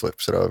and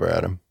flips it over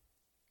at him.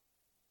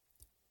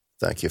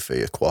 Thank you for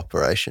your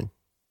cooperation.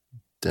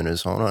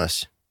 Dinner's on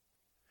us.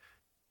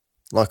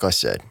 Like I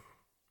said,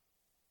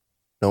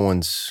 no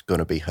one's going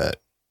to be hurt.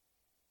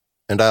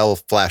 And I'll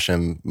flash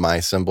him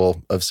my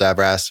symbol of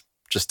Savras,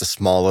 just a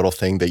small little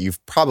thing that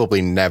you've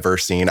probably never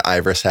seen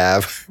Iris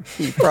have.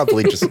 You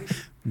probably just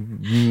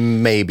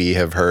maybe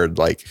have heard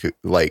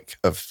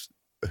of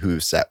who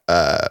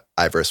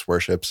Iris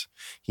worships.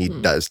 He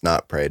does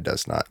not pray,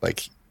 does not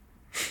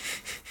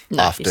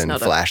often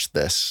flash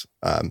this.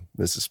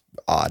 This is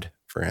odd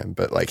for him,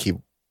 but he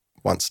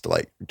wants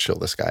to chill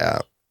this guy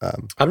out.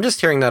 I'm just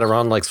hearing that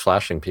Iran likes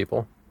flashing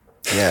people.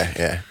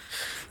 Yeah.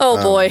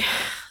 Oh boy.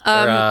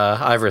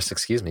 Iris,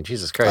 excuse me.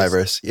 Jesus Christ.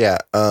 Iris, yeah.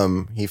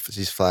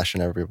 He's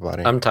flashing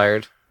everybody. I'm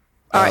tired.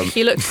 All right,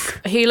 he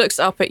looks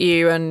up at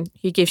you and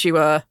he gives you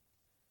a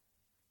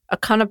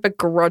kind of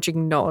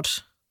begrudging nod,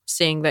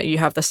 seeing that you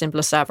have the symbol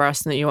of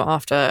Savras and that you are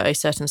after a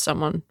certain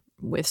someone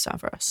with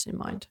Savras in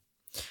mind.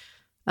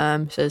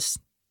 Says,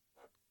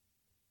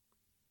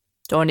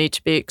 do I need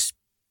to be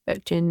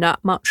expecting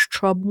that much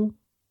trouble?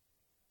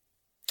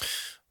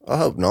 I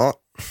hope not.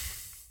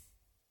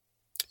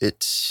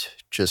 It's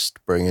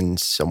just bringing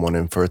someone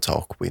in for a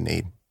talk we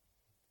need.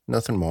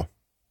 Nothing more.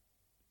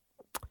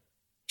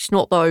 It's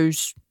not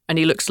those. And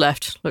he looks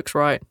left, looks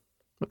right,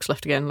 looks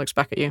left again, looks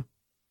back at you.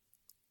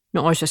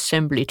 Not those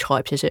assembly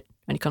types, is it?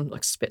 And he kind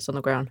of spits on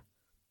the ground.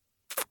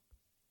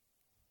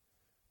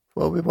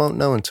 Well, we won't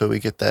know until we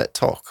get that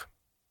talk.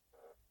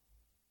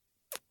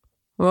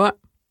 All right.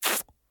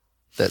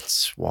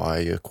 That's why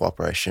your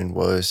cooperation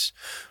was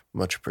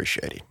much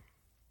appreciated.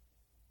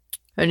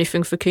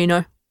 Anything for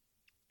Kino?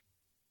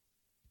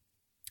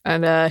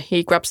 And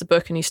he grabs the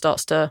book and he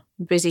starts to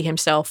busy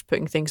himself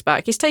putting things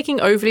back. He's taking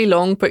overly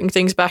long putting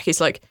things back. He's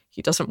like,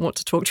 he doesn't want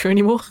to talk to you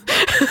anymore.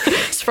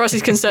 As far as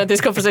he's concerned,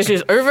 this conversation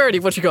is over. Already,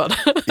 what you got?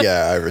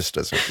 Yeah, Iris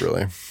doesn't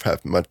really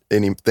have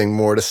anything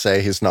more to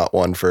say. He's not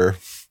one for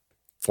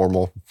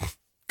formal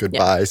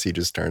goodbyes. Yeah. He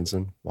just turns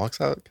and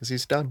walks out because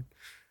he's done.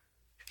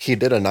 He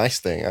did a nice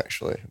thing,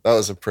 actually. That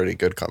was a pretty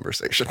good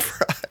conversation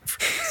for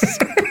Iris.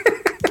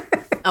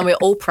 And we're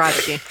all proud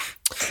of you.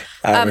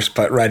 Iris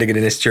writing it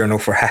in his journal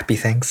for happy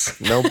things.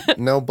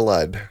 No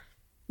blood.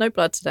 No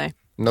blood today.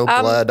 No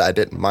blood. I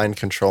didn't mind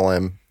control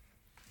him.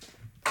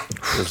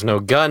 There's no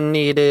gun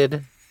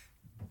needed.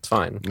 It's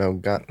fine. No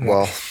gun.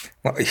 Well,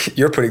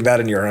 you're putting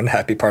that in your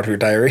unhappy part of your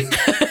diary.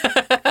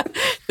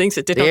 Things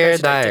that did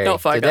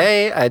not fight.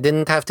 Today, I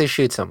didn't have to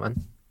shoot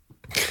someone.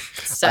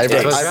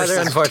 It was rather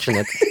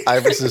unfortunate.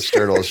 Iris's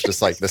journal is just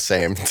the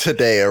same.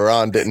 Today,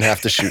 Iran didn't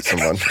have to shoot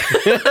someone.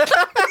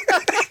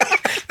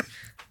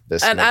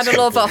 And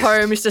Adolov at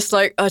home is just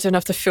I don't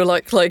have to feel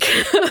I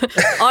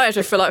have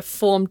to feel like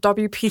Form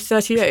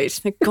WP38.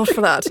 Thank God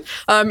for that.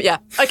 Yeah.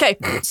 Okay.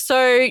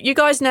 So you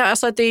guys now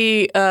outside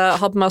the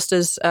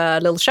Hubmaster's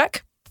little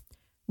shack.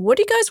 What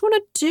do you guys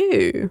want to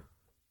do?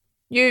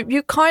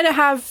 You kind of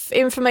have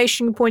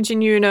information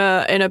pointing you in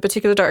a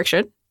particular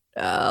direction.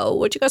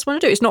 What do you guys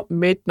want to do? It's not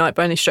midnight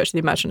by any stretch of the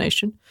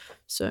imagination.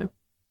 So,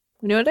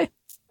 what do you want to do?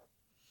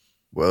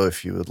 Well,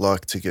 if you would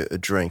like to get a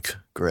drink,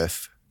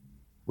 Griff,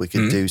 we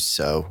could do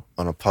so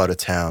on a part of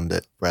town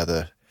that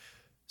rather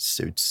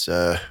suits,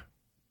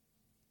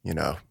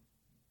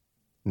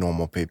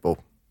 normal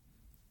people.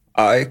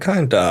 I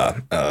kind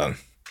of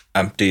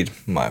emptied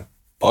my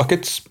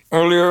pockets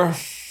earlier,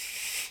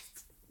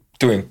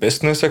 doing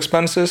business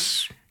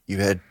expenses. You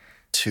had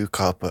 2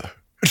 copper.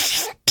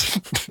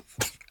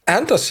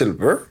 And a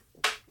silver.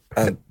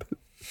 And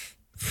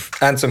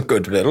some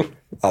goodwill.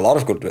 A lot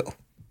of goodwill.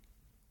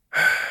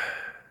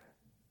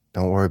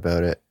 Don't worry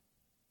about it.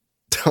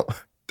 Don't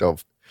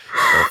fucking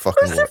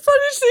What's the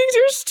funniest thing?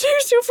 There's 2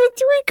 silver,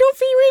 3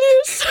 coffee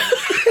radius.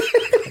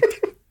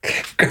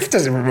 Griff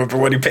doesn't remember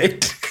what he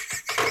paid.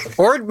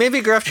 Or maybe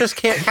Gruff just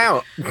can't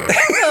count.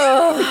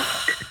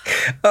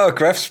 Oh,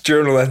 Griff's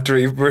journal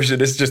entry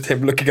version is just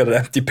him looking at an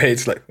empty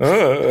page like,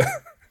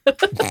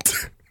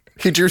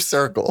 He drew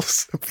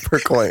circles for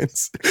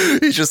coins.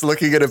 He's just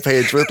looking at a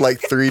page with like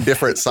 3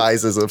 different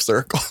sizes of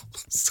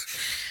circles.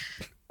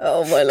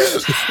 Oh, my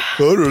lord. I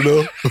don't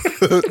know.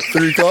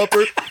 3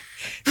 copper?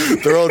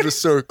 They're all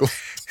just circles.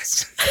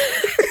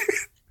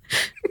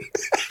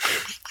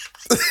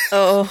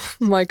 Oh,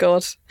 my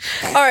God.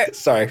 All right.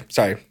 Sorry.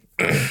 I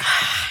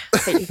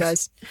hate you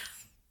guys.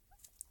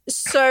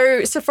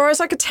 So far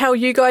as I could tell,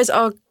 you guys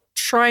are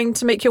trying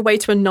to make your way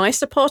to a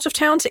nicer part of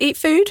town to eat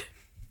food?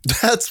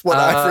 That's what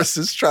Iris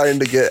is trying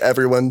to get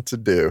everyone to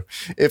do.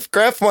 If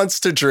Graf wants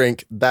to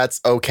drink,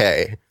 that's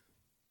okay.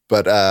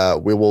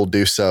 But we will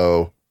do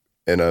so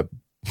in a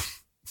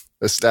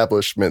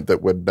establishment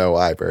that would know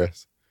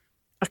Iris.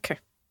 Okay.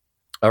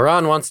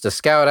 Aran wants to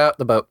scout out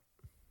the boat.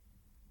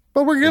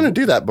 But we're going to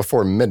do that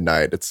before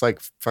midnight. It's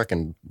like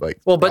fucking like.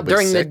 Well, but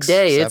during 6, the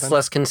day, 7. it's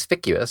less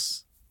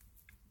conspicuous.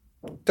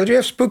 Don't you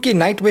have spooky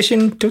night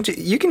vision? Don't you?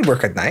 You can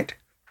work at night.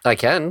 I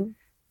can.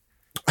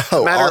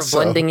 Oh, Matter also,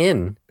 of blending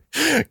in.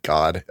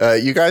 God,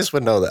 you guys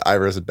would know that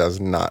Iris does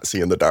not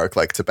see in the dark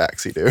like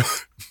Tabaxi do.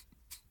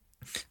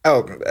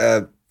 Oh,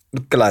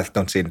 Goliath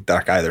don't see in the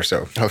dark either,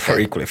 so we're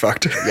equally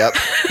fucked. Yep.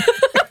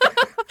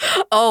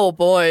 Oh,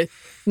 boy.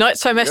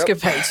 Nighttime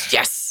escapades.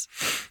 Yes.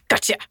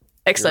 Gotcha.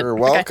 Excellent. You're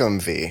welcome,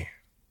 V.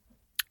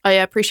 I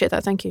appreciate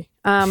that. Thank you.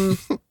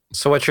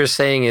 So what you're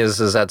saying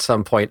is at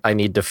some point I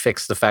need to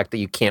fix the fact that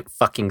you can't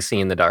fucking see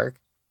in the dark?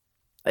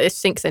 I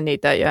think they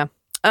need that, yeah.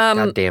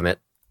 God damn it.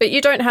 But you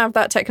don't have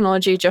that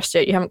technology just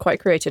yet. You haven't quite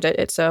created it.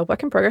 It's a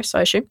work in progress,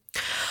 I assume.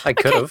 I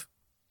could have.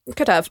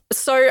 Could have.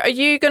 So are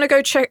you going to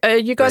go check, are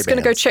you guys going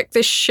to go check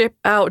this ship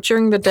out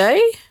during the day?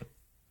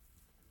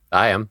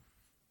 I am.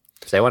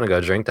 If they want to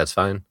go drink, that's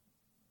fine.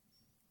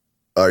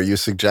 Are you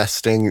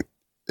suggesting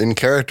in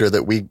character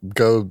that we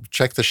go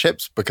check the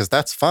ships? Because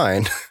that's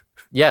fine.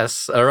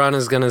 Yes, Aran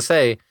is going to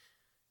say,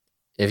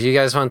 if you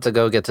guys want to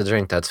go get a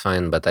drink, that's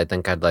fine, but I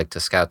think I'd like to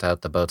scout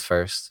out the boat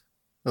first.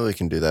 Well, we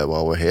can do that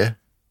while we're here.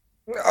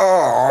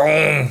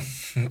 Oh,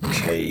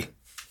 okay.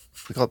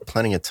 We got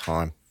plenty of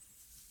time.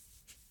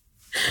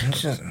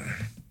 All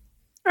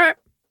right.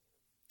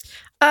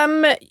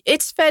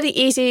 It's fairly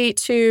easy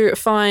to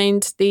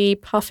find the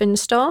Puffin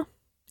Star.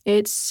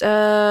 It's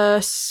a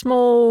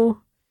small,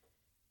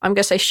 I'm going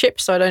to say ship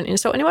so I don't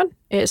insult anyone.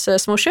 It's a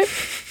small ship.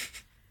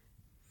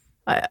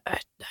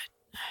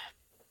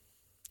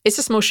 It's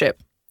a small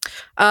ship.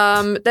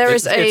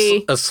 It's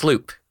a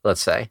sloop,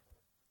 let's say.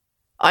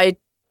 I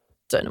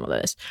don't know what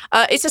that is.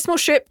 It's a small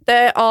ship.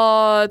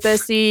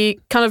 There's the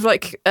kind of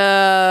like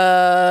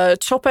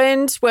top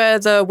end where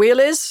the wheel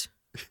is.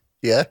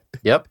 Yeah.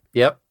 Yep.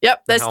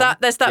 There's that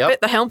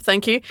bit, the helm.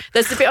 Thank you.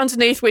 There's the bit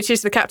underneath, which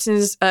is the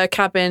captain's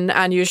cabin,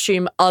 and you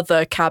assume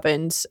other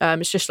cabins.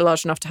 It's just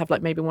large enough to have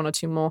like maybe 1 or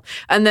 2 more.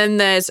 And then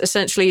there's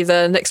essentially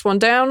the next one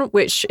down,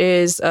 which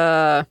is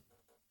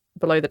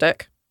below the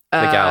deck.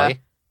 The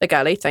galley. The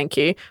galley, thank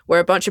you, where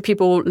a bunch of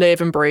people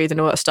live and breathe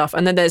and all that stuff.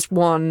 And then there's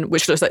one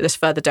which looks like this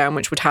further down,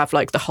 which would have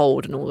like the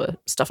hold and all the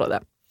stuff like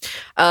that.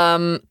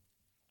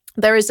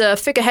 There is a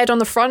figurehead on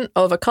the front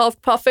of a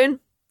carved puffin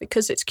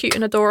because it's cute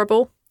and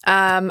adorable.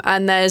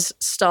 And there's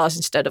stars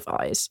instead of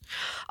eyes.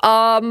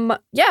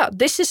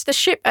 This is the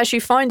ship as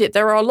you find it.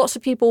 There are lots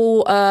of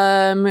people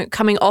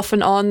coming off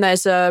and on.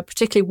 There's a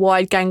particularly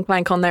wide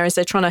gangplank on there as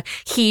they're trying to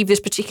heave this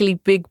particularly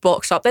big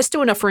box up. There's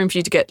still enough room for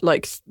you to get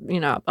like,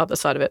 up the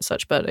side of it,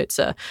 such. But it's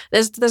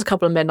there's a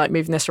couple of men like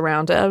moving this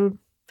around. There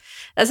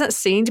doesn't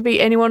seem to be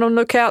anyone on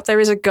lookout. There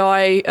is a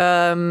guy.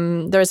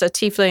 There is a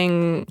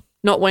tiefling,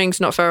 not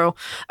wings, not feral.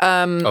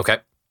 Okay.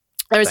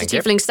 There is a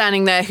tiefling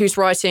standing there who's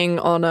writing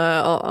on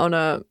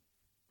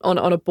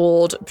a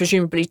board,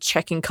 presumably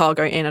checking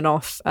cargo in and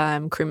off,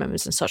 crew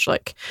members and such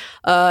like.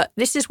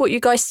 This is what you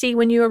guys see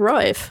when you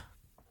arrive.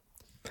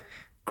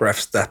 Graf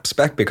steps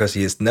back because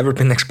he has never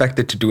been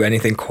expected to do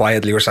anything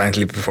quietly or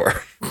silently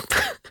before.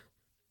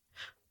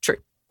 True.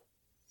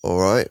 All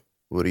right.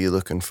 What are you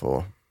looking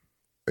for?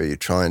 Are you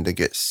trying to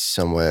get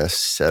somewhere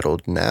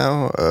settled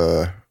now?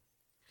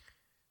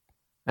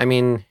 I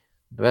mean,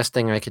 the best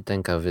thing I could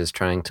think of is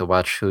trying to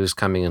watch who's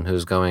coming and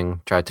who's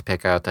going, try to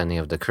pick out any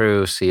of the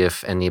crew, see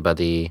if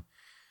anybody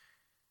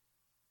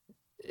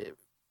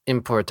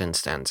important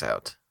stands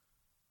out.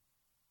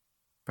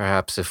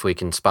 Perhaps if we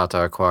can spot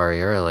our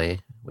quarry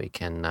early, we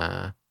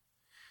can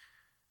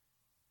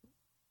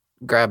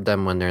grab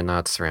them when they're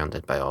not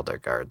surrounded by all their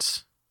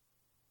guards.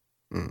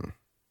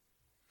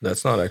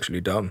 That's not actually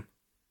dumb.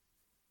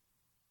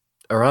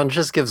 Aran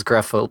just gives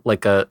Gruff a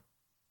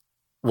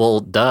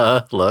well,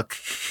 duh look.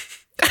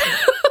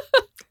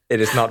 It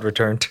is not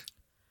returned.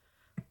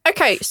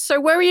 Okay, so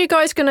where are you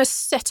guys going to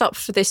set up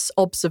for this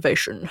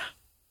observation?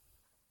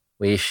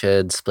 We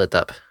should split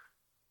up.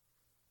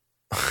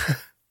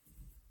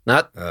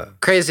 Not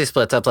crazy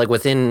split up, like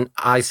within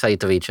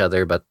eyesight of each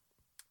other, but...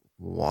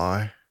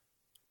 Why?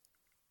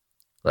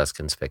 Less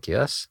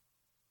conspicuous.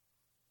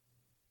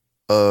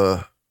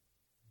 Look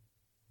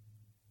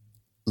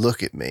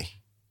at me.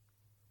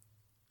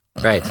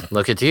 Right.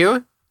 Look at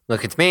you.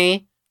 Look at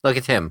me. Look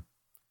at him.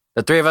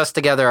 The three of us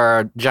together are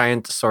a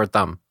giant sore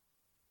thumb.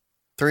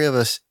 Three of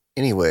us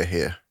anywhere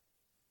here.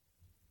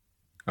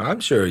 I'm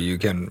sure you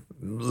can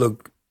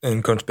look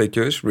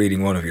inconspicuous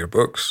reading one of your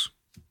books.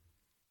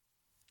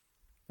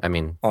 I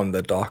mean... On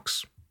the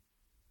docks.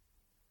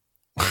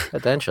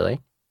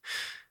 Potentially.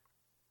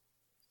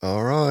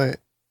 All right.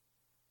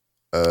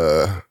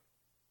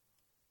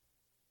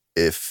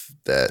 If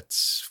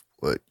that's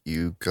what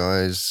you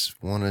guys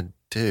want to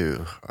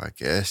do, I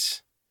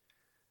guess.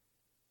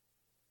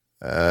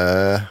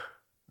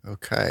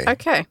 Okay.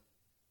 Okay.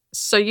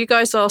 So you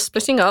guys are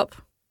splitting up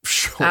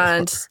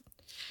and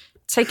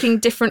taking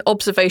different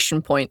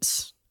observation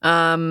points.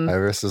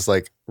 Iris is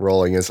like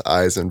rolling his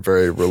eyes and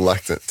very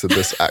reluctant to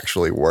this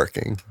actually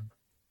working.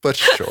 But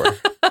sure.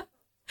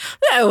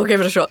 Yeah, we'll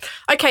give it a shot.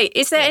 Okay,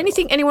 is there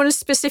anything anyone is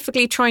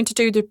specifically trying to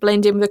do to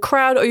blend in with the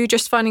crowd, or are you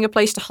just finding a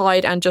place to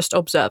hide and just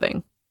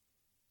observing?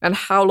 And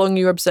how long are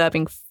you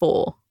observing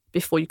for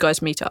before you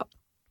guys meet up?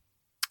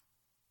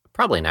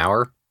 Probably an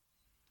hour.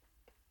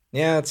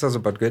 Yeah, it sounds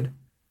about good.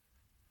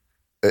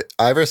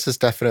 Iris is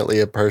definitely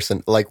a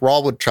person, like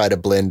Rawl would try to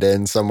blend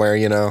in somewhere,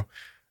 you know,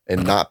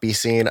 and not be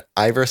seen.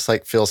 Iris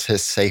like feels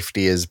his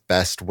safety is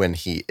best when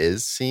he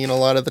is seen a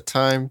lot of the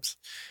times.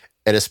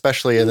 And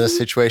especially in this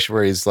situation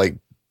where he's like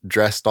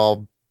dressed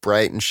all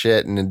bright and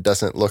shit and it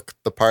doesn't look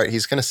the part,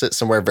 he's going to sit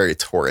somewhere very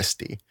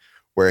touristy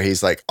where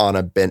he's like on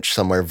a bench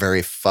somewhere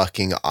very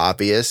fucking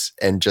obvious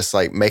and just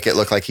like make it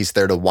look like he's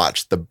there to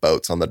watch the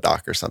boats on the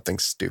dock or something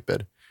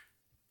stupid.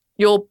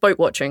 You're boat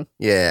watching?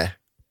 Yeah.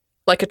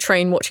 Like a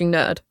train watching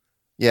nerd?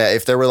 Yeah,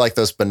 if there were like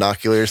those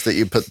binoculars that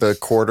you put the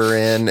quarter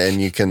in and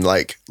you can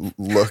like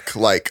look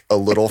like a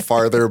little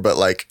farther, but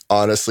like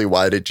honestly,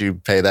 why did you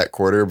pay that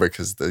quarter?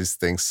 Because these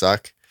things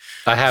suck.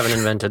 I haven't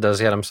invented those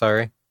yet, I'm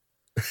sorry.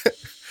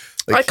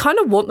 I kind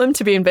of want them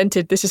to be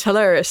invented. This is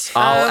hilarious.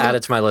 I'll add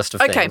it to my list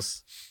of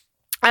things.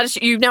 As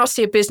you now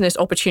see a business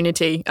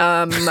opportunity.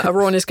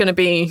 Ron is going to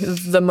be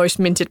the most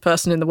minted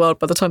person in the world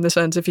by the time this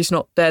ends, if he's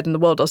not dead and the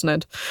world doesn't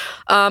end.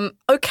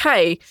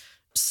 Okay,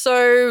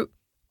 so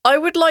I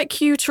would like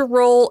you to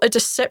roll a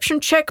deception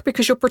check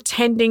because you're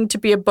pretending to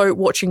be a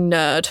boat-watching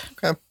nerd.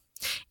 Okay.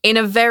 In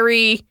a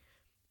very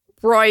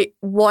bright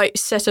white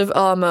set of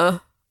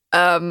armor.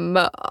 I'm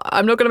not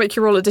going to make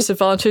you roll a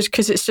disadvantage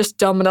because it's just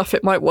dumb enough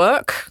it might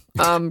work.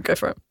 Go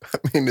for it. I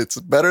mean, it's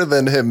better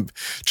than him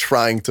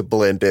trying to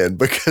blend in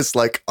because,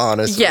 like,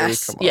 honestly,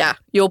 yes, come on. yeah,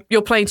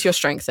 you're playing to your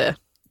strength here.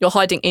 You're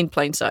hiding in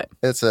plain sight.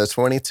 It's a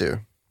 22.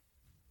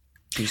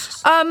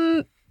 Jesus.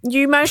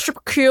 You managed to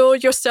procure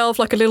yourself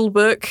like a little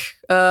book,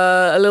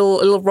 a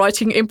little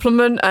writing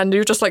implement, and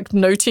you're just like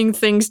noting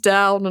things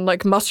down and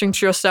like muttering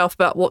to yourself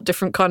about what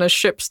different kind of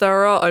ships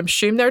there are. I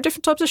assume there are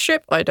different types of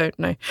ship. I don't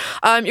know.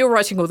 You're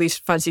writing all these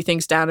fancy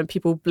things down, and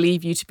people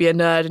believe you to be a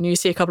nerd. And you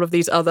see a couple of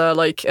these other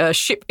like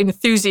ship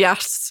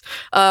enthusiasts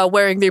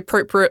wearing the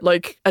appropriate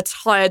like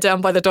attire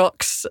down by the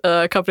docks,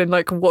 covered in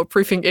like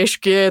waterproofing-ish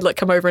gear, like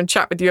come over and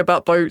chat with you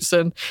about boats.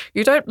 And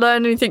you don't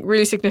learn anything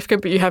really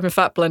significant, but you have in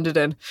fact blended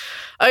in.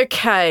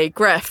 Okay. Hey,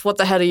 Gref, what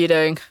the hell are you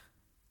doing?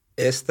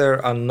 Is there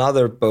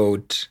another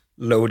boat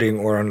loading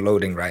or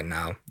unloading right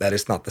now that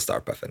is not the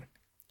Star Puffin?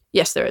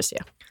 Yes, there is,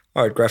 yeah.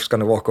 All right, Gref's going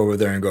to walk over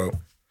there and go,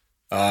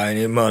 I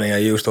need money. I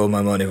used all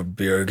my money for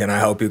beer. Can I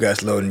help you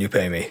guys load and you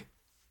pay me?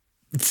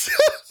 Was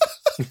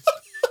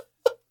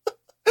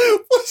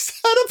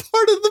that a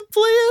part of the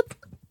plan?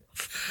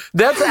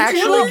 That's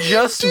actually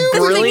just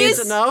brilliant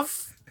enough.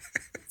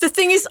 The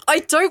thing is, I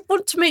don't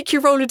want to make you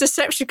roll a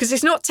deception because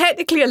it's not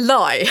technically a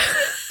lie.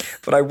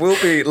 But I will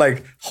be,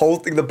 like,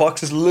 holding the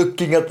boxes,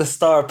 looking at the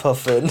Star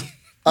Puffin.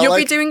 You'll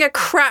be doing a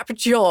crap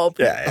job.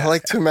 Yeah. I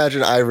like to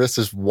imagine Iris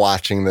is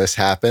watching this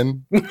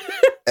happen. And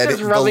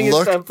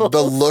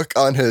the look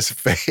on his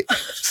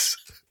face.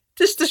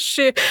 Just the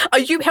sheer... Are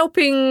you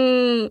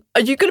helping...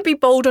 Are you going to be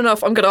bold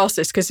enough... I'm going to ask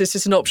this because this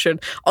is an option.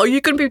 Are you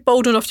going to be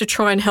bold enough to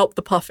try and help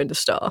the Puffin to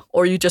star?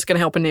 Or are you just going to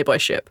help a nearby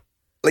ship?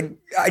 Like,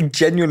 I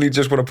genuinely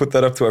just want to put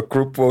that up to a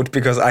group vote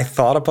because I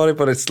thought about it,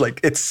 but it's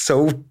like, it's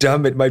so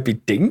dumb it might be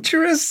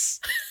dangerous.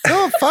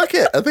 Oh, fuck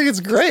it. I think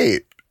it's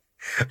great.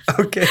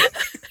 Okay.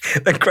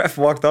 Then Graf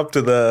walked up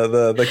to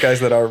the guys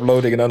that are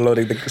loading and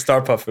unloading the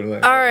Star Puffin. All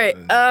right.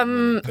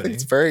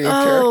 It's very in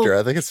character.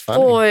 I think it's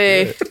funny.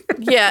 Boy.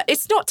 Yeah,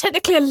 it's not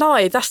technically a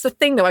lie. That's the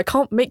thing, though. I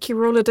can't make you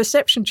roll a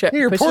deception check. Yeah,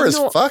 you're poor as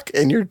fuck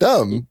and you're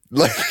dumb.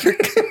 Like,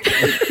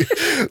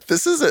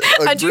 this isn't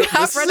a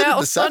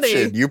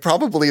deception. You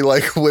probably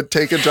like would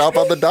take a job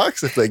on the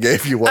docks if they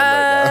gave you one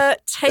right now.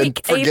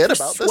 Take a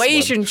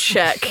persuasion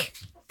check.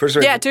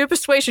 Persuasion. Yeah, do a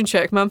persuasion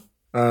check, Mum.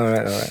 All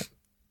right.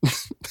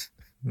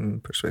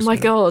 Persuasion. My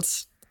God.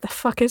 The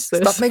fuck is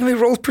this? Stop making me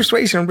roll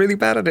persuasion. I'm really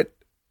bad at it.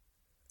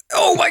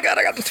 Oh my god,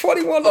 I got the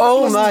 21.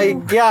 Oh my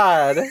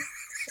god.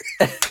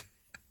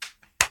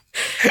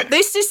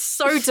 This is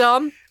so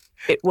dumb.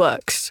 It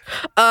works.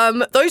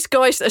 Those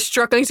guys that are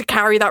struggling to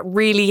carry that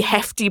really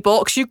hefty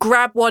box, you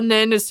grab one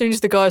end as soon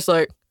as the guy's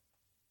like,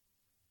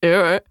 yeah,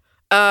 all right.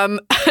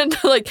 And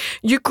like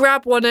you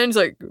grab one end,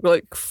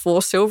 like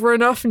 4 silver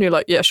enough, and you're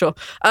like, yeah, sure.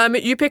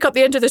 You pick up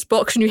the end of this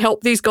box and you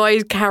help these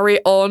guys carry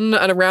it on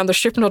and around the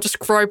ship, and I'll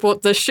describe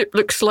what the ship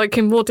looks like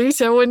in more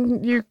detail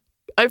when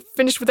I've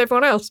finished with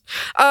everyone else.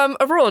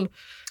 Aron.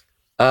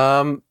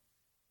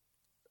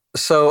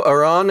 So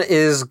Aron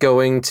is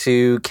going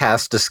to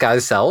cast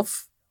Disguise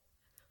Self.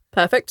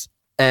 Perfect.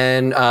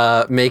 And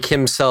make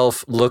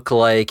himself look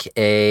like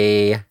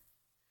a...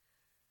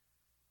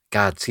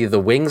 God, see, the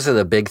wings are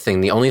the big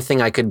thing. The only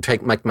thing I could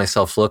make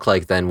myself look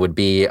like then would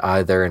be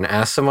either an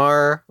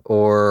Aasimar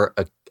or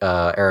a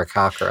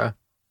Aarakocra.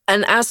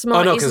 An Aasimar.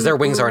 Oh, no, because their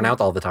wings aren't out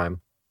all the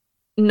time.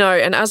 No,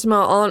 and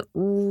Aasimar aren't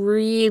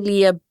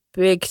really a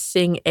big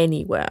thing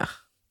anywhere.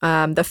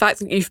 The fact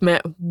that you've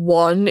met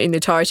one in the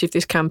entirety of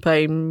this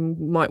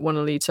campaign might want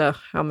to lead to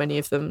how many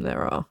of them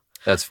there are.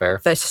 That's fair.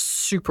 They're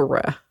super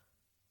rare.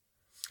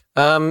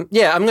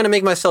 Yeah, I'm going to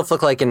make myself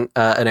look like an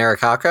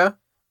Aarakocra.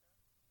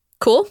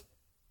 Cool.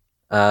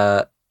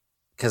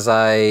 Because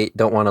I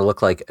don't want to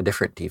look like a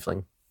different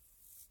tiefling.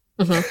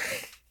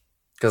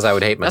 Because I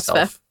would hate myself.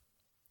 That's fair.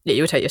 Yeah,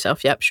 you would hate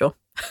yourself. Yep, sure.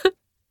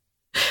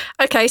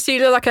 Okay, so you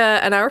look like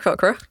an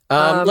Aarakocra.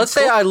 Let's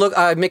say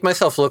I make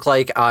myself look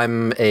like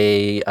I'm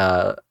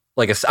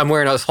I'm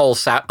wearing a whole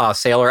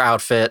sailor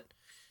outfit.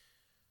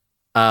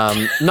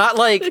 Not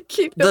like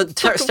the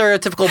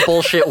stereotypical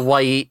bullshit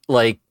white,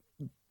 like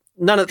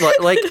none of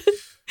like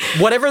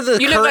whatever the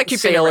current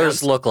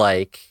sailors look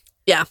like.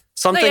 Yeah.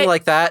 Something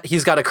like that.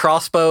 He's got a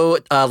crossbow,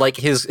 like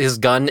his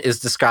gun is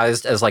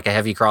disguised as like a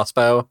heavy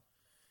crossbow.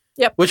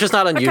 Yep. Which is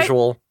not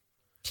unusual. Okay.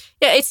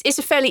 Yeah, it's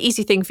a fairly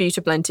easy thing for you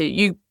to blend to.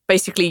 You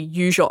basically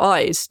use your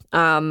eyes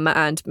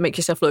and make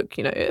yourself look,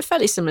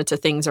 fairly similar to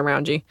things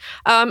around you.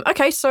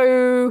 Okay,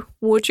 so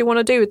what do you want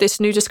to do with this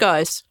new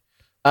disguise?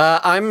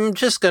 I'm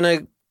just going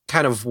to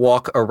kind of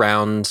walk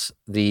around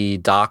the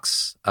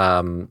docks.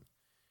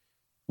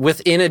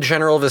 Within a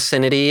general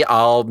vicinity,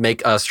 I'll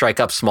strike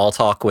up small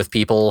talk with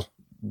people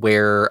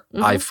where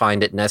I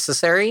find it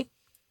necessary.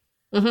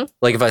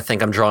 Like if I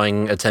think I'm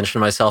drawing attention to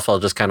myself, I'll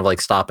just kind of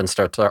like stop and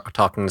start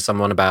talking to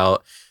someone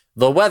about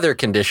the weather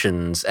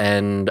conditions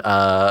and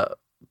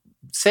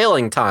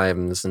sailing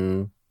times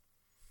and...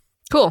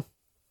 Cool.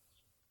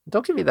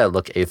 Don't give me that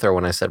look, Aether,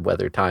 when I said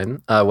weather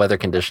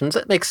conditions.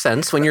 It makes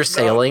sense. When you're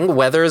sailing,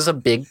 weather is a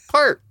big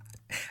part.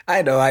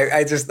 I know.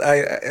 I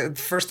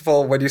first of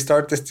all, when you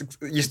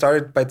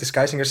started by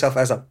disguising yourself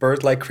as a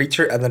bird-like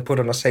creature and then put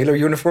on a sailor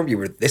uniform. You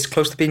were this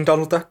close to being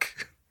Donald Duck.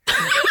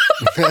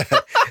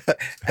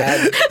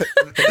 And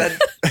then,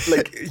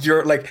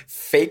 your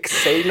fake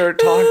sailor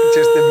talk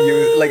just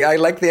amused. I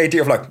like the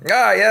idea of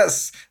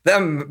yes,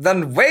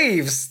 them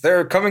waves,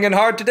 they're coming in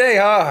hard today,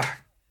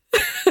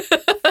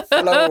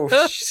 Hello,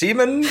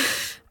 seaman.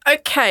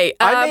 Okay,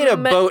 I made a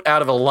boat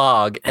out of a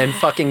log and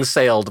fucking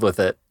sailed with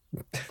it.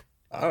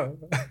 Oh.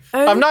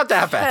 I'm not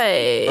that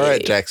bad. All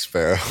right, Jack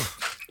Sparrow.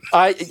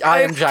 I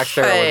am Jack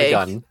Sparrow with a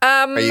gun.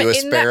 Are you a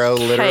sparrow,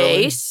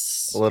 literally?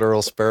 A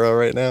literal sparrow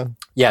right now?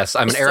 Yes,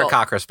 I'm an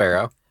Aarakocra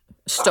sparrow.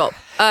 Stop.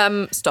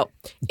 Stop.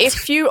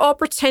 If you are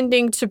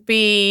pretending to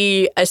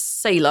be a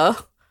sailor,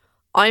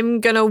 I'm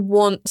going to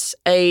want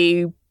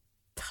a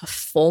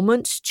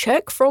performance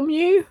check from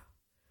you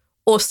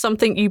or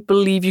something you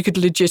believe you could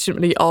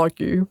legitimately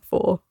argue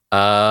for.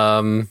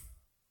 I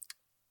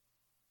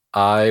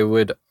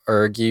would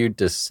argue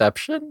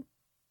deception.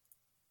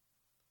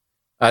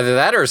 Either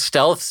that or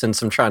stealth,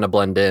 since I'm trying to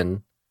blend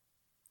in.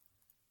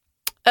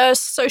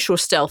 Social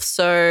stealth,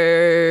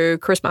 so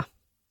charisma.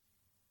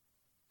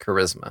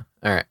 Charisma.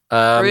 All right.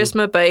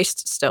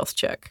 Charisma-based stealth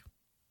check.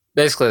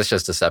 Basically, it's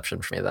just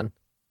deception for me then.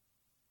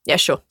 Yeah,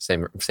 sure.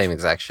 Same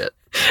exact shit.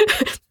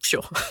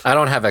 Sure. I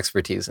don't have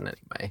expertise in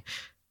any way.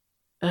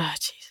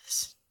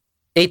 Jesus.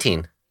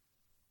 18.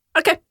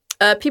 Okay.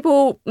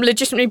 People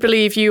legitimately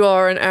believe you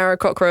are an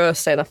Aarakocra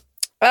sailor.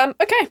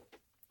 Okay.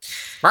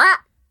 Ready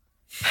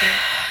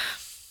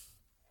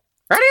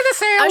to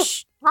sail.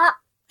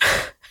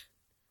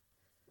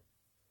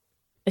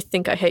 I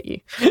think I hate you.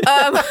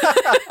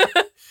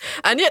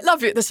 And yet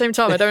love you at the same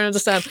time. I don't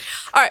understand.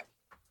 All right.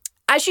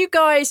 As you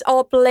guys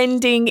are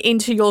blending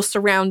into your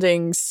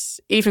surroundings,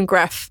 even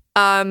Graf,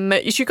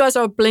 as you guys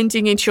are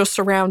blending into your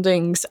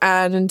surroundings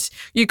and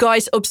you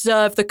guys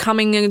observe the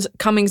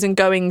comings and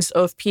goings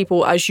of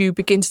people as you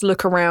begin to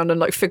look around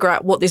and figure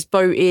out what this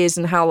boat is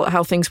and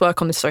how things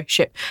work on this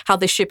ship, how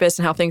this ship is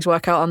and how things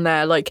work out on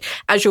there.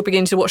 As you're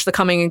beginning to watch the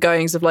coming and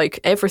goings of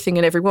everything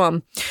and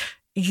everyone,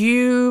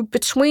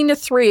 between the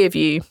three of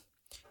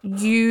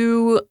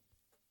you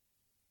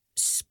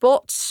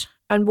spot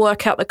and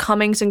work out the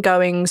comings and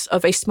goings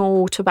of a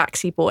small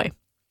tabaxi boy.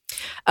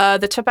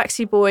 The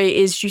tabaxi boy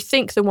is, you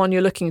think, the one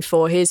you're looking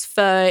for. His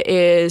fur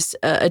is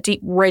a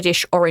deep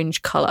reddish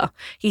orange colour.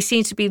 He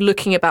seems to be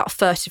looking about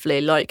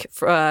furtively, like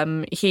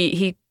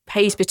he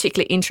pays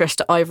particular interest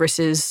to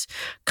Ivoris's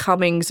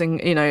comings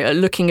and,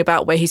 looking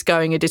about where he's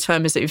going and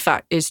determines that, in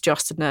fact, is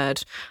just a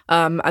nerd.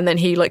 And then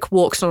he,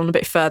 walks on a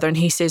bit further and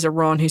he sees a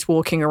Ron who's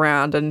walking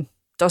around and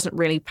doesn't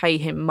really pay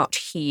him much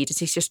heed as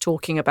he's just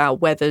talking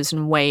about weathers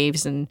and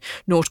waves and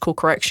nautical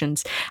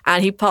corrections.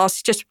 And he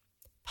passes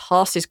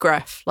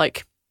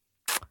Gref,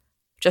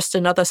 just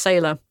another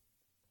sailor.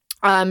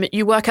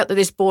 You work out that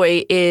this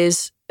boy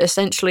is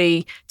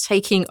essentially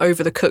taking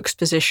over the cook's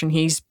position.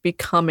 He's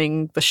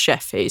becoming the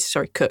chef.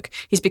 Cook.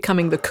 He's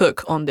becoming the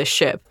cook on this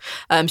ship.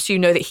 So you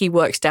know that he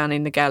works down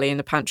in the galley in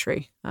the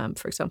pantry,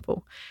 for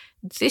example.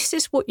 This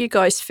is what you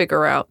guys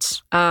figure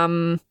out.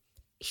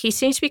 He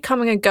seems to be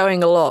coming and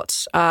going a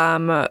lot.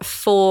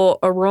 For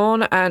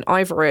Aron and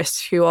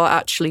Ivoris, who are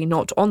actually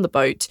not on the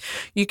boat,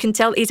 you can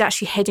tell he's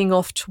actually heading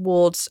off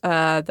towards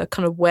the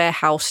kind of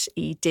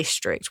warehouse-y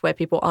district where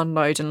people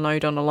unload and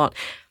load on a lot.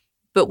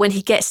 But when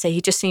he gets there, he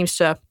just seems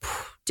to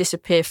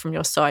disappear from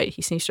your sight.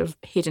 He seems to have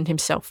hidden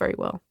himself very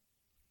well.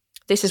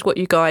 This is what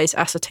you guys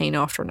ascertain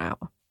after an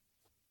hour.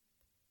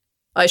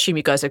 I assume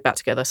you guys are back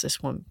together, so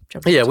this one.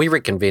 Yeah, we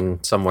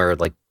reconvene somewhere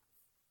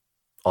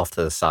off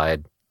to the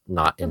side,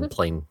 not in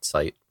plain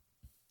sight.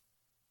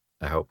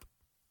 I hope.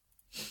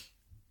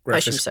 I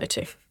assume so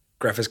too.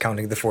 Gref is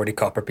counting the 40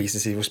 copper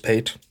pieces he was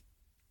paid.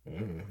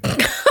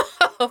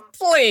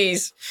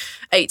 Please.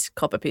 8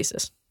 copper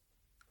pieces.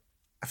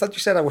 I thought you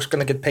said I was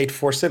going to get paid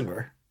 4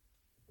 silver.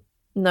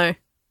 No.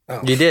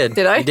 Oh. You did.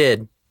 Did I? You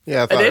did.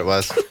 Yeah, I thought it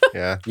was.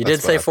 Yeah. You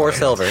did say 4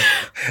 silver.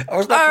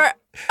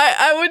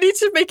 I would need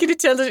to make an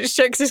intelligence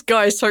check because this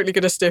guy is totally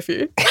going to stiff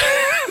you.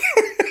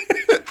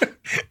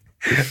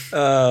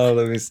 Oh,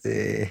 let me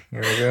see.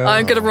 Here we go.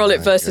 I'm going to roll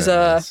it versus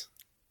a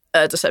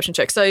deception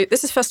check. So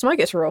this is the first time I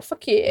get to roll.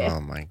 Fuck yeah. Oh,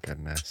 my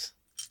goodness.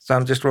 So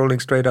I'm just rolling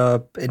straight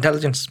up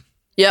intelligence.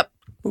 Yep.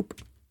 Boop.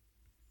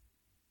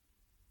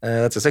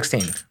 That's a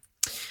 16.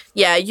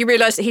 Yeah, you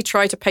realise that he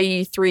tried to pay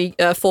you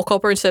 4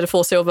 copper instead of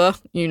 4 silver.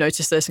 You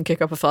notice this and kick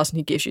up a fuss, and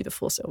he gives you the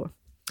 4 silver.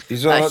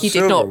 He's not he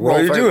silver. did not roll.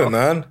 What are you doing,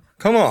 well. man?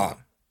 Come on.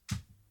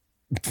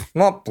 I'm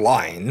not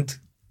blind.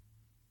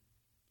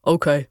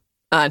 Okay.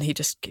 And he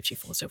just gives you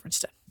 4 silver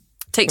instead.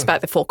 Takes back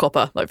the 4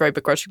 copper, very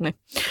begrudgingly.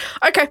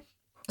 Okay.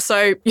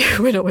 So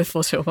you win it with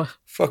 4 silver.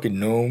 Fucking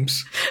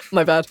gnomes.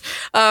 My bad.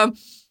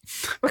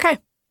 Okay.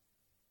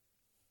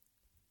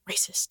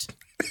 Racist.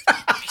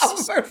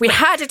 We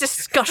had a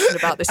discussion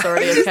about this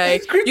already, okay?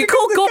 You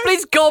call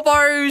goblins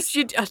gobos.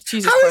 Jesus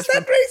How Christ. is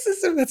that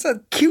racism? That's a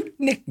cute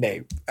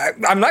nickname.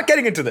 I'm not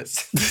getting into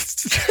this.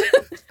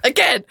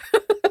 Again.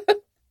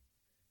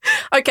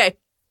 Okay.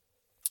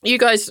 You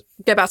guys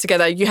get back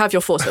together. You have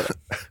your 4 silver.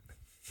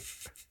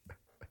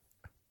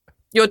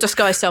 Your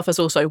disguised self has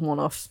also worn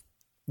off.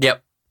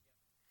 Yep.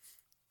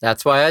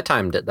 That's why I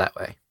timed it that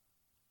way.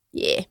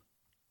 Yeah.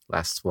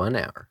 Lasts 1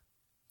 hour.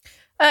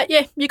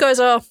 Yeah, you guys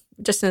are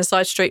just in a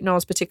side street. No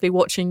one's particularly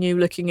watching you,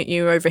 looking at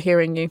you,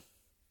 overhearing you.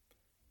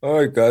 All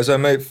right, guys, I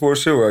made 4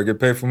 silver. I get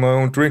paid for my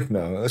own drink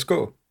now. Let's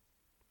go.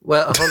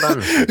 Well, hold on.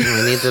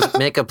 We need to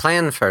make a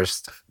plan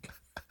first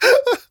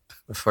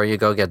before you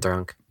go get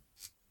drunk.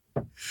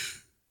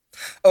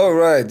 Oh,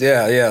 right.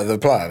 Yeah, the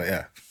plan,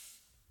 yeah.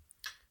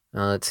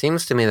 It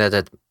seems to me that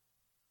it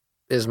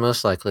is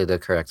most likely the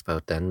correct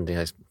boat then.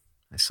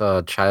 I saw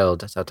a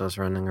child that was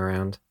running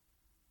around.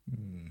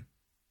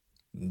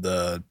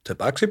 The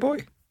tabaxi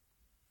boy?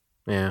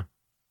 Yeah.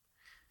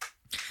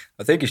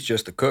 I think he's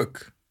just a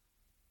cook.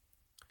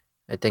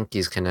 I think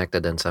he's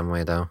connected in some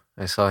way, though.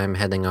 I saw him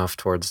heading off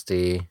towards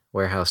the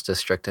warehouse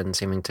district and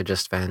seeming to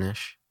just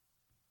vanish.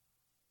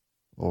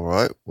 All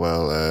right.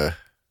 Well,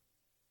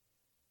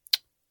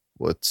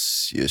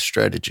 what's your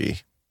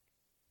strategy?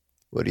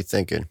 What are you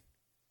thinking?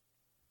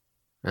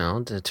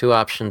 Well, the 2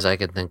 options I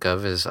could think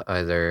of is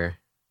either,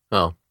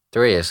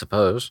 3, I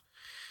suppose,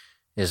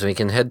 is we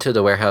can head to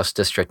the warehouse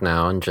district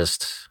now and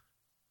just,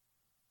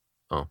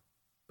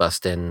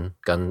 bust in,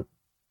 gun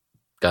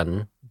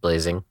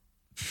blazing.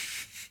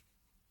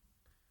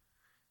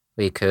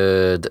 We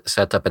could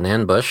set up an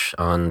ambush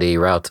on the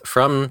route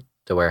from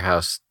the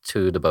warehouse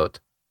to the boat.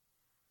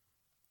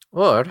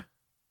 Or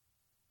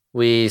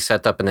we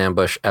set up an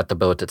ambush at the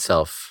boat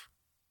itself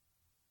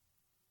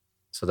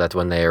so that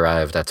when they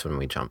arrive, that's when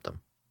we jump them.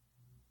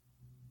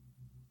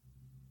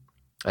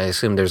 I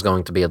assume there's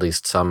going to be at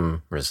least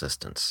some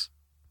resistance.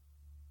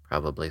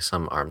 Probably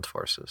some armed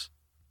forces.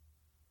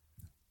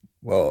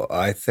 Well,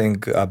 I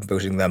think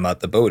ambushing them at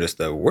the boat is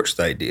the worst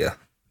idea.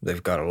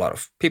 They've got a lot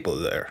of people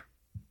there.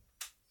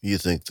 You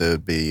think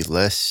there'd be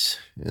less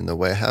in the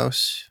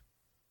warehouse?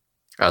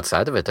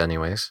 Outside of it,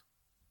 anyways.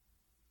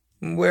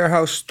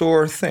 Warehouse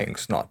store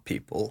things, not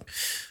people.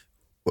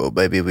 Well,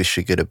 maybe we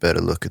should get a better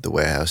look at the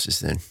warehouses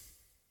then.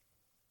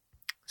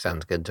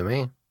 Sounds good to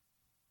me.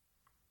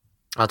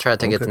 I'll try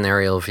to get an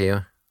aerial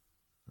view.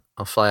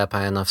 I'll fly up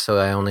high enough so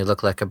I only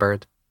look like a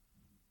bird.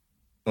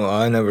 Well,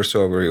 I never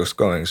saw where he was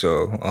going,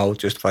 so I'll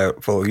just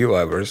follow you,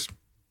 Ivers.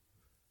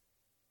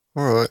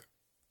 All right.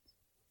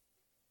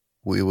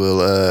 We will,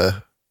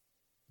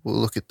 we'll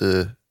look at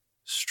the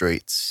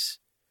streets.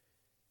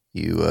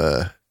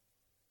 You,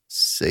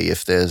 see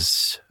if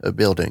there's a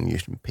building you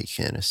can peek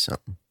in or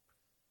something.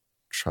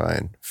 Try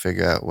and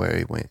figure out where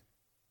he went.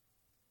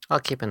 I'll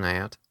keep an eye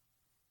out.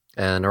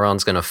 And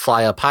Aron's going to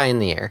fly up high in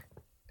the air.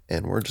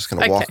 And we're just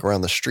going to walk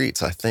around the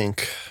streets, I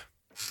think.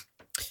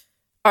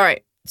 All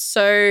right.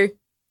 So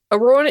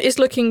Aron is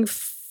looking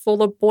for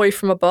the boy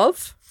from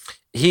above.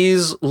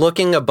 He's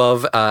looking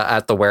above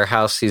at the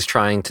warehouse. He's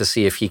trying to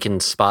see if he can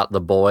spot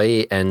the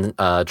boy and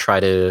try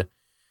to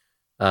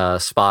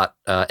spot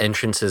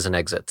entrances and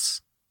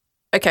exits.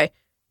 Okay.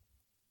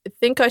 I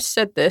think I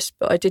said this,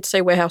 but I did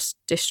say warehouse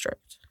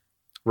district.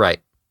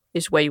 Right.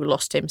 Is where you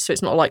lost him. So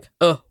it's not like,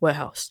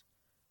 warehouse.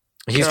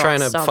 He's There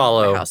trying are to some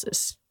follow.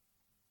 warehouses.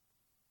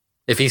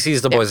 If he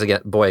sees the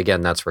boy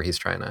again, that's where he's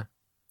trying to.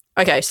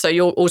 Okay, so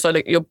you're also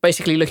you're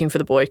basically looking for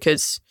the boy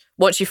because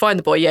once you find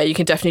the boy, you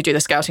can definitely do the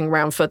scouting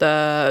around for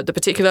the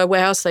particular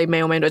warehouse they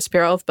may or may not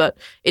disappear out of. But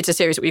it's a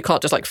series where you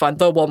can't just find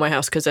the one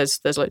warehouse because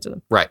there's loads of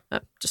them. Right.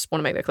 Just want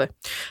to make that clear.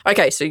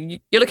 Okay, so you're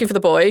looking for the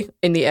boy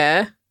in the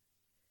air,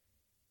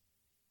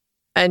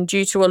 and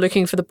you two are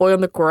looking for the boy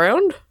on the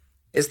ground.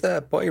 Is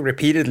the boy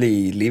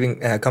repeatedly leaving,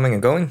 coming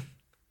and going?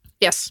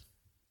 Yes,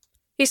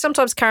 he's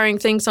sometimes carrying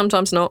things,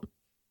 sometimes not.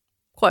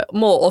 Quite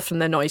more often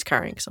than not, he's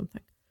carrying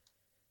something.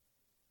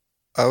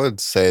 I would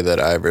say that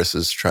Iris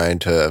is trying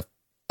to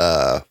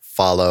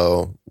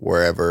follow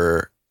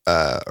wherever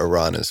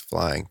Iran is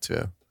flying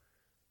to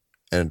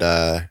and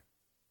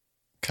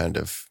kind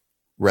of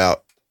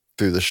route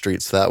through the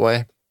streets that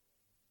way.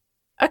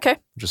 Okay.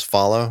 Just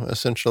follow,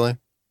 essentially,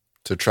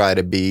 to try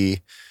to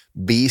be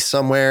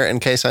somewhere in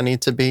case I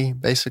need to be,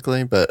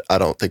 basically. But I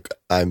don't think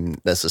I'm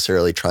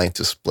necessarily trying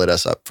to split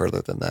us up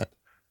further than that.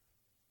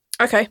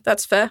 Okay,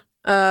 that's fair.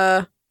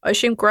 I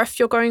assume Gref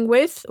you're going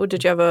with, or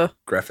did you have a...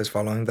 Gref is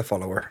following the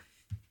follower.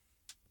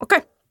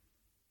 Okay.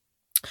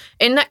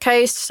 In that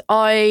case,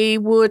 I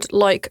would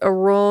like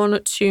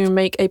Aron to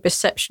make a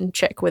perception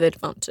check with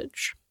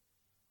advantage.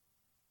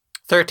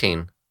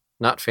 13.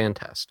 Not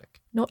fantastic.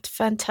 Not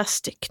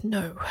fantastic,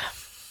 no.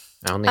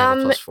 I only have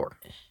a +4.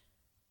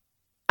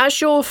 As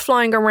you're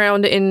flying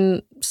around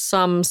in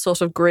some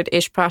sort of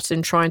grid-ish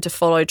pattern, trying to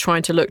follow,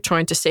 trying to look,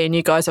 trying to see, and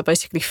you guys are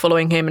basically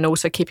following him and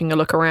also keeping a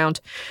look around,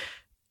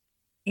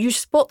 you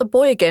spot the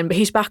boy again, but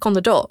he's back on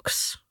the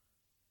docks.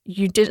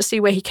 You didn't see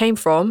where he came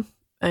from.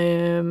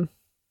 You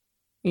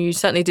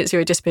certainly didn't see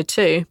where he disappeared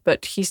to,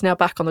 but he's now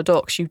back on the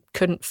docks. You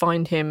couldn't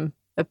find him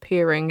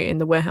appearing in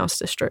the warehouse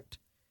district.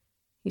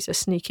 He's a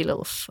sneaky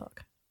little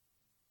fuck.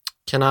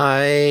 Can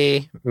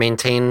I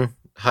maintain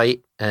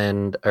height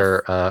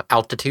or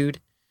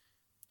altitude?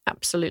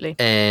 Absolutely.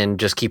 And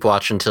just keep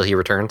watch until he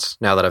returns,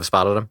 now that I've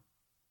spotted him?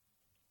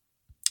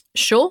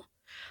 Sure.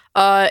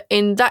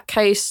 In that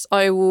case,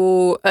 I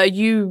will... I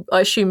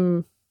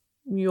assume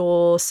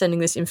you're sending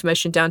this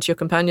information down to your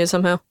companion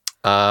somehow?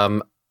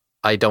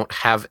 I don't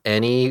have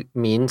any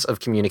means of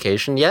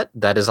communication yet.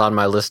 That is on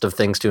my list of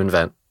things to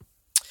invent.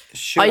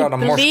 Shoot out a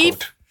Morse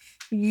code.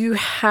 You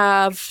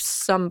have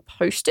some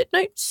Post-it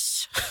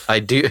notes. I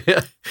do.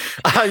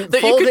 I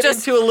fold it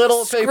into a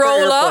little paper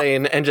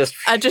airplane and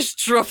just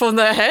drop on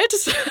their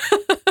heads.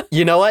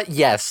 You know what?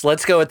 Yes,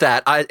 let's go with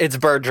that. It's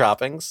bird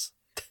droppings.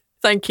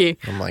 Thank you.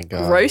 Oh my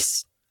God.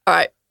 Gross. All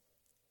right.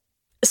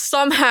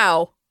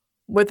 Somehow,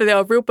 whether they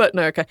are real, but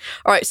no, okay.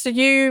 All right, so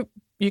you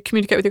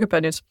communicate with your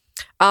companions.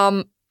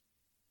 I'm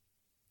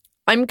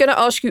going to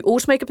ask you all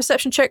to make a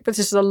perception check, but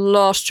this is the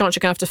last chance you're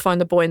going to have to find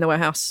the boy in the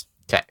warehouse.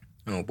 Okay.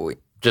 Oh boy.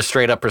 Just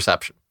straight up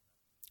perception.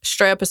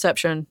 Straight up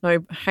perception.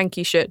 No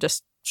hanky shit,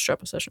 just straight up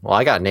perception. Well,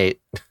 I got an 8.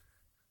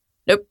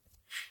 Nope.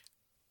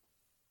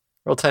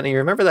 Roll 10. You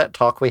remember that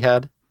talk we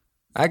had?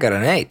 I got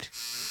an 8.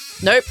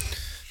 Nope.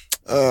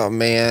 Oh,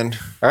 man.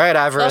 All right,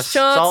 Ivorus. Last It's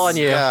chance. all on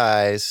you.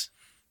 Guys.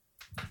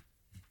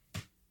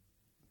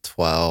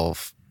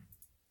 12.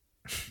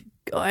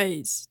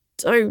 Guys,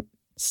 don't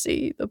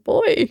see the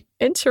boy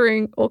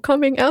entering or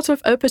coming out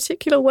of a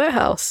particular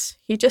warehouse.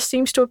 He just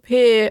seems to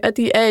appear at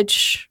the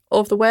edge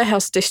of the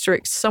warehouse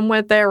district,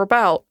 somewhere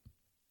thereabout.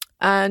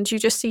 And you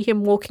just see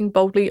him walking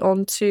boldly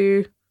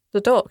onto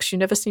the docks. You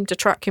never seem to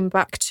track him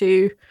back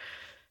to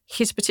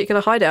his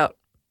particular hideout.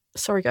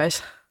 Sorry,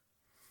 guys.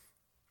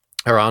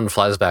 Aron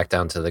flies back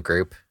down to the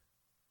group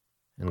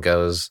and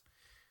goes,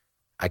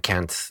 I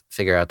can't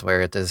figure out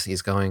where it is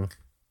he's going.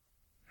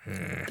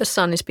 The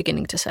sun is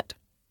beginning to set.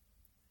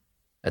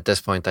 At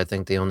this point, I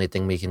think the only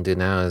thing we can do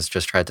now is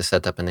just try to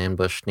set up an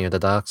ambush near the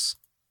docks.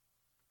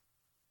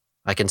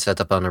 I can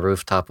set up on a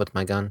rooftop with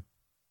my gun.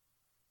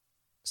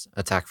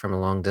 Attack from a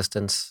long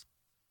distance.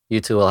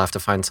 You two will have to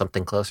find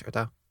something closer,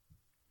 though.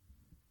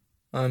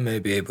 I may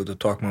be able to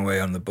talk my way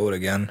on the boat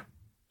again.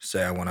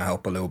 Say I want to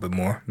help a little bit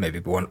more. Maybe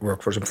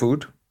work for some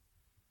food.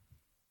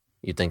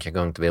 You think you're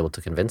going to be able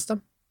to convince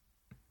them?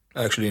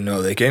 Actually,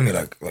 no. They gave me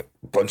like a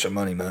bunch of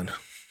money, man.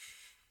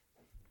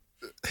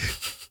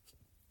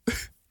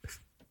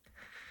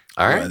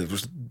 All right. It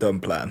was a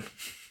dumb plan.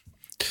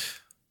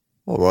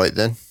 All right,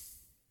 then.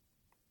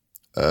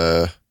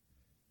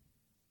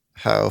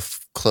 How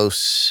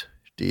close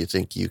do you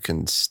think you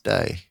can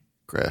stay,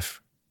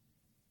 Griff?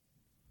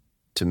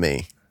 To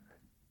me?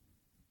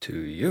 To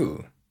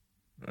you?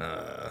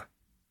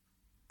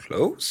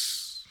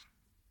 Close?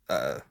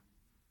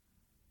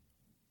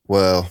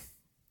 Well,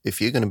 if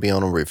you're going to be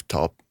on a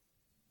rooftop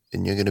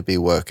and you're going to be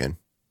working,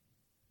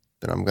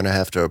 then I'm going to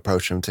have to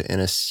approach him to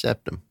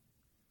intercept him.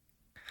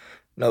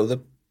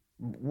 No,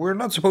 we're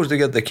not supposed to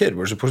get the kid.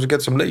 We're supposed to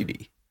get some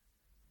lady.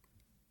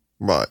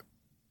 Right.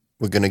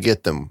 We're going to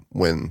get them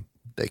when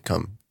they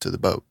come to the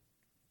boat.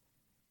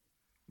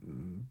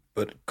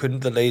 But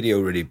couldn't the lady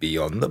already be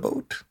on the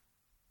boat?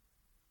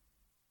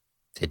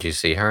 Did you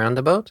see her on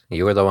the boat?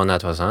 You were the one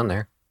that was on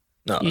there.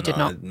 No, You did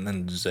not.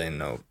 I'm saying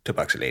no.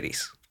 Tabaxi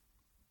ladies.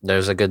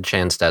 There's a good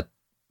chance that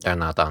they're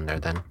not on there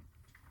then.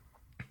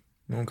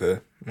 Okay.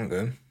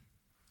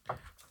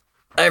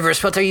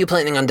 Iris, what are you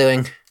planning on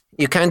doing?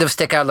 You kind of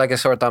stick out like a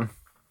sore thumb.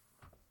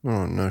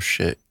 Oh, no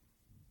shit.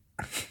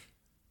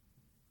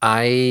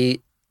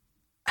 I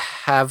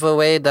have a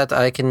way that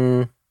I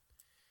can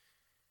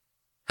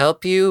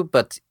help you,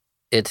 but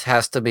it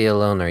has to be a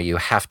loaner. You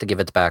have to give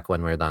it back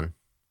when we're done.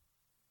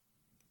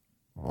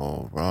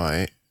 All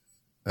right.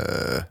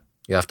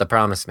 You have to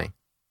promise me.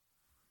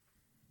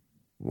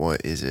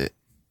 What is it?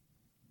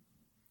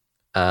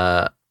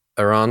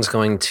 Aron's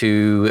going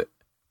to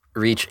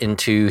reach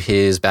into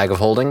his bag of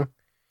holding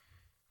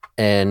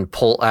and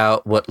pull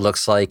out what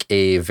looks like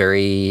a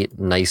very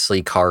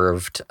nicely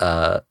carved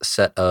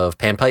set of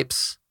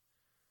panpipes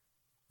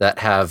that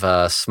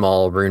have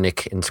small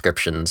runic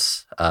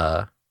inscriptions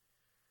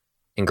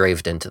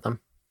engraved into them.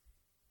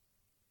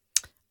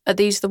 Are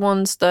these the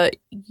ones that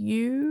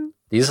you...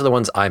 These are the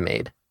ones I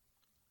made.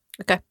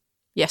 Okay.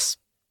 Yes.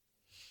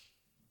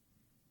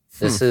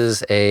 This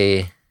is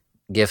a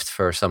gift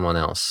for someone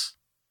else,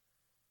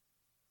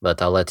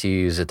 but I'll let you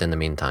use it in the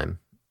meantime.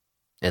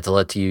 It'll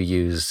let you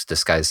use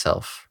disguise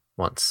self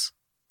once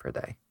per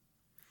day.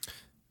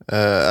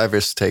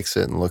 Iris takes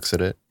it and looks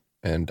at it,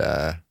 and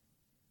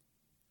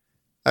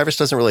Iris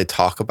doesn't really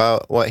talk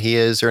about what he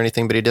is or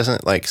anything, but he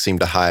doesn't like seem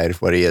to hide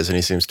what he is, and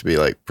he seems to be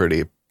like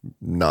pretty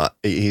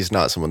he's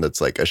not someone that's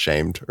like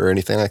ashamed or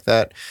anything like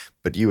that,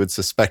 but you would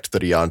suspect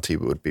that Ianti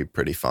would be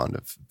pretty fond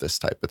of this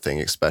type of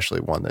thing, especially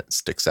one that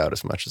sticks out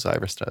as much as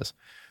Iris does.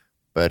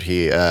 But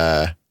he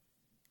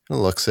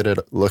looks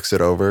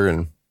it over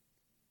and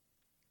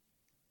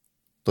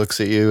looks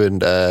at you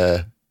and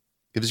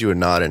gives you a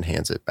nod and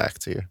hands it back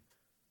to you.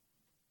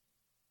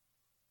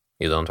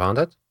 You don't want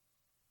it?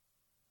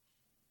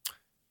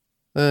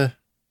 I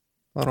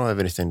don't have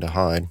anything to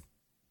hide.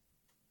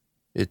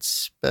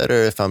 It's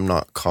better if I'm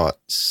not caught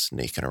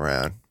sneaking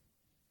around.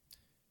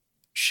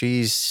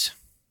 She's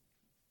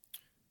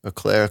a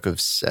cleric of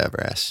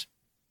Savras,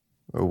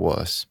 or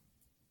was.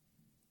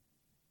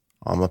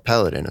 I'm a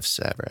paladin of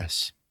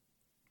Savras.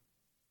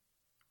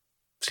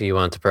 So you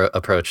want to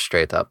approach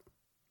straight up?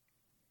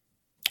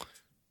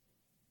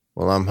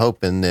 Well, I'm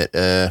hoping that,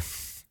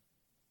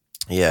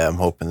 I'm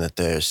hoping that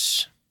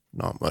there's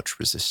not much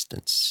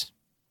resistance.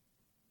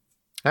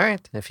 All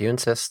right, if you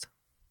insist.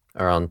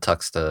 Aron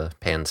tucks the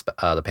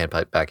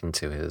panpipe back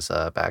into his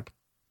bag.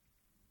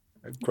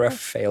 Graf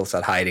fails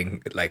at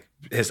hiding, like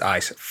his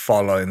eyes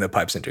following the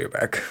pipes into your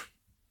bag.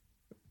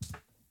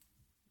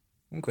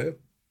 Okay.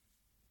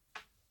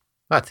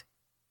 What?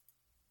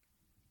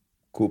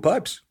 Cool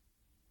pipes.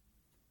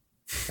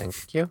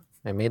 Thank you.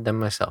 I made them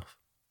myself.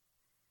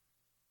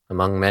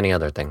 Among many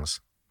other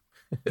things.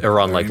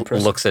 Aron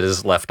looks at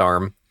his left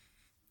arm.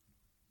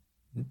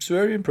 It's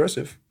very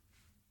impressive.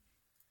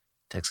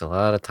 Takes a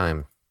lot of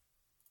time.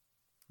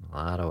 A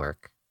lot of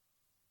work.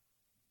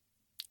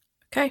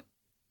 Okay.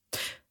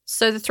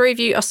 So the three of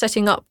you are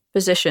setting up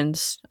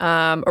positions.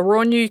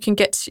 Aron, you can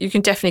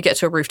definitely get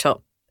to a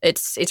rooftop.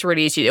 It's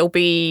really easy. It'll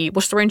be,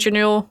 what's the range on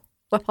your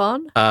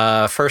weapon?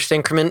 First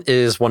increment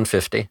is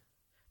 150.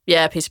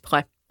 Yeah, piece of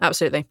pie.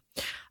 Absolutely.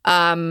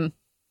 A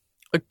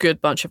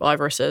good bunch of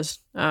irises.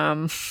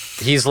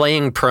 He's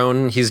laying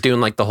prone. He's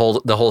doing like the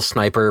whole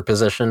sniper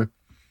position.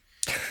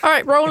 All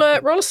right, roll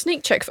a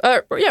sneak check.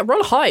 Roll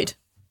a hide.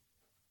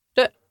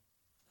 Do it.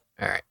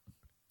 All right.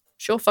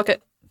 Sure, fuck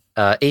it.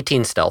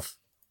 18 stealth.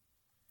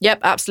 Yep,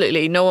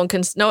 absolutely. No one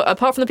can... No,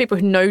 apart from the people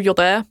who know you're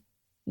there.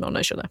 No one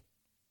knows you're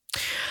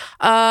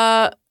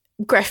there.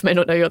 Gref may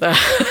not know you're there.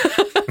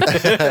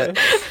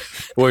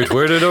 Wait,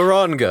 where did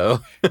Aron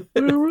go?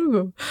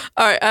 All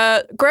right,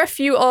 Gref,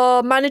 you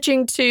are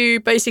managing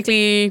to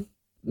basically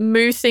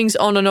move things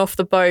on and off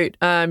the boat.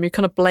 You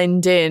kind of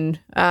blend in.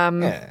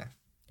 Yeah.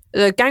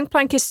 The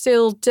gangplank is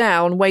still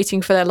down,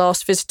 waiting for their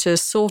last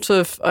visitors. Sort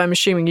of, I'm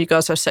assuming you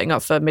guys are setting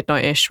up for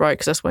midnight-ish, right?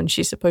 Because that's when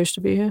she's supposed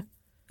to be here.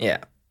 Yeah.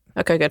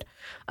 Okay, good.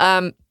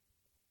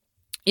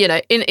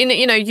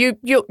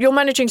 You're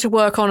managing to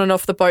work on and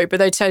off the boat, but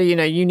they tell you,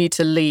 you need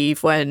to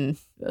leave when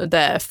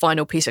their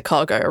final piece of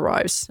cargo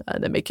arrives.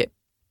 They make it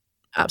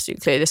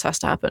absolutely clear this has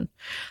to happen.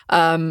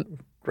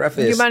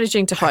 You're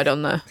managing to hide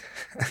on there.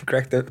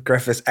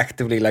 Gref is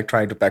actively like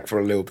trying to pack for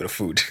a little bit of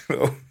food.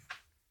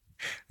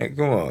 Hey,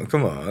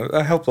 come on.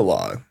 I helped a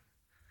lot.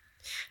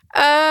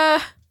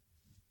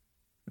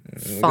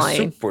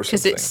 fine,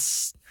 because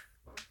it's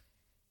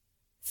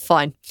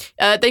fine.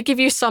 They give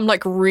you some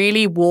like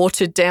really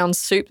watered down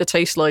soup that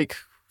tastes like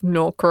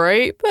not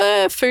great,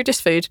 but food is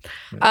food.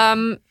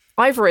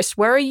 Ivorus,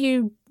 where are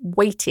you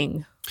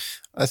waiting?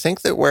 I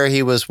think that where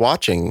he was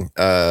watching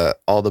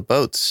all the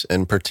boats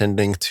and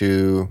pretending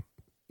to,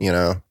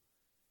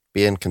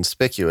 be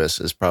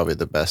inconspicuous is probably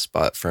the best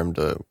spot for him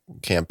to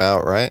camp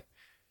out, right?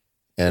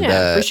 And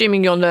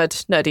presuming your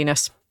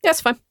nerdiness. Yeah,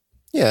 it's fine.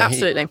 Yeah,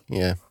 absolutely.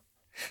 Yeah.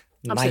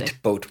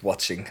 Night boat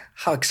watching.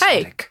 How exotic.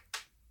 Hey,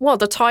 well,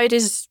 the tide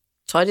is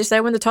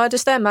there when the tide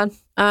is there, man.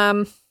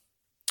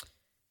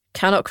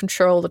 Cannot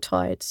control the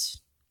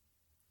tides.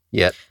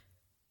 Yet.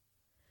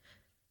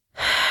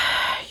 You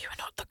are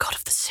not the god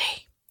of the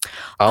sea.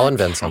 I'll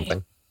invent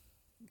something.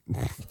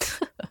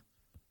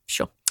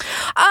 Sure.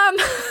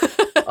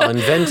 I'll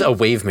invent a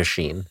wave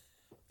machine.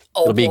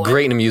 It'll be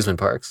great in amusement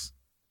parks.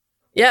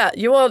 Yeah,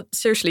 you're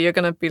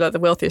going to be like the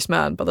wealthiest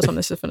man by the time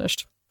this is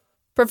finished.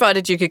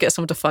 Provided you could get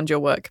someone to fund your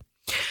work.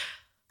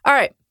 All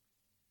right.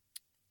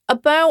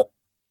 About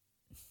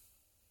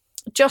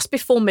just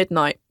before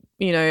midnight,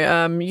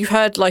 you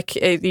heard like,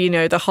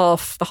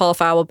 the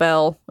half hour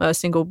bell, a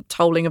single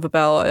tolling of a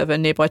bell of a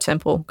nearby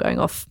temple going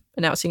off,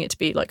 announcing it to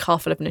be like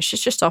 11:30. It's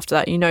just after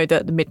that, you know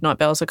that the midnight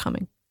bells are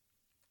coming.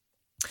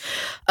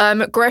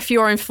 Gref, you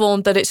are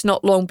informed that it's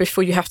not long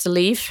before you have to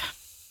leave.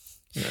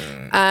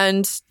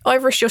 And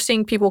Ivorus, you're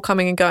seeing people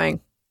coming and going.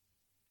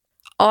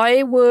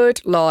 I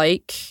would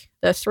like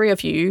the three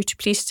of you to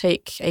please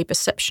take a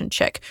perception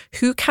check.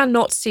 Who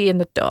cannot see in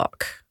the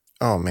dark?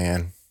 Oh,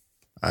 man.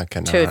 I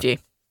cannot. Two of you.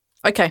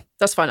 Okay,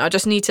 that's fine. I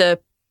just need to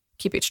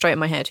keep it straight in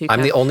my head.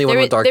 I'm the only one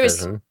with dark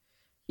vision.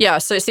 Yeah,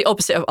 so it's the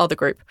opposite of other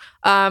group.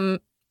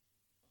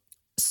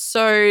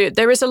 So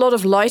there is a lot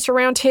of light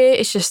around here.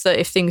 It's just that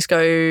if things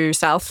go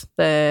south,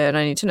 then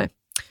I need to know.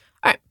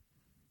 All right.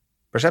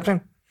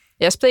 Perception?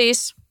 Yes,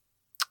 please.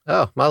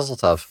 Oh, Mazel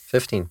Tov.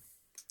 15.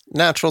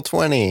 Natural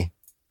 20.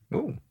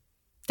 Ooh.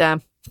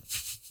 Damn.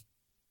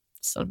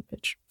 Son of a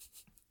bitch.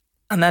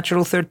 A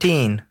natural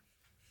 13.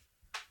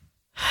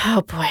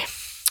 Oh, boy.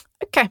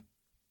 Okay.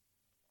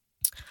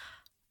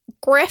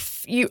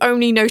 Gref, you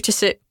only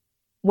notice it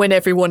when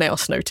everyone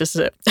else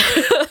notices it.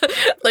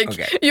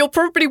 You're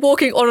probably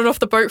walking on and off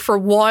the boat for a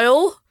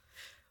while.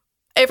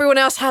 Everyone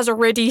else has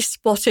already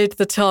spotted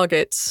the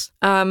targets.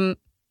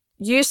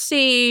 You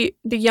see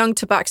the young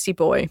tabaxi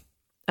boy,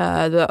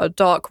 the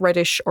dark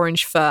reddish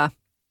orange fur.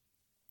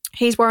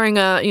 He's wearing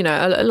a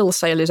little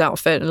sailor's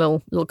outfit, a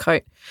little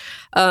coat.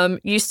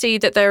 You see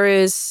that there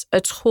is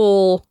a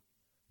tall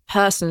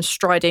person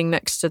striding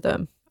next to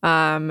them.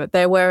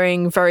 They're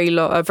wearing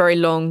a very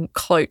long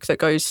cloak that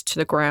goes to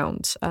the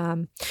ground.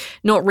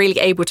 Not really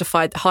able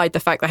to hide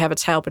the fact they have a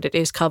tail, but it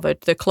is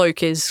covered. The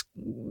cloak is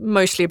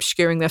mostly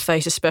obscuring their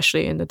face,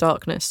 especially in the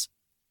darkness.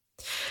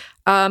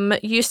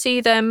 You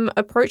see them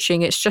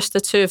approaching. It's just the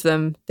two of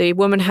them. The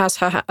woman has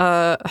her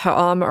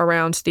arm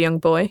around the young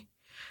boy,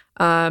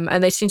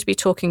 and they seem to be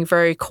talking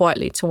very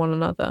quietly to one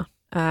another.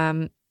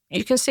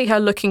 You can see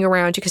her looking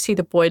around. You can see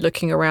the boy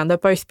looking around. They're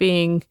both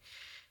being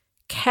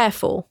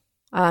careful.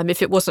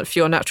 If it wasn't for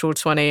your natural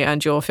 20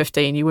 and your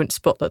 15, you wouldn't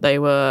spot that they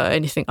were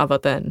anything other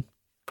than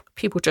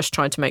people just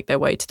trying to make their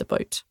way to the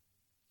boat.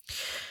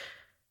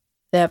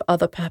 They have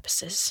other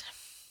purposes.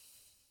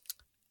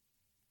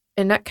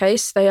 In that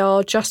case, they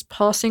are just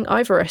passing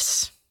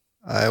Ivorus.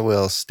 I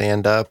will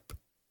stand up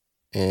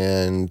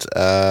and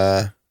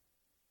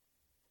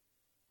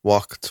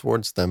walk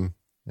towards them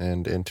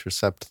and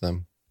intercept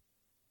them.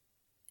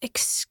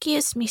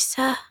 Excuse me,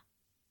 sir.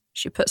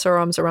 She puts her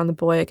arms around the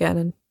boy again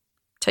and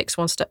takes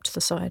one step to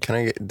the side.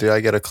 Do I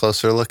get a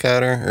closer look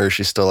at her, or is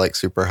she still like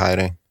super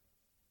hiding?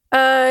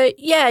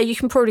 Yeah, you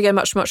can probably get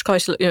much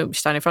closer.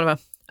 Stand in front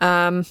of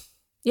her.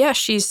 Yeah,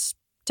 she's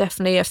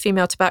definitely a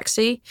female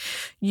tabaxi.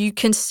 You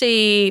can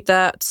see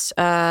that.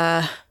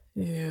 No,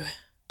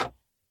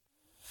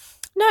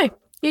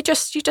 you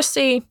just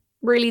see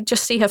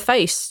her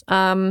face.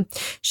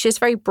 She has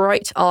very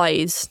bright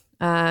eyes.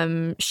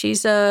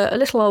 She's a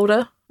little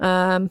older,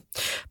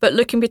 but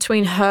looking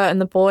between her and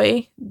the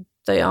boy,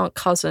 they aren't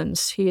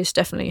cousins. He is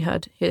definitely her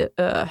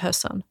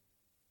son.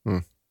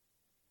 I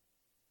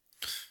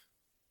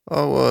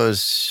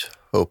was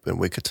hoping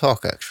we could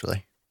talk,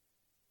 actually.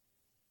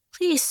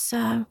 Please,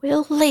 sir,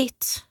 we're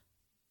late.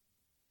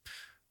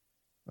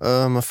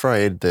 I'm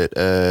afraid that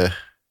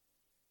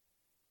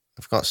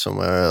I've got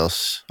somewhere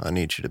else I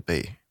need you to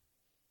be.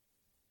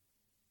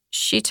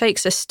 She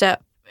takes a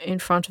step in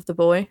front of the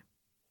boy,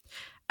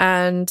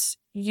 and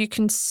you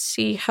can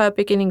see her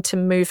beginning to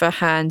move her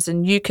hands,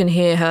 and you can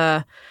hear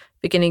her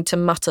beginning to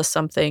mutter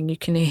something. You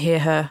can hear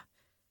her,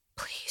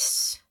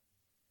 please,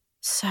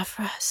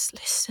 Severus,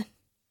 listen.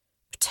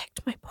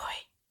 Protect my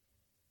boy.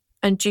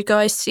 And you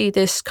guys see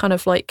this kind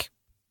of like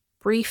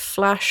brief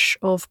flash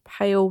of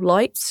pale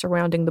light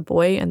surrounding the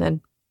boy and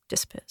then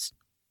disappears.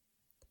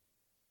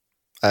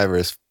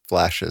 Ivorus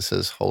flashes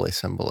his holy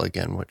symbol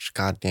again, which,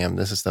 goddamn,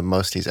 this is the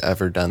most he's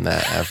ever done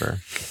that ever.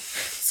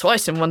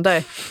 Twice in one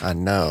day. I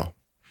know.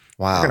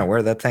 Wow. We're going to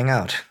wear that thing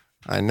out.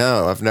 I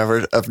know. I've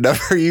never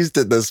used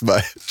it this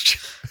much.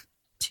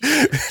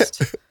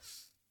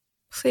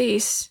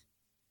 Please.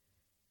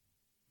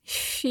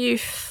 If you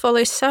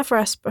follow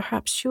Savras,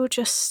 perhaps you'll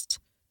just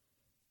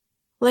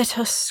let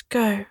us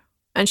go.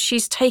 And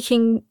she's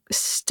taking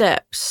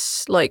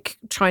steps, like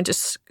trying to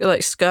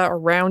skirt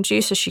around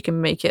you so she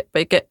can make it,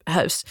 but get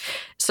hers.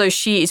 So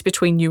she is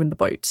between you and the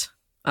boat.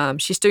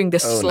 She's doing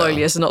this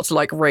slowly as not to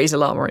like raise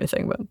alarm or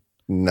anything, but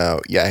no,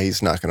 yeah,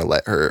 he's not going to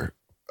let her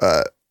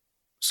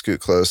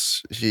scoot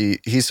close.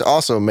 He's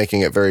also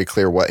making it very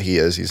clear what he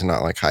is. He's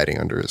not like hiding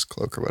under his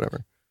cloak or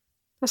whatever.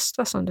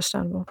 That's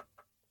understandable.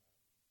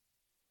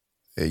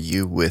 Are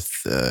you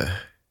with the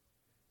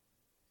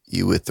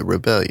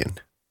rebellion?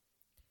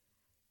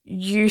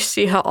 You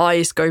see her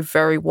eyes go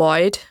very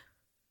wide.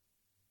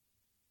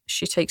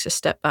 She takes a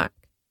step back.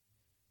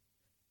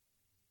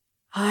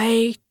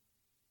 I'm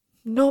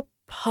not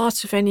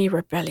part of any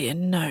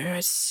rebellion, no.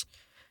 It's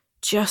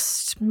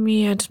just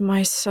me and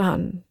my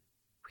son.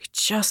 We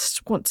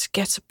just want to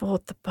get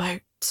aboard the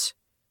boat.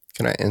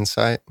 Can I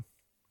insight?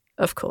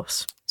 Of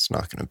course. It's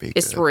not going to be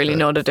It's really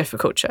not a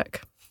difficult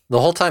check.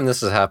 The whole time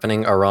this is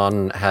happening,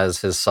 Aran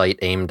has his sight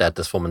aimed at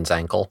this woman's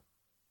ankle.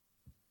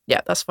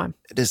 Yeah, that's fine.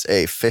 It is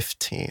a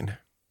 15.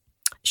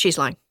 She's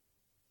lying.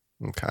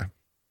 Okay.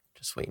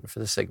 Just waiting for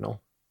the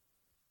signal.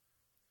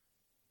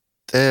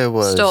 There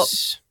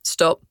was...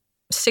 Stop.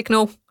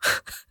 Signal.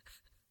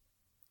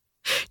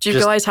 Do you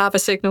guys have a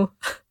signal?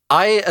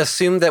 I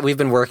assume that we've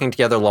been working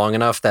together long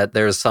enough that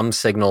there's some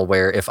signal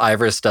where if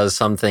Iris does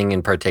something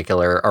in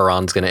particular,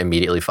 Aran's going to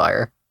immediately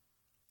fire.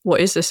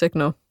 What is the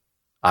signal?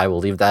 I will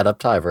leave that up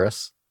to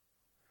Iris.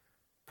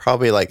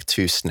 Probably like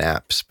 2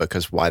 snaps,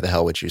 because why the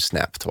hell would you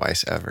snap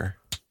twice ever?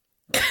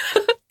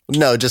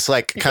 No, just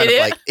like kind of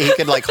like he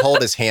could like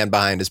hold his hand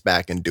behind his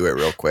back and do it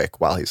real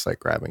quick while he's like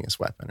grabbing his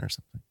weapon or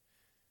something.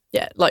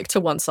 Yeah, like to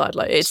one side,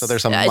 like it's. So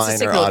there's a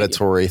minor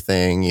auditory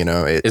thing, you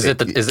know. It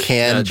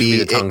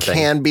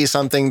can be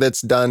something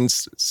that's done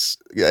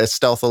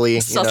stealthily,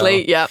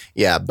 subtly. You know?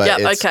 Yeah, but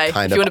it's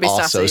kind of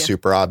also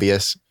super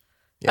obvious.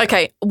 Yeah.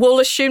 Okay, we'll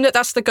assume that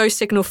that's the go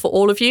signal for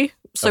all of you.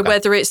 So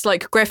whether it's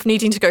like Gref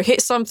needing to go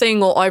hit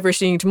something, or Iris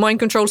needing to mind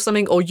control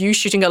something, or you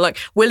shooting at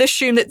we'll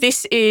assume that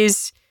this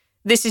is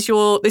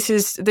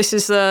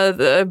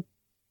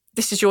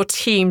your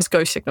team's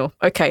go signal.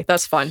 Okay,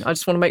 that's fine. I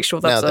just want to make sure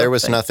that's. Now there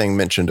was nothing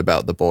mentioned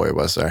about the boy,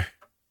 was there?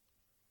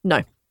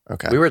 No.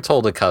 Okay. We were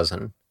told a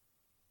cousin.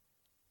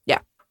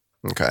 Yeah.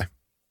 Okay.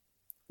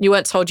 You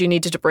weren't told you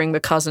needed to bring the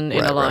cousin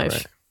in alive.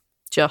 Right.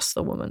 Just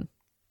the woman.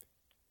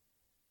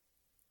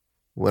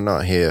 We're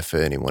not here for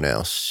anyone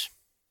else.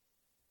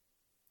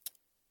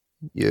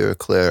 You're a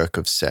cleric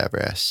of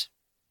Savras,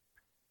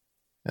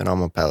 and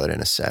I'm a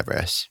paladin of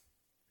Savras.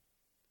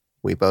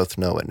 We both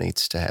know what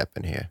needs to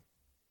happen here.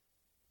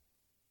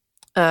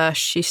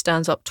 She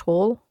stands up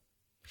tall.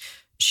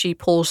 She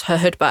pulls her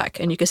hood back,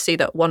 and you can see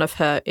that one of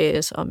her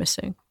ears are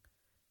missing.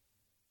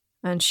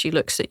 And she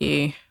looks at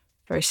you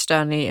very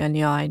sternly in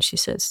the eye, and she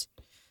says,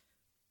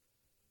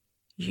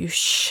 "You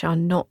shall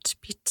not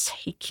be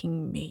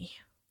taking me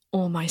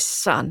or my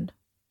son.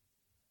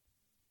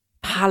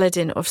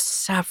 Paladin of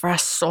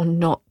Savras or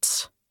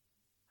not,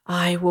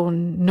 I will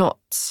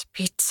not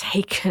be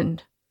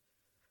taken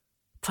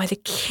by the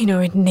Kino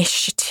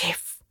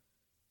initiative.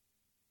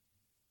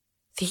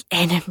 The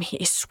enemy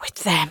is with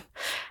them,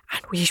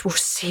 and we will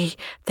see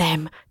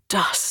them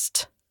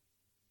dust."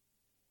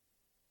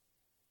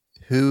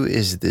 Who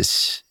is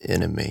this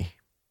enemy?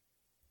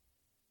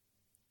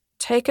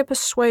 Take a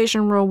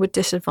persuasion roll with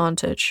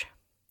disadvantage.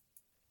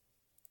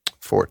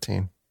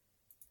 14.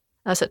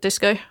 That's at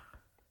disco?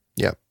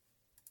 Yep.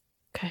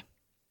 Okay.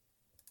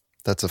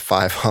 That's a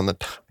 5 on the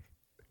die.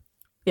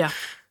 Yeah.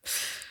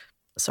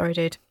 Sorry,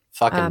 dude.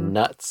 Fucking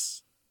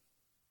nuts.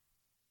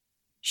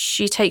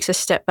 She takes a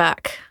step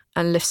back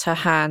and lifts her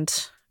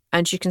hand,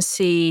 and you can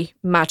see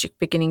magic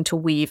beginning to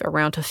weave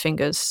around her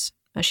fingers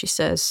as she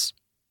says,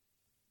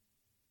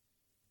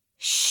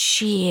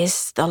 "She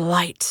is the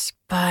light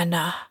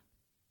burner,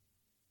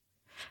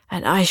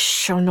 and I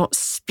shall not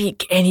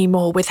speak any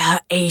more with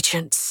her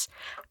agents."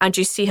 And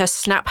you see her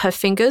snap her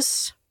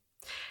fingers,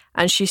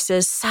 and she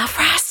says,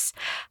 "Savras,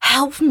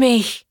 help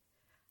me."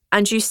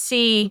 And you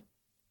see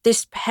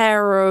this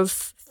pair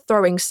of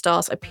throwing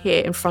stars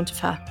appear in front of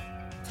her,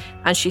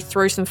 and she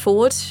throws them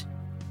forward,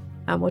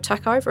 and we'll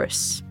attack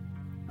Iris.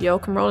 Y'all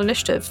can roll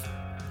initiative.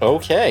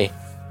 Okay.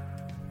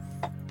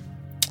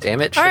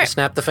 Damn it, should have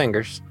snapped the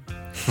fingers.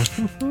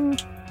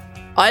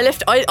 I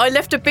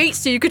left a beat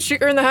so you could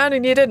shoot her in the hand,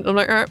 and you didn't. I'm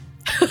like, all right.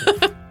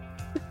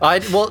 I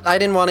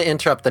didn't want to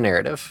interrupt the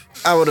narrative.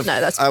 I would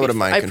have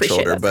mind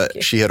controlled her,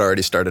 but she had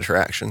already started her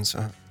action,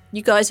 so.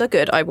 You guys are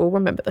good. I will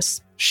remember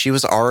this. She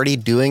was already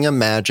doing a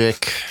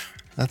magic.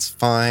 That's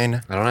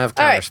fine. I don't have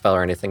counterspell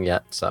or anything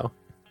yet, so.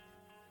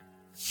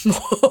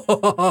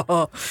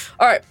 All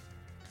right.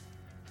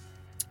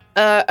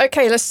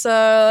 Okay, let's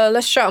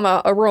shout them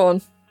out.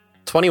 Aron.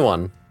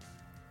 21.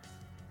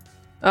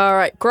 All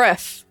right,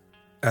 Gref.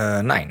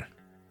 9.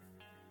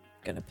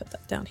 Gonna put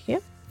that down here.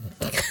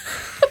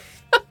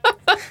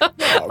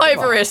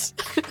 Ivorous.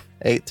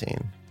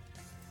 18.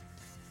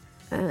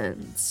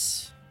 And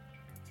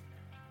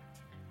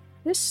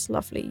this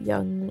lovely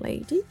young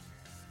lady.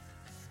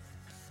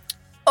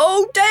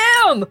 Oh,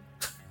 damn!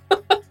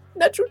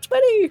 Natural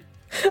 20.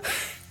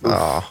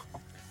 Oh.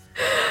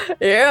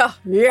 Yeah.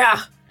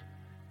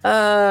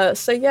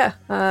 So yeah,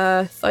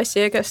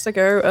 Thysia gets to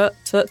go at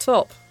the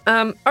top.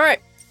 All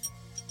right.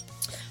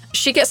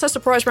 She gets her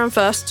surprise round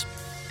first.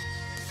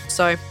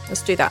 So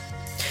let's do that.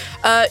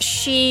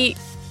 She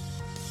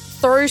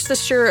throws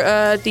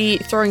the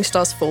throwing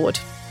stars forward.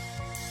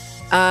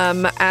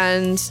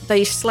 And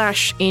they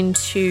slash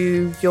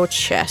into your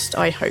chest,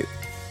 I hope.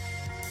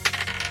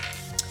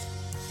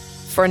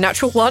 For a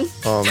natural 1.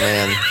 Oh,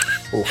 man.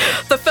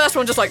 The first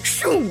one just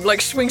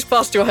swings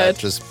past your head.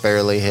 That just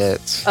barely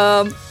hits.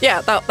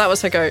 Yeah, that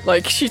was her go.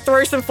 Like, she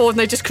throws them forward and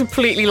they just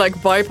completely,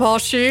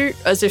 bypass you,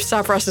 as if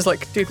Savras is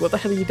like, dude, what the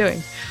hell are you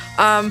doing?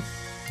 All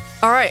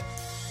right.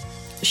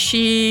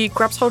 She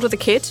grabs hold of the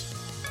kid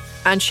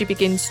and she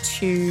begins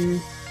to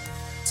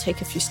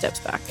take a few steps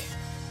back.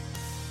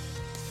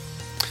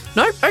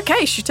 No?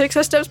 Okay, she takes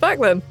her steps back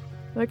then.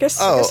 I guess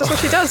that's what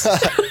she does.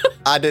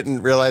 I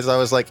didn't realize I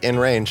was, in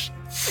range.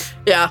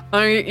 Yeah,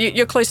 I mean,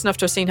 you're close enough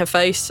to have seen her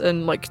face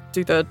and,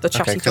 do the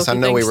chatty because I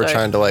know we were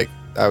trying to,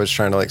 I was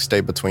trying to,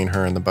 stay between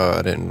her and the bow.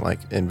 I didn't,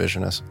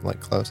 envision us,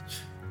 close.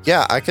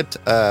 Yeah, I could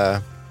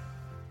I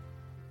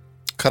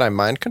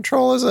mind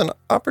control as an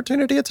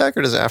opportunity attack,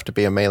 or does it have to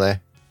be a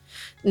melee?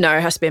 No,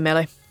 it has to be a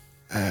melee.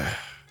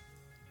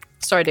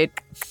 Sorry, dude.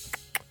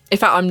 In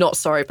fact, I'm not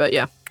sorry, but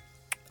yeah.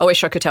 I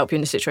wish I could help you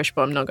in this situation,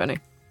 but I'm not going to.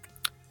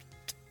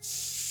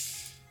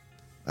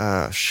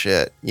 Oh,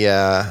 shit.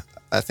 Yeah,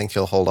 I think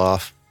he'll hold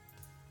off.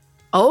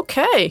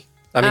 Okay.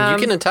 I mean, you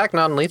can attack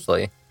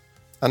non-lethally.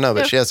 I know,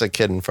 but she has a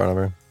kid in front of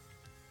her.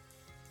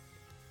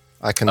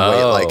 I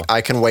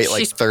can wait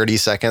 30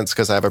 seconds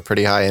because I have a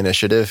pretty high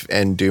initiative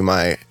and do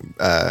my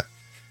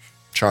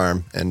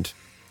charm and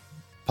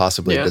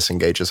possibly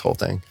disengage this whole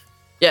thing.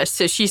 Yeah,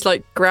 so she's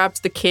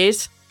grabbed the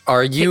kid.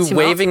 Are you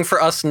waving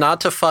for us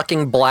not to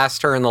fucking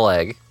blast her in the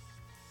leg?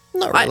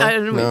 Not really. I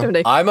don't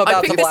know. I'm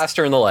about to blast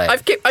her in the leg.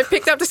 I've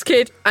picked up this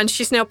kid and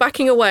she's now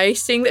backing away,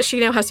 seeing that she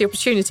now has the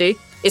opportunity.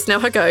 It's now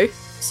her go,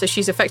 so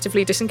she's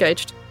effectively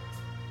disengaged.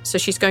 So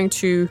she's going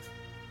to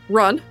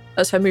run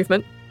as her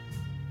movement.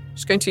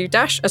 She's going to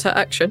dash as her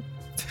action.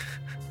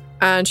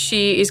 And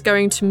she is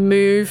going to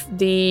move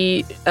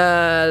the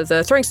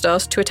throwing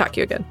stars to attack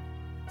you again.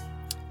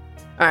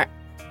 All right.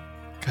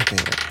 God damn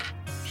it.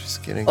 She's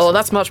getting... Oh,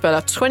 that's much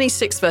better.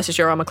 26 versus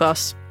your armor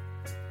class.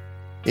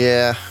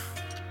 Yeah.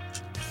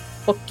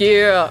 Fuck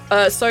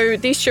yeah. So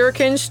these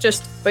shurikens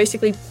just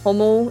basically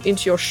pommel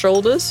into your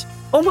shoulders.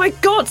 Oh my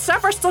god,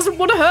 Savras doesn't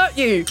want to hurt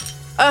you.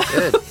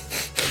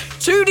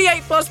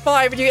 2d8 plus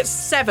 5 and you get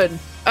 7.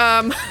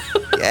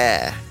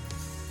 Yeah.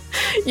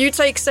 You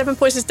take 7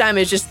 points of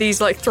damage as these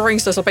throwing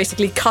stars are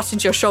basically cut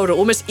into your shoulder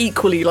almost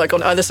equally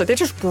on either side. They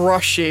just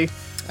brush you.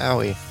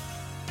 Owie.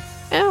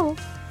 Ow.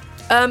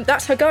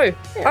 That's her go. Yeah.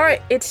 All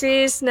right, it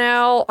is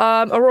now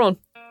Aron.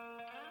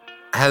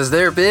 Has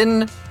there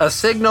been a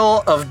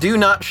signal of do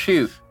not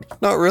shoot?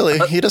 Not really.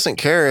 He doesn't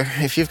care.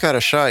 If you've got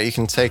a shot, you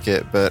can take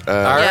it. But all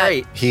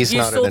right, he's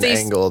not at an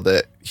angle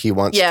that he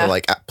wants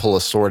to pull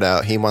a sword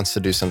out. He wants to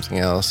do something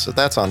else. So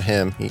that's on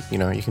him. You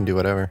can do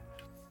whatever.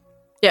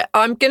 Yeah,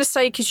 I'm gonna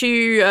say because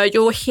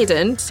you're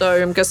hidden,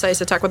 so I'm gonna say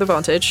it's attack with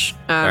advantage.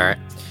 All right,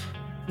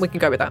 we can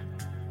go with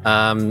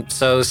that.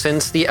 So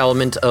since the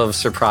element of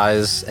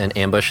surprise and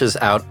ambush is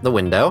out the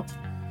window,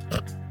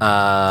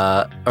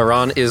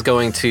 Aron is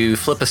going to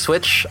flip a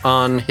switch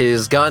on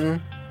his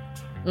gun,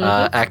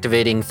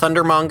 activating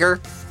Thundermonger.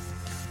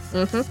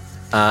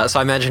 Mm-hmm. So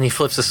I imagine he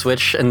flips a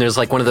switch and there's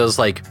one of those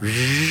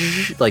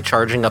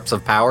charging ups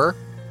of power.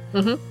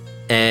 Mm-hmm.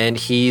 And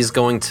he's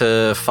going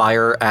to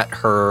fire at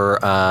her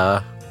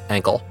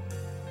ankle.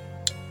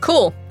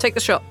 Cool. Take the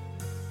shot.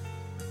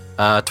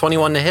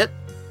 21 to hit.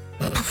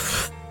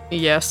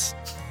 Yes.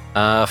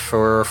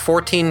 For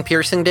 14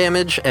 piercing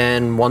damage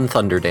and 1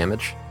 thunder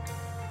damage.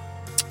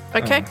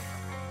 Okay.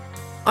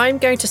 I'm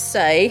going to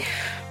say,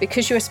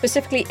 because you are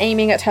specifically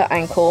aiming at her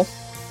ankle,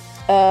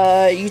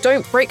 you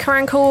don't break her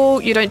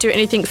ankle, you don't do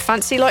anything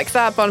fancy like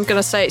that, but I'm going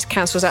to say it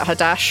cancels out her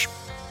dash.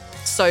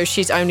 So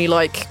she's only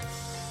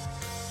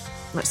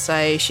let's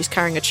say she's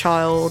carrying a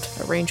child,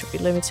 her range will be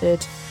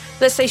limited.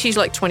 Let's say she's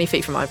 20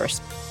 feet from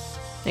Ivorous.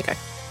 There you go.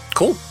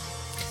 Cool.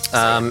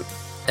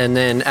 And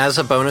then as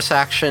a bonus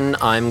action,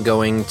 I'm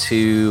going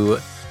to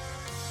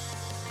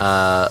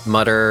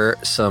mutter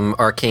some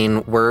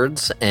arcane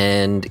words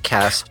and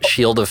cast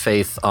Shield of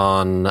Faith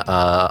on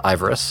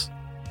Ivorous.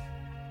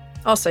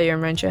 I'll say you're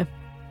in range, yeah.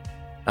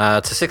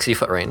 It's a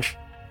 60-foot range.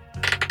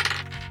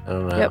 I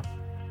don't know.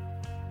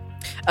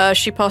 Yep.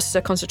 She passes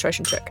a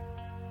concentration check.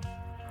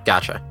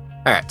 Gotcha.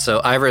 All right, so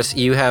Ivorous,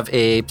 you have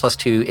a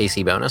 +2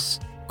 AC bonus.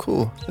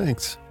 Cool,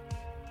 thanks.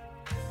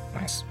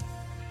 Nice.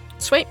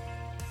 Sweet.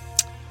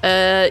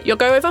 You'll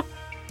go over?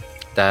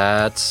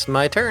 That's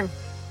my turn.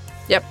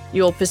 Yep,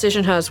 your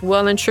position has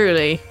well and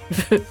truly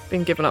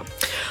been given up.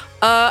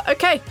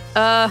 Okay,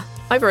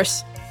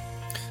 Ivorous.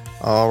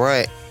 All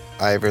right.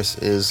 Iris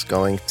is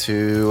going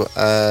to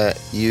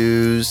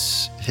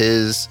use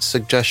his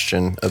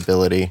suggestion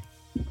ability.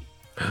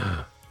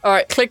 All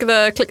right, click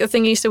the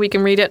thingy so we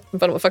can read it and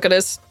find out what the fuck it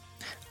is.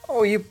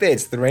 Oh, you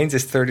bitch. The range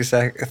is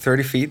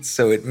 30 feet,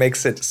 so it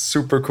makes it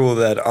super cool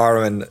that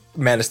Arwen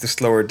managed to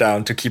slow her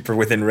down to keep her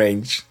within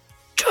range.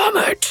 Damn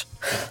it!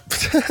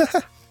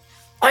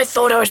 I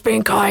thought I was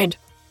being kind.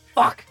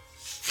 Fuck.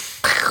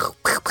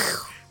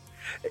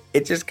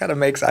 It just kind of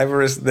makes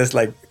Iris this,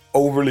 like,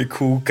 overly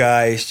cool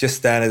guy. He's just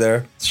standing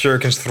there.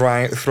 Shurikens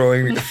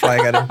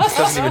flying at him.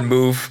 Doesn't even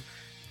move.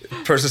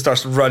 Person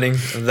starts running,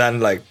 and then,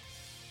 like,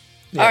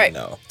 yeah, all right.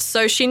 No.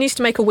 So she needs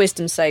to make a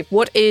wisdom save.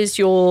 What is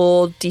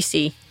your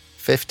DC?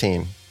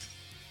 15.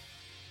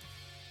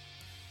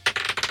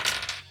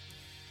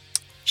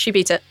 She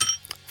beats it.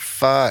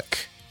 Fuck.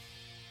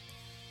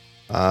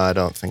 I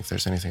don't think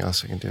there's anything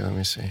else I can do. Let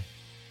me see.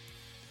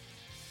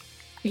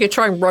 You can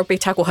try and rugby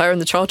tackle her and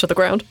the child to the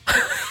ground.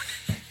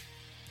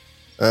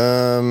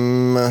 That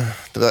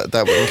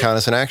wouldn't count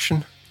as an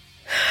action?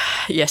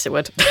 Yes, it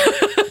would.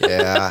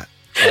 Yeah.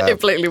 It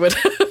blatantly would.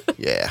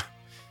 Yeah.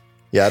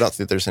 Yeah, I don't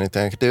think there's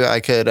anything I could do.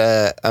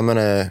 I'm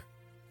gonna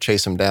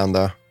chase him down,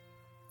 though.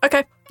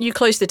 Okay, you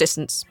close the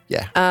distance.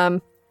 Yeah.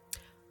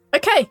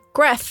 Okay,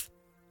 Gref.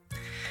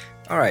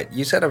 All right,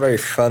 you said a very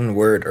fun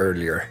word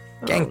earlier.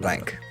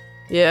 Gangplank.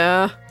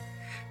 Yeah.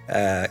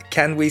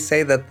 Can we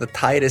say that the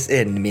tide is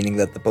in, meaning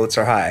that the boats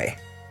are high?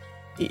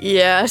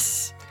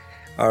 Yes.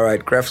 All right,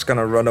 Gref's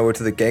gonna run over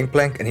to the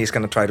gangplank and he's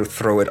gonna try to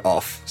throw it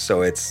off,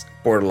 so it's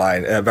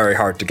borderline very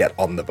hard to get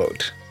on the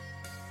boat.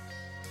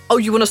 Oh,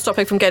 you want to stop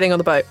him from getting on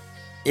the boat?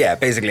 Yeah,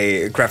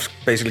 basically, Gref's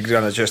basically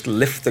gonna just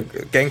lift the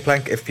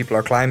gangplank. If people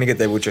are climbing it,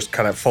 they would just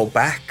kind of fall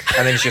back,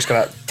 and then he's just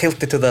gonna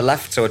tilt it to the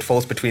left so it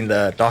falls between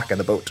the dock and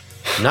the boat.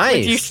 Nice.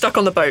 With you stuck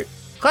on the boat.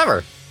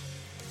 Clever.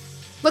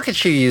 Look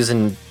at you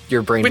using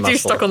your brain With muscle. you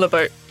stuck on the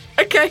boat.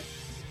 Okay.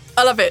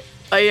 I love it.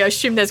 I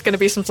assume there's going to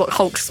be some sort of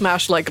Hulk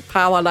smash like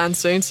power land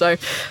soon, so...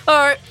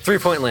 Alright.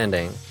 3-point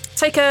landing.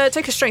 Take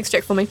a strength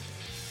check for me.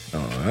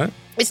 Alright.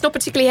 It's not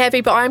particularly heavy,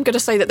 but I'm going to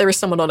say that there is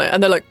someone on it,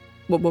 and they're like,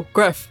 well,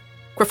 Gref,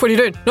 what are you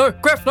doing? No,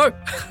 Gref, no!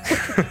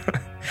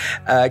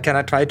 Can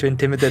I try to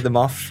intimidate them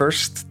off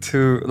first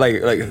to,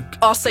 like...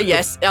 I'll say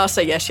yes,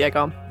 yeah,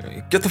 go on.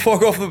 Get the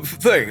fuck off the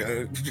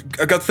thing.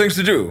 I got things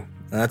to do.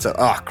 That's an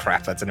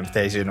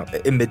invitation.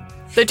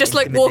 They just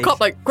like walk up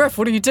like, Gref,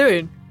 what are you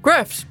doing?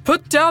 Gref,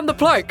 put down the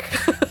plank.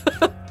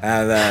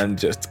 And then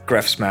just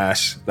Gref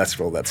smash. Let's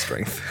roll that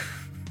strength.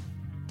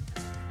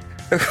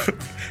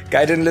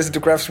 Guy didn't listen to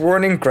Gref's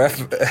warning.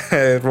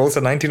 Gref rolls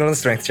a 19 on a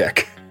strength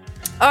check.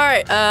 All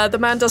right, the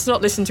man does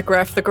not listen to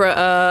Gref. The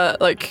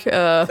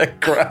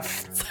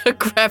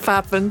Gref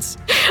happens.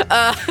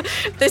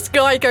 This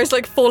guy goes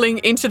like falling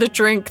into the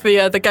drink.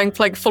 The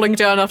gangplank falling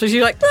down after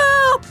you like.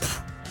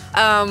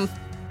 Ah!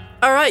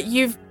 All right,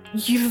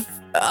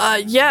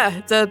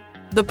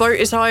 the boat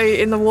is high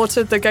in the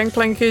water. The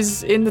gangplank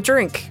is in the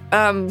drink.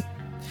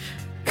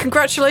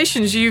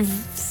 Congratulations, you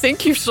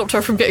think you've stopped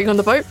her from getting on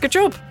the boat. Good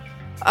job.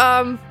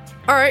 All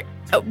right,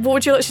 what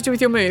would you like to do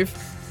with your move?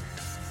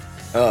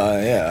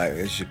 Yeah,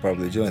 I should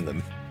probably join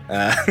them.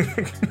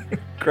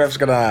 Gref's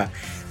gonna...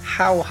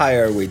 How high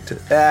are we to...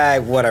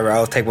 whatever,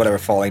 I'll take whatever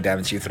falling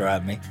damage you throw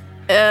at me.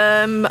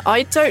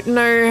 I don't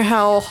know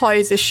how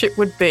high this ship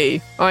would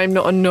be. I'm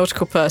not a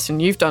nautical person.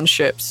 You've done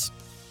ships.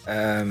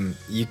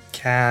 You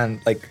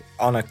can, like,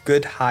 on a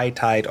good high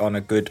tide on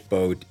a good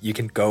boat, you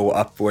can go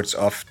upwards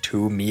of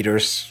 2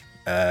 meters,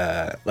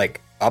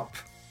 like, up.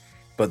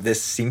 But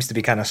this seems to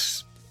be kind of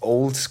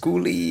old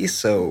schooly,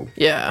 so...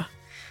 Yeah.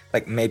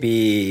 Like,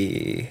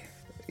 maybe...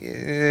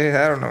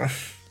 I don't know.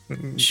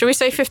 Should we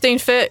say 15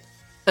 feet?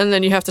 And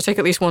then you have to take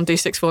at least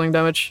 1d6 falling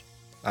damage.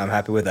 I'm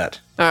happy with that.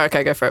 Oh,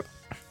 okay, go for it.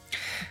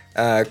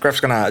 Gref's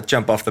gonna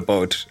jump off the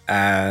boat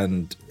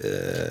and...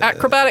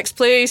 Acrobatics,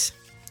 please.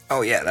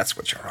 Oh, yeah, that's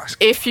what you're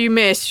asking. If you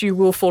miss, you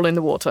will fall in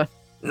the water.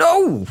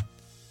 No!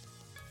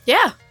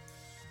 Yeah.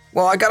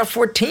 Well, I got a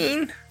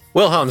 14.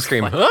 Wilhelm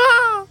scream.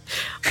 Ah!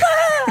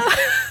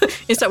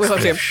 Is that Wilhelm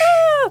scream?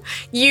 Ah!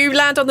 You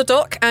land on the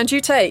dock and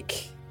you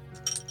take...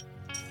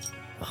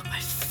 Oh, my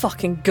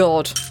fucking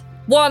God.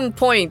 1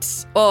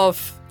 point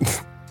of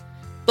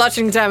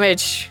bludgeoning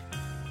damage.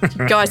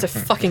 You guys are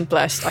fucking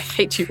blessed. I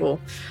hate you all.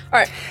 All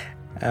right.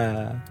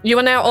 You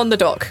are now on the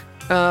dock.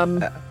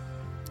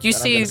 You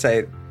see...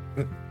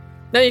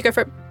 No, you go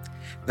for it.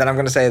 Then I'm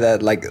going to say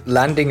that, like,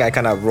 landing, I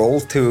kind of roll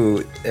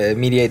to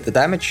mediate the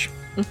damage.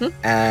 Mm-hmm.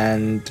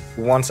 And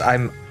once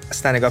I'm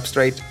standing up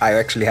straight, I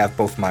actually have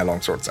both my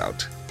longswords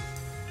out.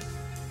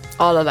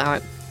 I'll allow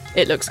it.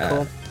 It looks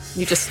cool.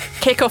 You just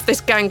kick off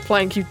this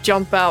gangplank, you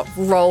jump out,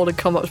 roll, and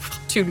come up with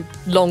 2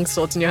 long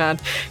swords in your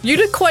hand. You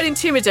look quite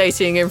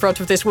intimidating in front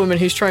of this woman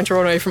who's trying to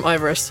run away from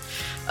Ivorus.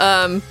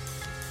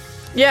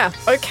 Yeah,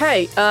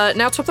 okay.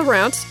 Now top of the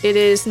round. It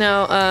is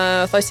now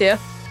Thysia.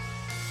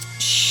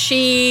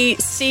 She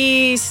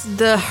sees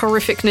the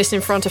horrificness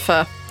in front of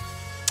her.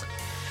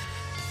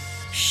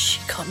 She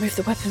can't move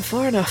the weapon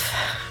far enough.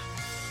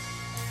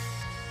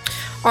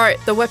 Alright,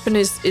 the weapon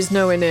is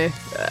nowhere near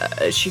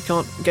She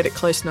can't get it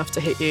close enough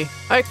to hit you.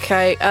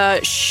 Okay,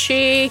 all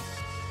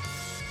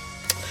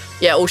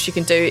she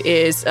can do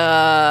is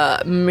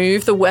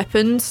move the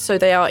weapons so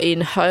they are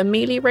in her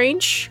melee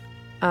range.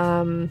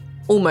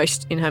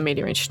 Almost in her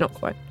melee range, not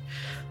quite.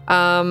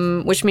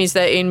 Which means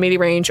they're in melee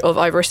range of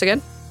Ivorous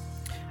again.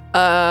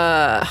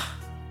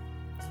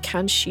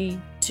 Can she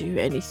do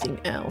anything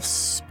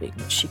else?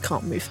 She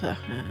can't move her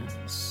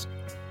hands.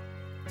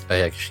 Oh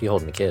yeah, 'cause she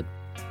holding a kid.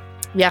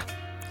 Yeah.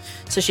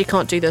 So she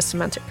can't do the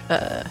semantic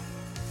part.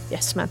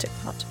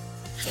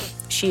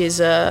 She is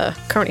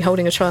currently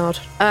holding a child.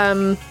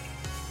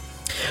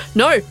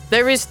 No,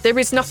 there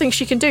is nothing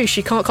she can do.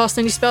 She can't cast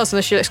any spells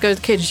unless she lets go of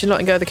the kid. She's not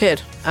letting go of the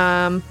kid.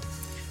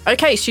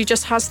 Okay, she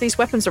just has these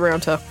weapons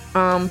around her.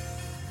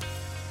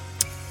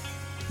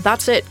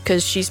 That's it,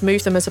 because she's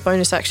moved them as a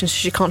bonus action, so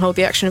she can't hold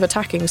the action of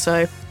attacking.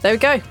 So there we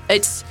go.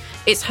 It's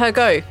her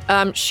go.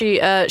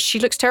 She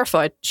looks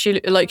terrified.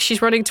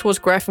 She's running towards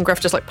Gref, and Gref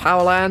just like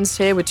power lands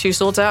here with two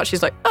swords out.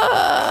 She's like,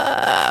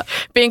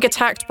 being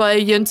attacked by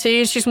a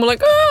Yunti. She's more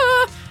like,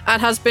 and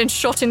has been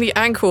shot in the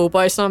ankle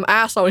by some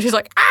asshole. She's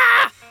like,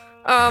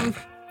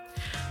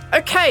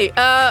 okay,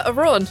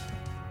 Aron.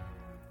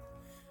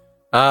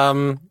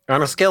 On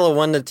a scale of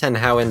 1 to 10,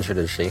 how injured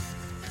is she?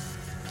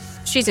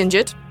 She's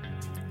injured.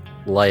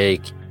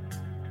 Like,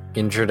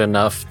 injured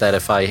enough that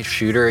if I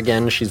shoot her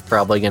again, she's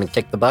probably going to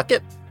kick the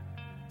bucket?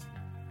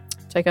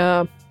 Take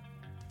a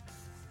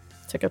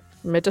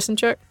medicine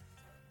check.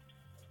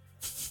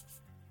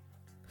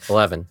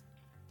 11.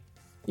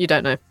 You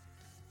don't know.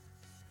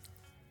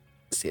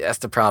 See, that's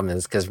the problem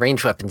is, because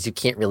range weapons, you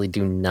can't really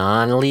do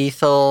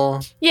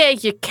non-lethal. Yeah,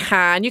 you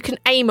can. You can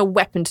aim a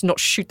weapon to not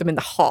shoot them in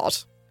the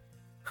heart.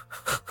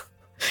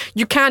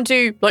 You can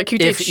do, like you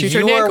did, shoot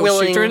her in the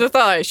ankle, shoot her in the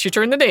thigh, shoot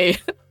her in the knee.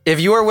 If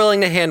you are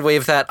willing to hand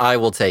wave that, I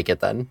will take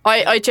it then.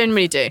 I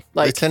genuinely do.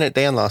 Like, Lieutenant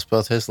Dan lost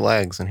both his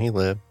legs and he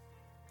lived.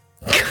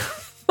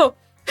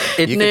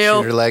 You can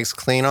Neil, shoot your legs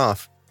clean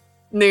off.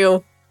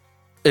 Neil.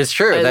 It's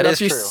true. I That love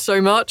is you true.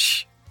 so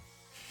much.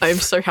 I am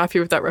so happy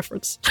with that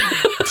reference.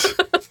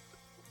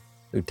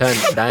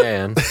 Lieutenant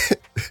Dan.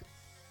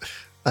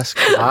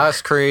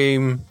 Ice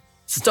cream.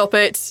 Stop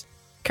it.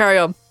 Carry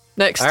on.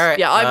 Next. All right,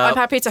 Yeah, I'm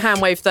happy to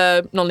hand wave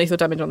the non-lethal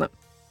damage on that.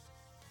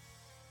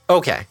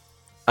 Okay.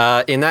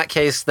 In that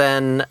case,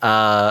 then,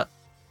 I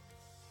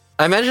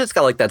imagine it's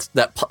got like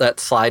that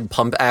slide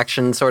pump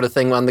action sort of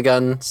thing on the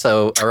gun.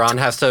 So Aron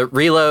has to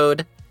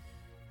reload,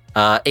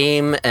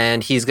 aim,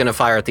 and he's going to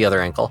fire at the other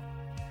ankle.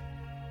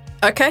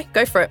 Okay,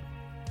 go for it.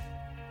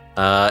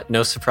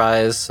 No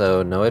surprise,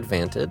 so no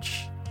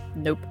advantage.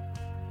 Nope.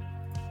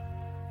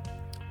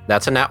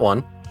 That's a nat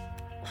 1.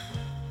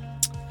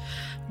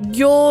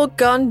 Your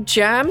gun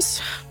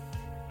jams.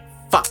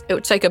 Fuck. It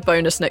would take a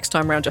bonus next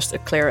time around just to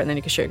clear it, and then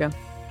you can shoot again.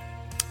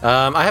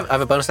 I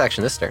have a bonus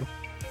action this turn.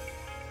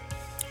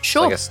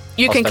 Sure. So I guess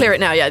you I'll can spend- clear it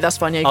now. Yeah, that's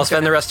fine. Yeah, I'll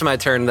spend the rest of my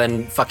turn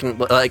then fucking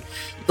like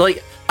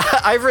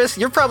Ivorous,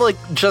 you're probably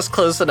just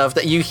close enough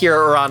that you hear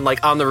Aron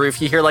like on the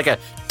roof. You hear like a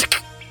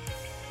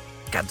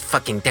God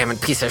fucking damn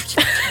it piece of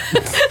shit.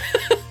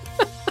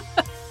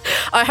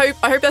 I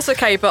hope that's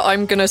okay, but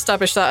I'm gonna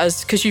establish that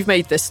as because you've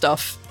made this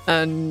stuff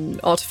and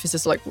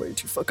artificers are like way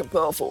too fucking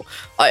powerful.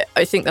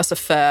 I think that's a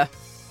fair.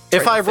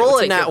 If I It would roll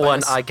a take nat your 1,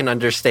 bonus. I can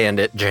understand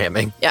it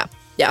jamming. Yeah.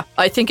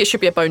 I think it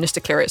should be a bonus to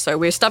clear it. So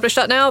we established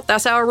that now.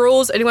 That's our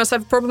rules. Anyone else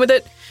have a problem with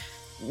it?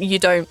 You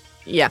don't.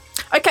 Yeah.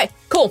 Okay.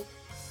 Cool.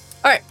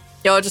 All right.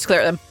 Yeah, I'll just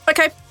clear it then.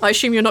 Okay. I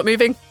assume you're not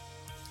moving.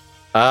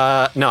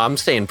 No, I'm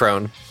staying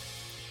prone.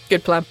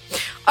 Good plan.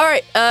 All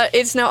right.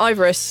 It's now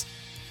Ivorous.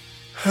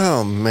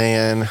 Oh,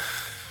 man.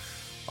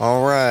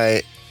 All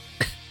right.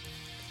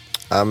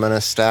 I'm going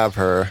to stab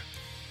her.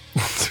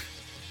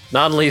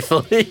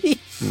 Non-lethally.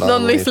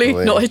 Non-lethally,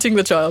 not hitting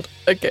the child.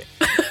 Okay.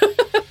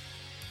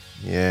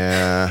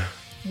 Yeah.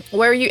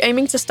 Where are you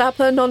aiming to stab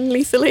her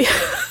non-lethally?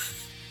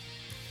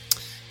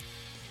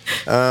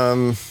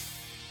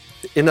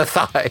 In the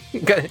thigh.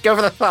 Go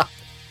for the thigh.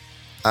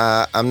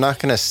 I'm not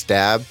going to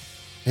stab.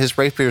 His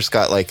rapier's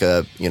got like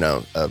a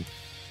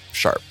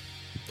sharp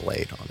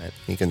blade on it.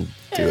 You can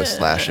do a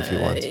slash if you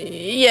want.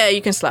 Yeah,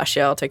 you can slash.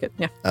 Yeah, I'll take it.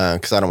 Yeah.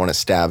 Because I don't want to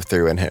stab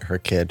through and hit her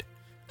kid.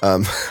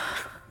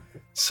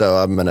 So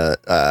I'm going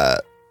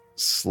to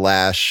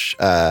slash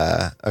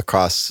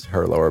across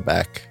her lower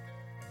back.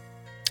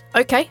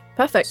 Okay,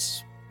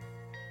 perfect.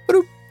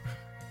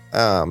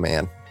 Oh,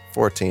 man.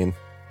 14.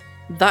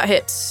 That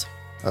hits.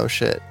 Oh,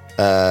 shit.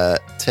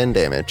 10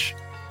 damage.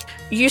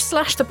 You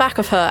slash the back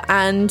of her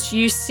and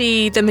you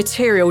see the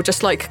material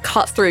just like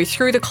cut through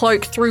the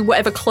cloak, through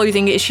whatever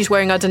clothing it is she's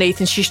wearing underneath,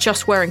 and she's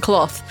just wearing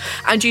cloth.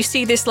 And you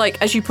see this, like,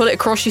 as you pull it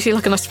across, you see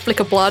like a nice flick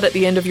of blood at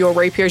the end of your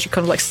rapier as you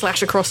kind of like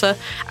slash across her,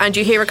 and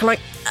you hear her kind of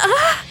like,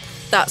 ah!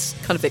 That's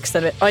kind of the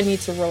extent of it. I need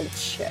to roll a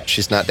check.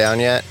 She's not down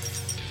yet?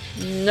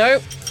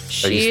 Nope.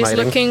 She is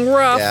smiting? looking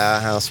rough.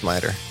 Yeah, I'll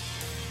smite her.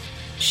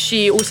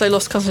 She also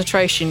lost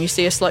concentration. You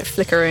see a slight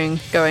flickering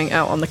going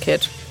out on the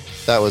kid.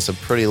 That was a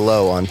pretty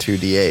low on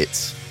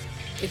 2d8s.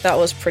 That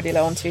was pretty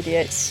low on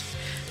 2d8s.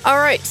 All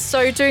right,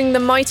 so doing the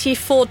mighty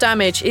 4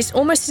 damage. It's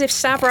almost as if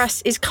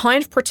Sabras is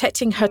kind of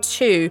protecting her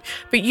too,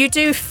 but you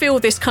do feel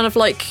this kind of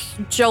like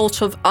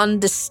jolt of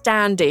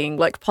understanding,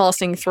 like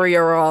passing through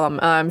your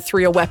arm, through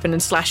your weapon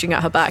and slashing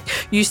at her back.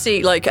 You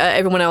see, like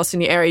everyone else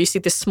in the area, you see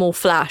this small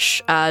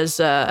flash as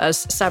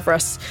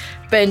Sabras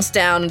bends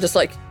down and just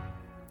like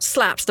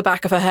slaps the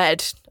back of her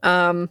head.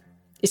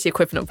 It's the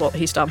equivalent of what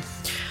he's done.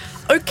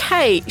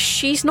 Okay,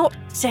 she's not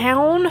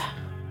down,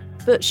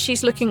 but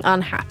she's looking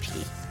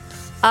unhappy.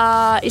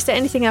 Is there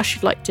anything else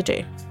you'd like to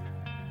do?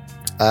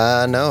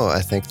 No,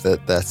 I think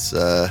that's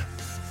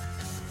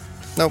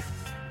nope.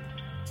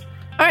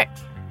 All right,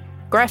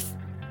 Gref.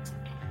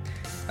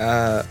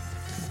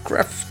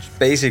 Gref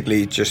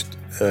basically just,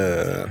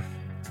 I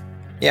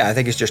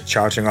think he's just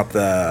charging up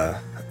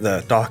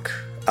the dock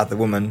at the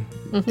woman.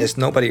 Mm-hmm. There's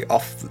nobody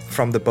off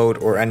from the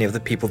boat or any of the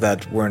people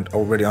that weren't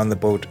already on the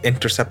boat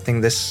intercepting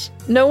this.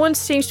 No one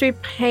seems to be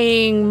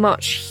paying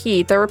much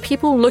heed. There are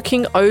people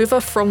looking over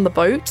from the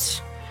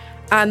boat,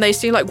 and they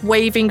seem like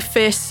waving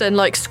fists and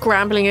like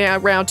scrambling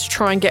around to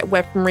try and get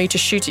weaponry to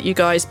shoot at you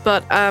guys.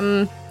 But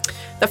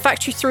the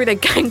fact you threw their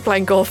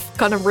gangplank off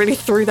kind of really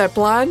threw their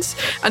plans,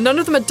 and none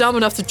of them are dumb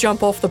enough to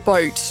jump off the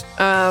boat.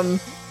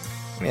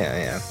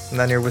 Yeah. And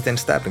then you're within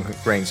stabbing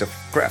range of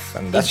Gref,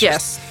 and that's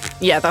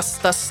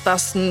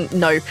that's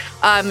no.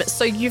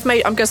 So you've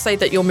made. I'm going to say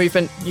that your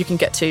movement, you can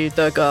get to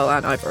the girl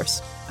and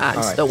Ivorus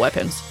and the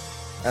weapons.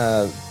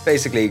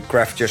 Basically,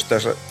 Gref just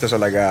does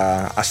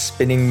a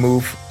spinning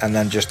move, and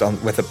then just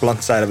with the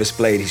blunt side of his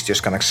blade, he's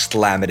just gonna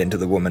slam it into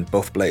the woman,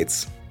 both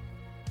blades.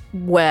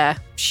 Where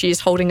she's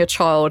holding a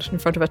child in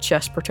front of her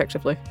chest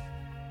protectively.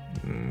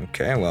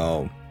 Okay,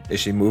 well,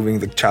 is she moving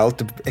the child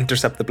to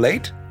intercept the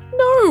blade?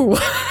 No.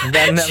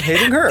 Then I'm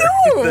hitting her.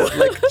 No.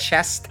 The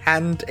chest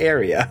hand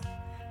area.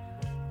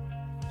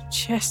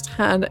 Chest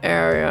hand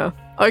area.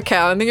 Okay,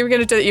 I think we're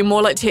gonna do that. You're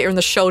more likely to hit her in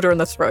the shoulder and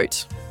the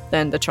throat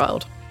than the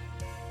child.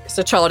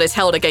 The child is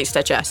held against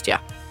their chest, yeah.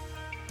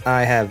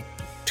 I have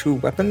 2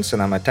 weapons,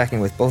 and I'm attacking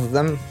with both of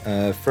them.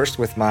 First,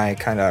 with my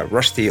kind of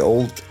rusty,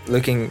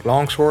 old-looking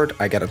longsword,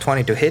 I get a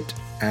 20 to hit,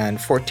 and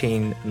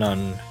 14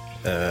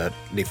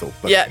 non-lethal.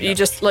 Yeah, you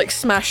just, like,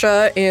 smash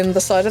her in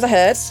the side of the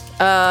head.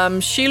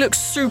 She looks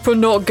super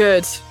not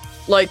good.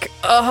 Like,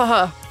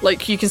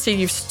 you can see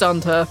you've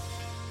stunned her.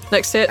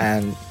 Next hit.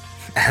 And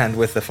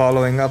with the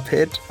following up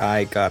hit,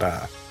 I got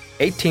a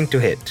 18 to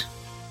hit.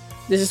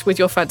 This is with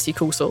your fancy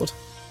cool sword.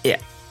 Yeah.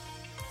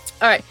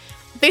 All right.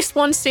 This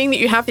one, seeing that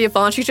you have the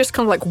advantage, you just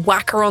kind of like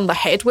whack her on the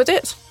head with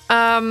it.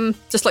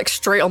 Just like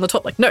straight on the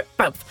top, like, no,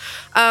 bam.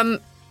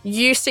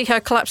 You see her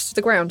collapse to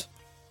the ground.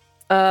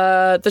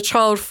 The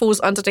child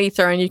falls underneath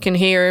her, and you can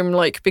hear him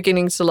like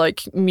beginning to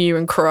like mew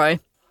and cry.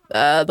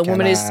 The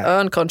woman is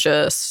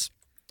unconscious.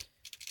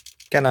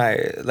 Can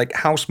I, like,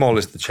 how small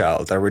is the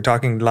child? Are we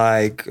talking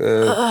like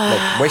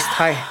waist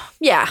high?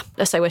 Yeah,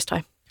 let's say waist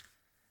high.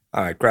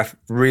 All right, Graf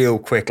real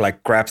quick,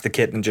 like, grabs the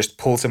kid and just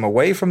pulls him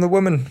away from the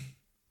woman.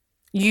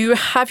 You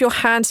have your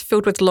hands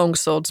filled with long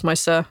swords, my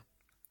sir.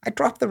 I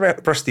dropped the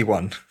rusty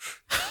one.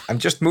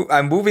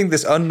 I'm moving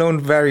this unknown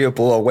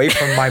variable away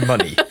from my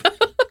money.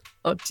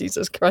 Oh,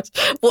 Jesus Christ.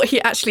 What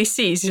he actually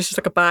sees is just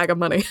like a bag of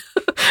money.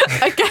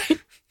 Okay.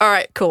 All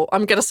right, cool.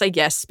 I'm going to say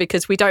yes,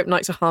 because we don't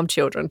like to harm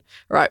children.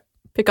 All right,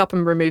 pick up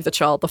and remove the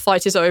child. The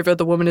fight is over.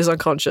 The woman is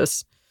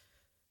unconscious.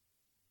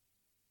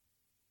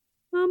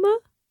 Mama?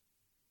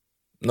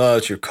 No,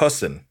 it's your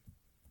cousin.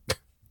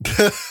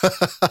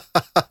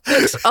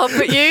 Looks up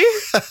at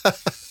you.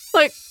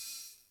 Like,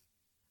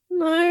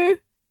 no.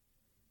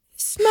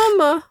 It's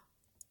Mama.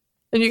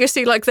 And you can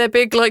see, like, their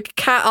big, like,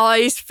 cat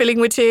eyes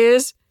filling with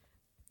tears.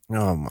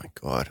 Oh, my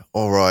God.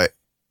 All right.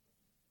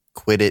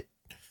 Quit it.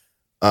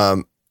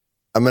 I'm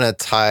going to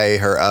tie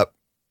her up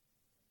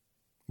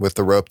with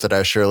the rope that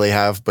I surely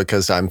have,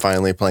 because I'm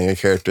finally playing a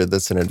character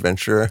that's an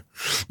adventurer.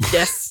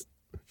 Yes.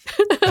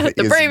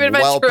 The brave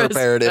adventurers. Well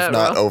prepared, if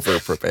not over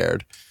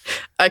prepared.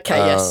 Okay,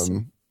 yes.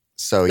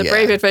 So the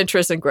brave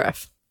adventurers and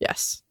Gref.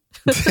 Yes.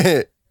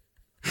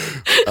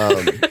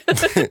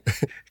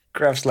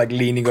 Graf's like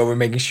leaning over,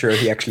 making sure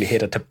he actually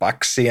hit a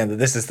tabaxi and that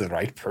this is the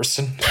right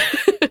person.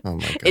 Oh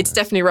my God. It's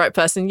definitely right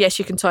person. Yes,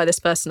 you can tie this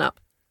person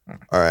up.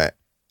 All right.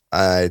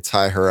 I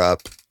tie her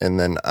up, and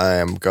then I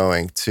am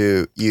going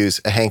to use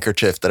a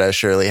handkerchief that I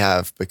surely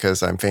have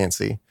because I'm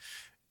fancy,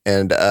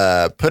 and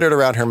put it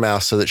around her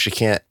mouth so that she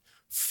can't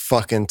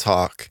fucking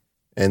talk.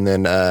 And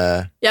then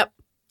yep.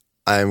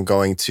 I'm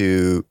going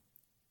to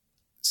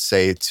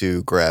say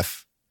to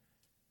Gref,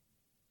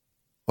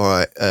 all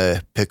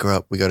right, pick her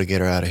up. We got to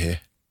get her out of here.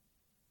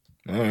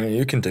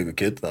 You can take the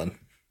kid then.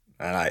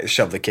 And I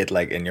shove the kid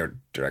like in your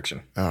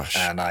direction. Oh,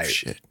 and I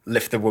shit.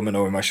 Lift the woman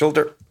over my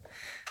shoulder,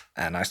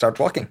 and I start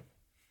walking.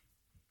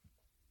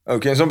 Oh,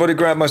 can somebody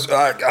grab my...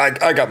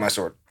 I got my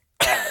sword.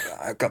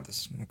 I got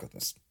this.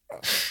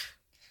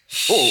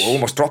 Oh,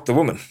 almost dropped the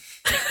woman.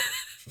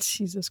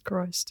 Jesus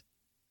Christ.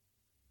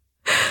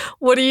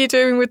 What are you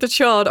doing with the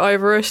child,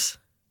 Ivorus?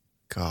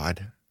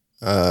 God.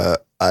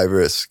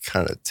 Ivorus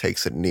kind of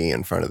takes a knee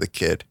in front of the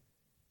kid.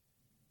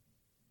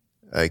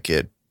 Hey,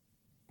 kid.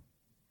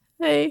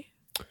 Hey.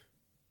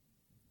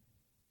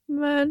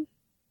 Man.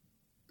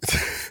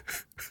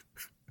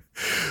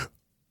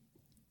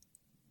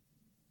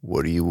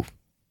 What do you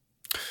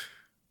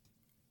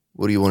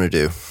want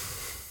to do?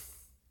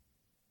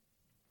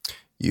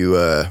 You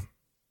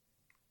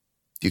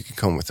can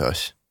come with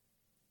us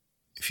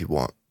if you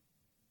want.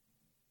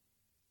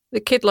 The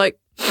kid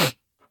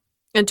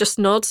and just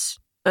nods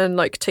and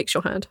takes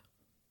your hand.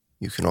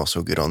 You can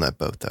also get on that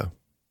boat though.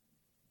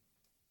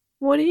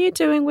 What are you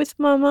doing with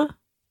Mama?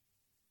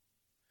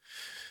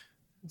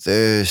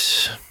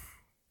 There's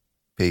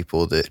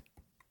people that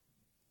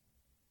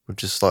would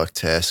just like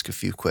to ask a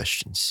few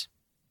questions.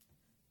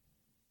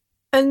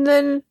 And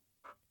then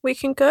we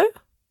can go?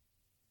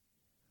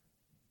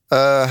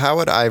 How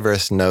would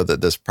Iris know that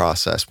this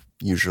process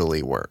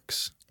usually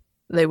works?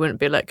 They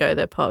wouldn't be let go.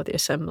 They're part of the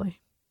assembly.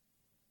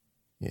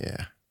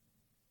 Yeah.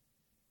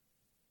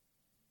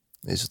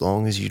 As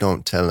long as you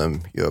don't tell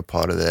them you're a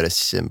part of that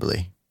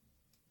assembly,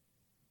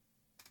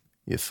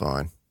 you're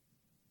fine.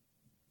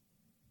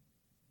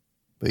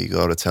 But you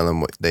gotta tell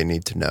them what they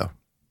need to know.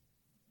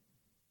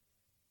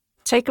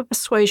 Take a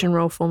persuasion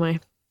roll for me.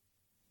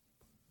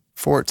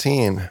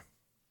 14.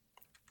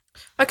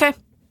 Okay,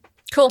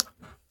 cool.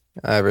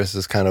 Iris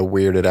is kind of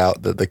weirded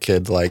out that the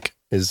kid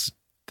is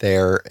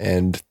there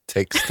and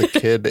takes the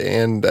kid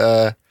and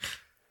is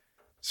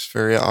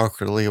very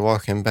awkwardly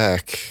walking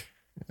back.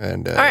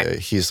 And right.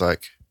 He's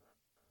like,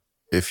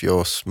 if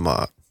you're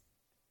smart,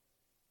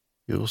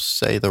 you'll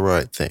say the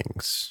right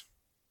things.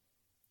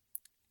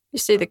 You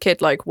see the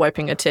kid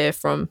wiping a tear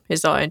from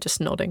his eye and just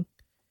nodding.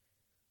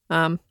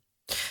 All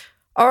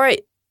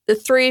right, the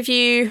three of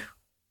you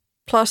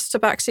plus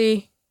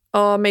Tabaxi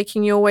are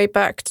making your way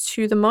back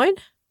to the mine.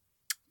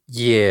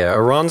 Yeah,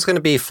 Iran's going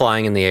to be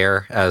flying in the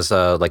air as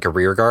a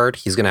rear guard.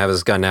 He's going to have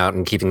his gun out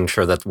and keeping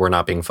sure that we're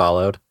not being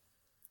followed.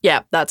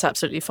 Yeah, that's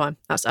absolutely fine.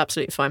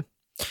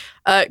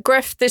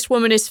 Griff, this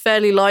woman is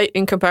fairly light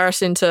in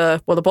comparison to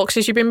the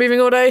boxes you've been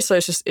moving all day, so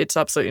it's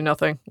absolutely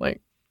nothing. You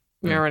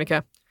don't really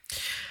care.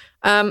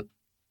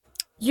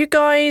 You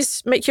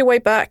guys make your way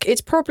back.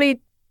 It's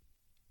probably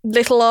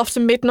little after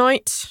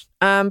midnight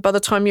by the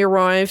time you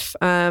arrive.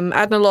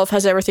 Adnalov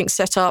has everything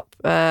set up.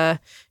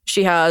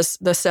 She has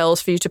the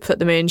cells for you to put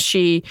them in.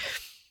 She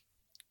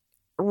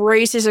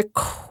raises a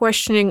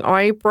questioning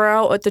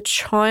eyebrow at the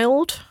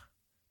child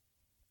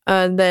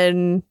and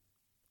then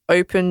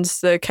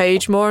opens the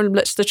cage more and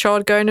lets the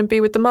child go in and be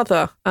with the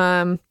mother.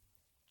 And,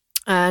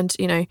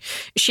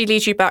 she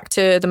leads you back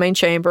to the main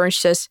chamber and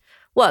she says,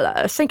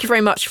 well, thank you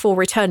very much for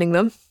returning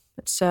them.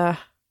 It's a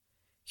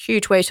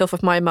huge weight off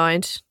of my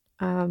mind.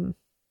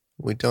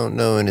 We don't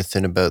know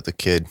anything about the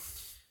kid.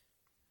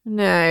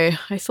 No,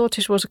 I thought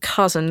it was a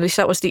cousin. At least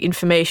that was the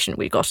information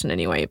we'd gotten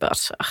anyway,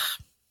 but...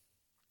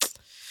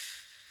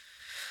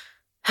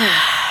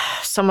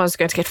 someone's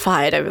going to get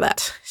fired over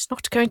that. It's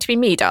not going to be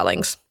me,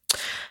 darlings.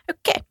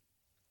 Okay.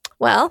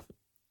 Well,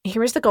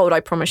 here is the gold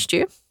I promised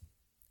you.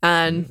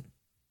 And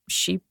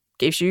she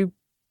gives you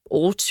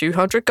all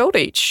 200 gold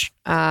each.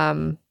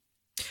 Aron,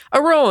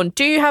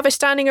 do you have a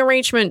standing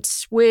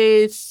arrangement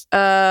with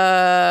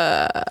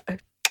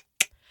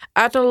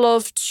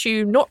Adnalov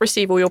to not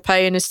receive all your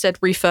pay and instead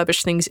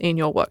refurbish things in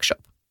your workshop?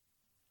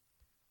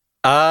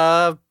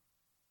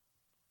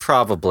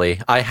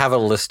 Probably. I have a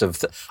list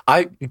of...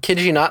 I kid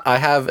you not, I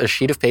have a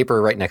sheet of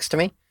paper right next to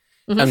me.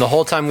 Mm-hmm. And the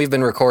whole time we've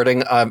been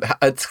recording,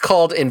 it's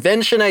called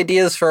Invention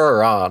Ideas for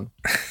Aron.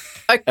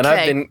 Okay. And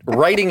I've been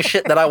writing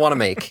shit that I want to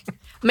make.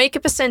 Make a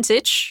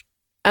percentage,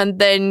 and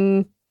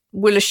then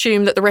we'll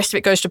assume that the rest of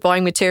it goes to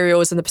buying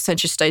materials and the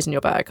percentage stays in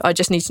your bag. I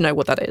just need to know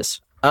what that is.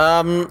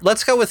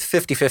 Let's go with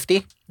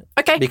 50-50.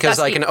 Okay. Because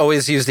I can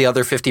always use the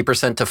other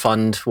 50% to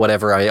fund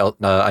whatever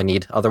I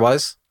need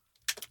otherwise.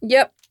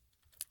 Yep.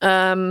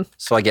 So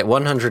I get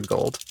 100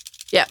 gold.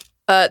 Yeah.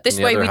 This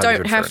way we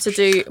don't have to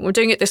do... We're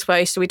doing it this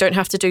way, so we don't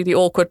have to do the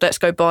awkward let's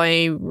go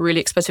buy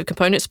really expensive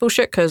components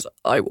bullshit, because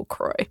I will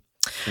cry.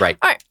 Right.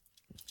 All right.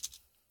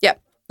 Yeah.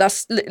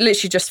 That's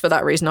literally just for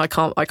that reason. I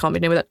can't be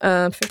near with it.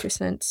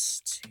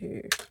 50%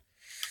 to...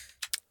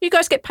 You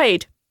guys get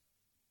paid.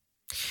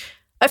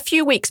 A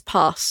few weeks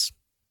pass.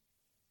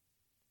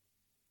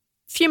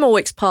 A few more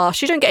weeks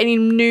pass. You don't get any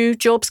new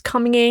jobs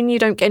coming in. You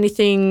don't get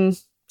anything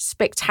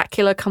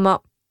spectacular come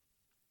up.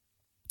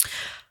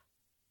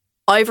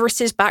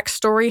 Ivoris's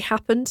backstory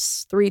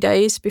happens 3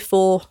 days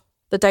before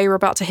the day we're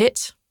about to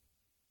hit.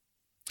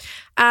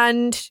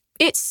 And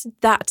it's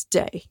that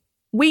day.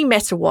 We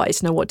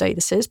meta-wise know what day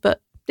this is,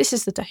 but this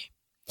is the day.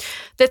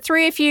 The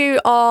three of you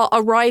are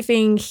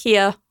arriving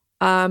here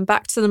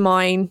back to the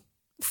mine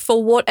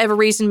for whatever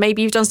reason.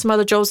 Maybe you've done some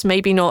other jobs,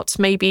 maybe not.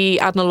 Maybe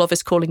Adnalov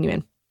is calling you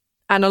in.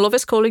 Adnalov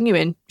is calling you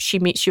in. She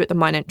meets you at the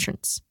mine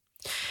entrance.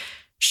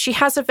 She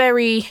has a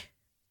very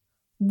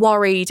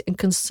worried and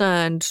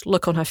concerned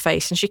look on her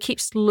face, and she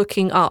keeps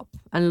looking up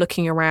and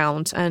looking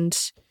around,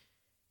 and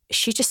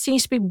she just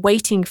seems to be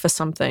waiting for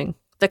something.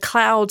 The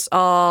clouds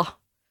are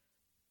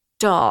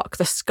dark,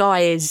 the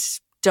sky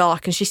is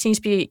dark, and she seems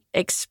to be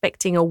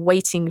expecting or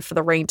waiting for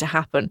the rain to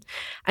happen.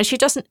 And she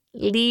doesn't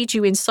lead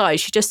you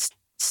inside, she just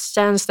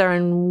stands there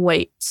and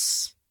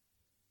waits.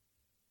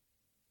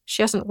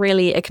 She hasn't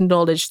really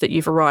acknowledged that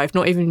you've arrived,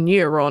 not even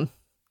Neuron,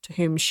 to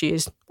whom she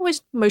is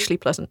always mostly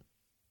pleasant.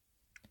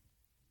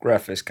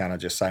 Graf is kind of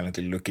just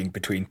silently looking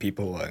between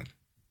people like,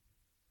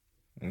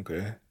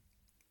 okay.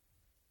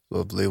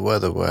 Lovely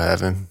weather we're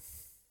having.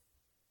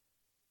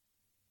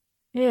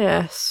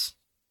 Yes.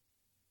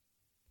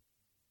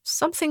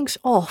 Something's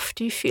off.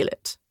 Do you feel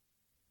it?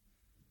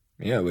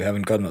 Yeah, we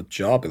haven't gotten a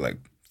job in like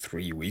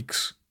 3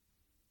 weeks.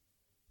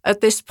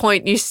 At this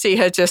point, you see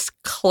her just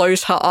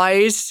close her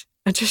eyes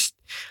and just...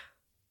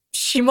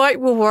 She might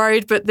be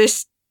worried, but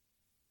this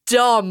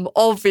dumb,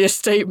 obvious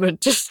statement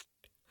just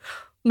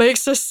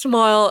makes her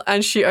smile,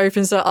 and she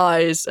opens her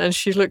eyes and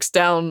she looks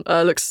down,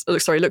 looks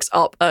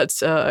up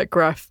at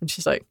Graf, and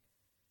she's like,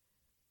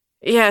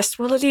 yes,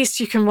 well, at least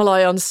you can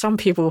rely on some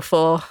people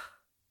for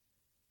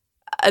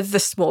the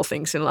small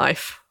things in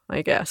life,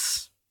 I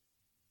guess.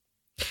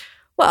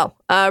 Well,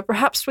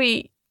 perhaps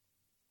we...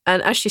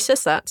 And as she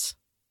says that,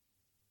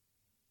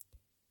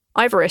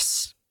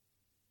 Ivorys,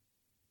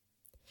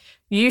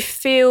 you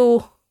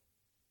feel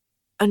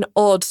an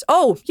odd...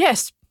 Oh,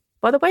 yes,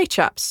 by the way,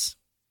 chaps,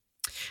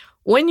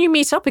 when you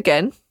meet up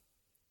again,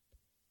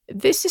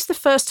 this is the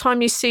first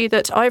time you see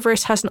that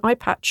Ivorys has an eye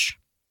patch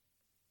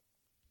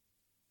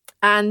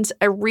and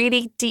a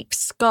really deep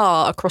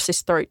scar across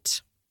his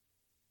throat,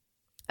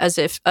 as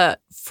if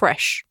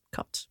fresh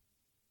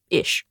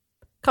cut-ish.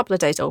 Couple of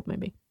days old,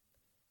 maybe.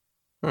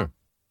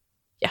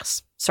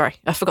 Yes, sorry,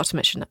 I forgot to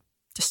mention that.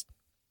 Just...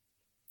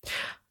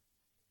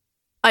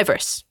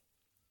 Ivorys,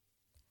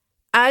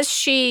 as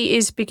she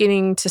is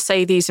beginning to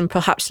say these and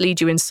perhaps lead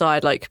you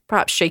inside, like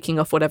perhaps shaking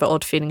off whatever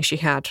odd feeling she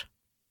had,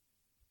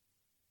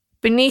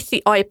 beneath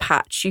the eye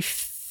patch, you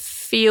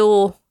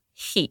feel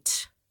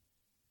heat.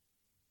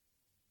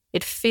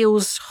 It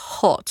feels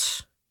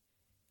hot.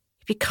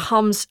 It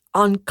becomes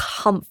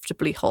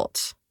uncomfortably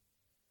hot,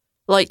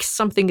 like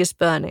something is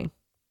burning.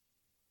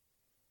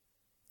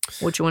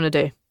 What do you want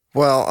to do?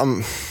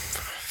 Well,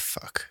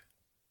 fuck.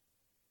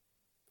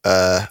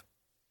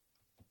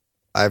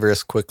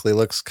 Ivorys quickly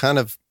looks kind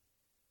of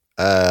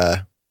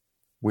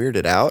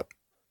weirded out.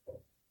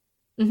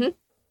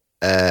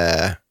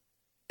 Mm-hmm.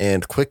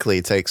 And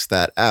quickly takes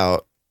that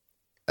out,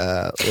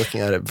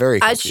 looking at it very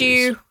confused. As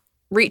you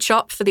reach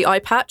up for the eye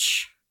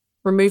patch,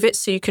 remove it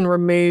so you can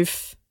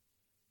remove...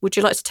 Would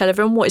you like to tell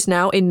everyone what is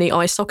now in the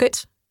eye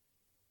socket?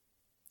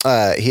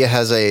 He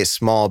has a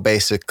small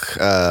basic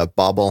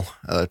bauble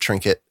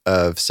trinket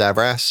of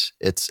Savras.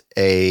 It's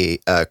a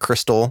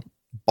crystal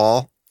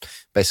ball,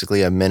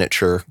 basically a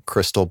miniature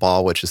crystal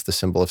ball, which is the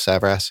symbol of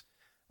Savras,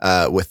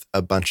 with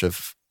a bunch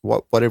of...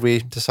 What did we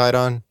decide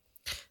on?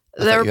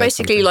 There are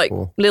basically like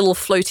cool. little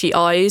floaty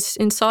eyes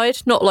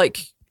inside. Not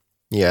like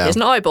it's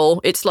an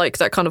eyeball. It's like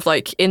that kind of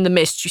like in the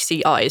mist you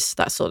see eyes,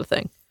 that sort of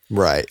thing.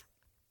 Right.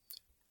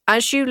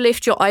 As you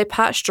lift your eye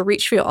patch to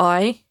reach for your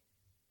eye,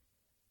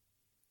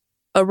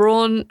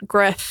 Aron,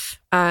 Gref,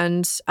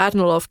 and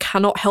Adnilov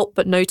cannot help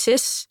but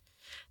notice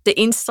that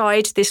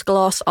inside this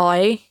glass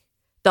eye,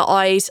 the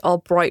eyes are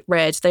bright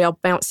red. They are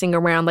bouncing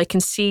around. They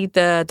can see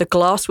the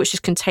glass which is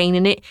contained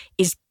in it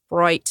is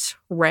bright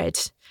red.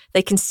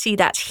 They can see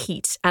that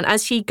heat. And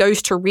as he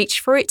goes to reach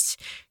for it,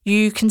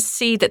 you can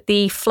see that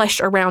the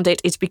flesh around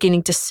it is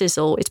beginning to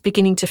sizzle. It's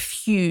beginning to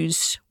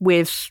fuse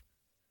with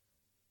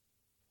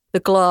the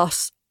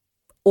glass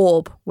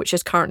orb which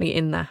is currently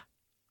in there.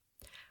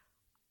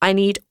 I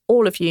need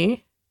all of you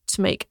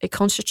to make a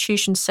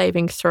Constitution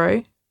saving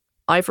throw.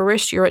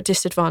 Ivorys, you're at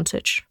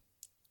disadvantage.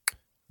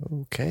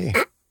 Okay.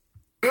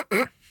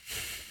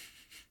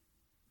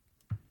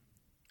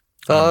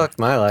 Fuck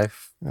my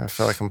life. I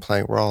feel like I'm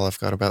playing Raw. I've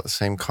got about the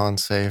same con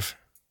save.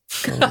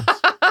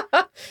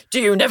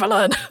 Do you never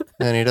learn?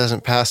 And he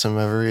doesn't pass him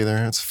ever either.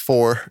 It's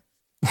 4.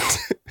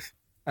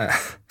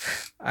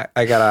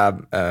 I got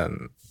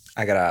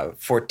a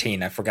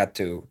 14. I forgot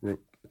to...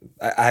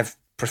 I have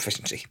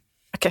proficiency.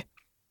 Okay.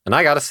 And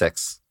I got a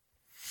 6.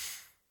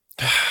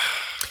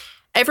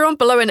 Everyone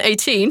below an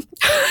 18.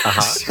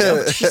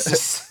 Uh-huh.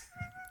 Jesus.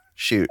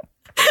 Shoot.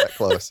 That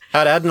close.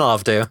 How'd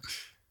Adnilov do?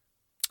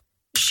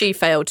 She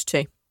failed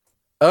too.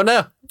 Oh,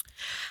 no.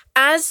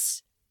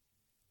 As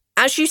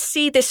you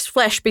see this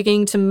flesh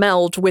beginning to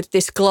meld with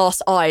this glass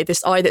eye,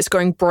 this eye that's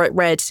going bright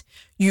red,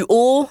 you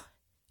all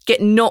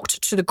get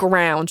knocked to the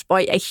ground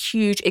by a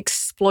huge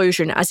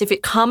explosion, as if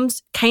it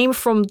came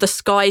from the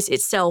skies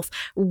itself,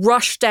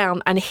 rushed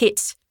down and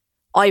hit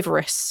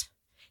Ivorys.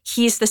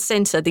 He is the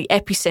center, the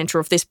epicenter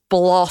of this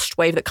blast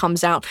wave that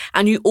comes out,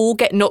 and you all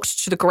get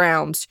knocked to the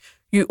ground.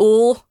 You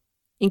all,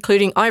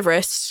 including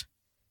Ivorys,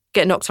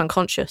 get knocked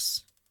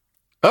unconscious.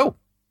 Oh.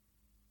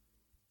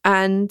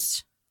 And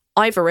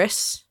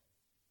Ivorys,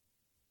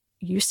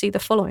 you see the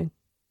following.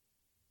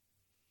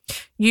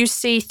 You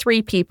see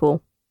 3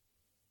 people.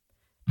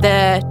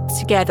 They're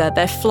together.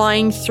 They're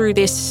flying through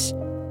this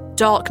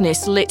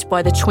darkness lit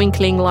by the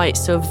twinkling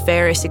lights of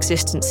various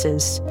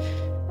existences.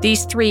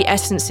 These 3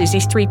 essences,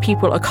 these 3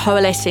 people are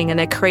coalescing and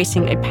they're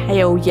creating a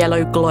pale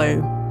yellow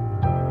glow.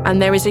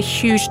 And there is a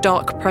huge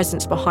dark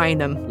presence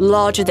behind them,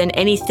 larger than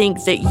anything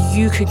that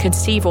you can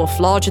conceive of,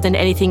 larger than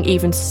anything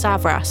even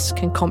Savras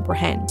can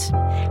comprehend.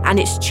 And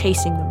it's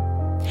chasing them.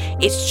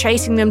 It's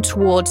chasing them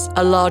towards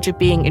a larger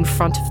being in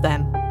front of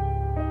them.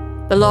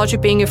 The larger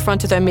being in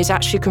front of them is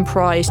actually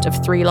comprised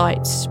of 3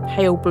 lights: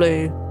 pale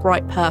blue,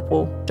 bright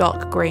purple,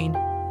 dark green.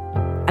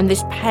 And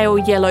this pale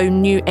yellow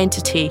new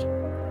entity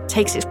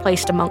takes its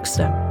place amongst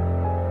them.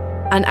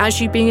 And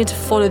as you begin to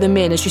follow them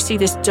in, as you see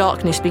this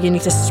darkness beginning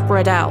to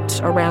spread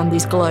out around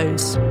these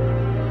glows,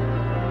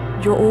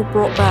 you're all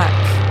brought back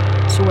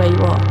to where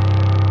you are.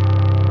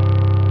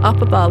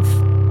 Up above,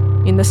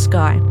 in the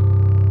sky,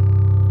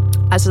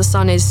 as the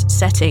sun is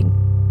setting,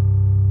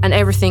 and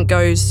everything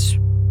goes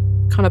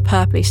kind of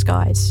purpley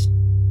skies,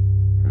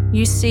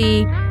 you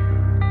see,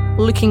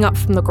 looking up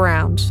from the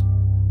ground,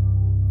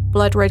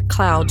 blood-red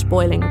clouds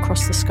boiling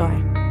across the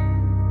sky.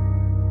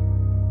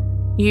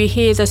 You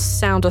hear the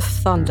sound of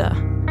thunder.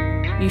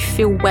 You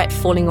feel wet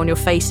falling on your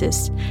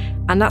faces,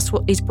 and that's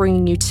what is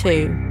bringing you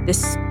to,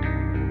 this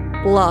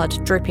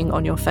blood dripping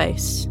on your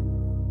face.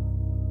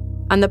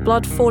 And the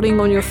blood falling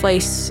on your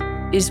face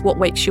is what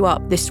wakes you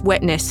up, this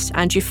wetness,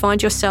 and you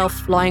find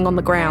yourself lying on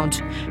the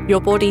ground, your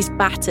body's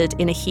battered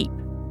in a heap.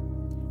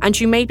 And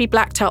you may be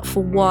blacked out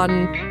for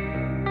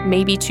 1,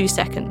 maybe 2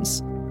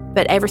 seconds,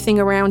 but everything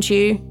around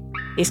you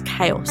is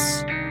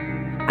chaos.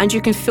 And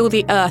you can feel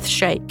the earth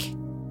shake.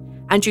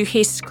 And you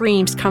hear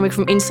screams coming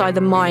from inside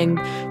the mine.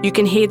 You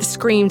can hear the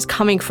screams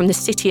coming from the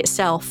city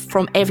itself,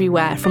 from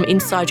everywhere, from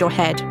inside your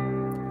head.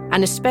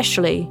 And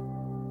especially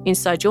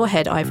inside your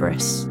head,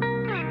 Ivorus.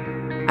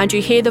 And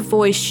you hear the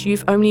voice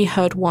you've only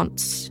heard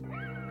once.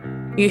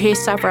 You hear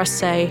Savras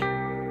say,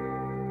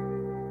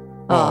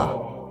 "Ah,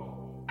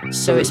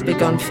 so it's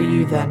begun for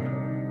you then.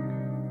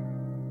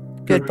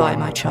 Goodbye,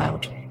 my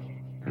child."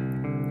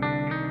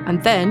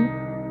 And then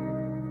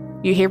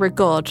you hear a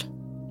god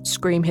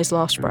scream his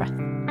last breath.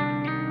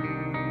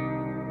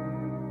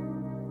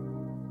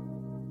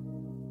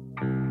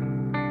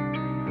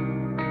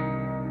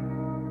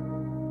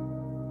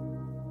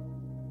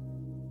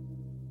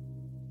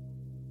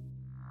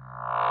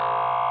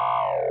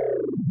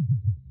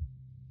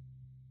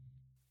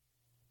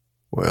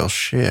 Well,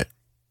 shit.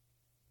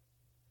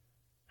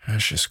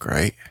 That's just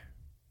great.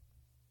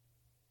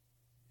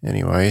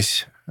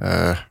 Anyways,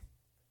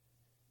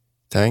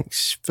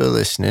 thanks for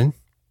listening.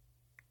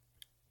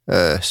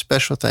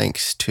 Special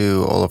thanks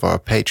to all of our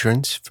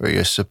patrons for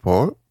your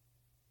support.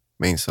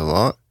 Means a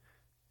lot.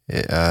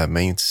 It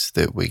means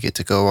that we get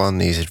to go on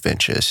these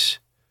adventures.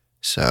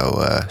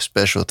 So,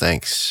 special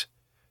thanks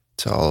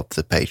to all of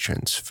the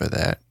patrons for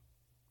that.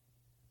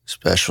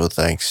 Special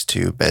thanks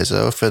to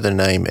Bezo for the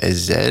name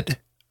Zed.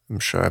 I'm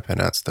sure I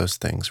pronounced those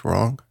things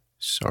wrong.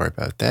 Sorry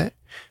about that.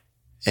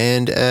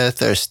 And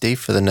Thirsty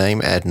for the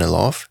name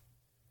Adnilov.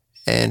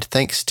 And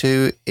thanks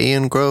to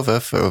Ian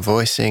Grover for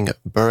voicing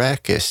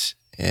Baracus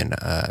in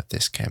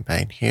this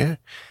campaign here.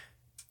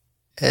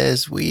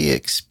 As we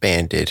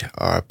expanded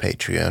our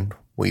Patreon,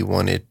 we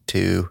wanted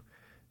to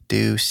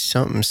do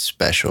something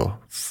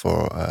special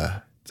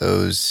for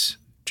those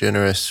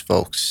generous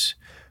folks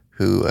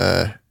who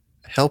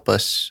help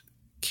us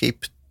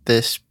keep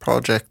this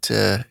project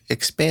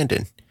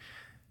expanding.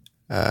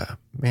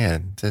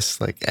 Man, this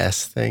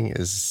S thing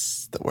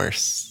is the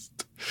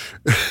worst.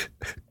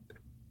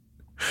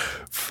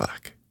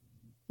 Fuck.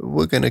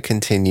 We're going to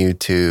continue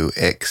to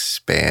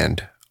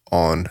expand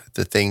on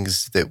the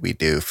things that we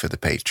do for the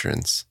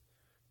patrons.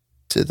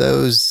 To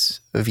those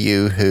of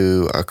you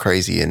who are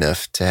crazy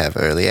enough to have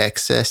early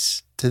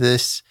access to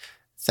this,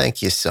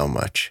 thank you so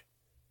much.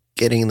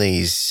 Getting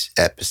these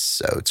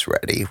episodes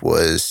ready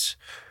was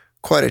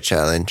quite a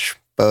challenge,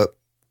 but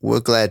we're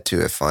glad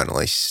to have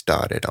finally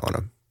started on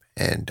them.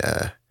 And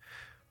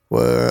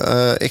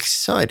we're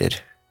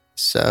excited.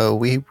 So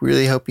we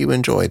really hope you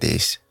enjoy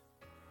these.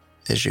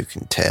 As you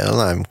can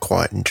tell, I'm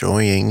quite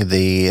enjoying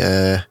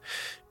the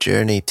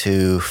journey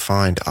to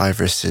find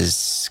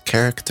Ivorus's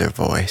character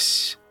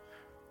voice.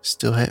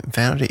 Still haven't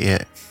found it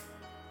yet.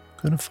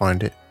 Gonna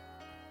find it.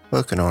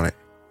 Working on it.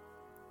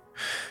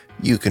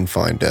 You can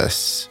find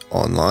us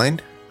online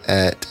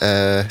at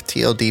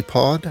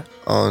TLDpod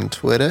on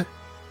Twitter.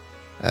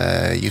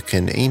 You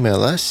can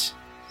email us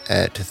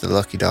at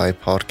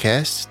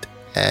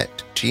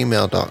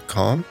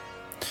theluckydiepodcast@gmail.com.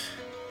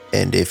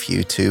 And if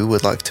you too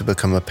would like to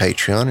become a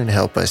Patreon and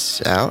help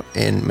us out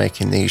in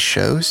making these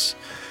shows,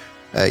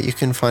 you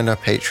can find our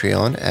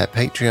Patreon at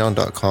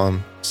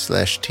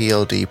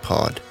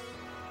patreon.com/tldpod.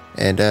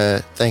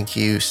 And thank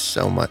you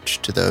so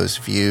much to those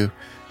of you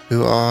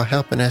who are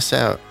helping us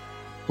out.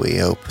 We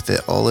hope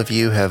that all of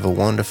you have a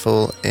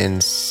wonderful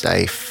and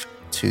safe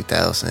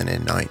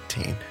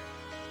 2019.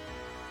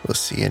 We'll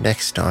see you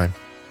next time.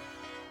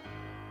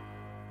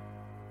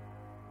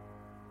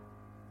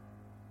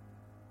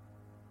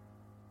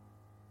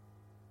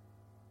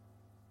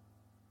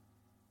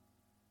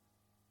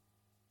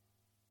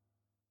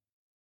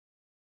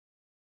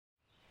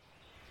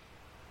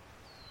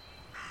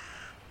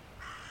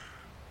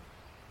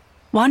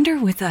 Wander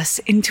with us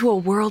into a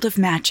world of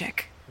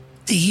magic.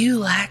 Do you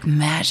like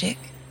magic?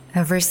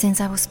 Ever since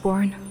I was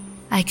born,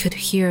 I could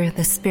hear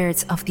the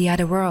spirits of the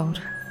other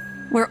world.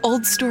 Where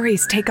old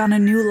stories take on a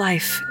new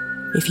life.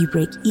 If you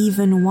break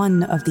even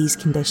one of these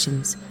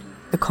conditions,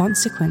 the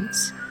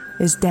consequence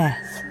is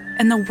death.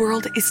 And the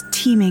world is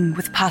teeming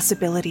with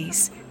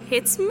possibilities.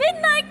 It's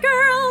midnight,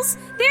 girls!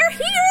 They're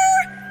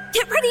here!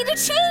 Get ready to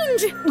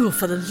change! Oh,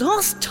 for the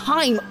last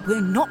time,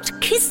 we're not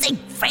kissing,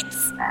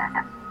 Fritz!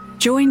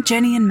 Join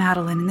Jenny and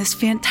Madeline in this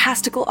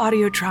fantastical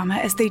audio drama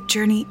as they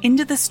journey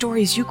into the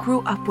stories you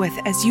grew up with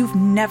as you've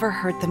never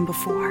heard them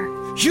before.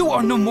 You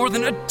are no more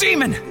than a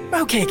demon!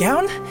 Okay,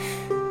 Gown.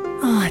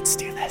 Let's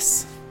do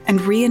this. And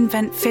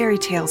reinvent fairy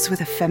tales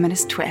with a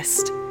feminist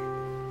twist.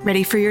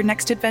 Ready for your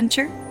next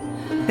adventure?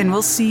 Then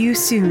we'll see you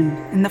soon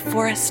in the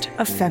forest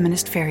of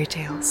feminist fairy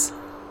tales.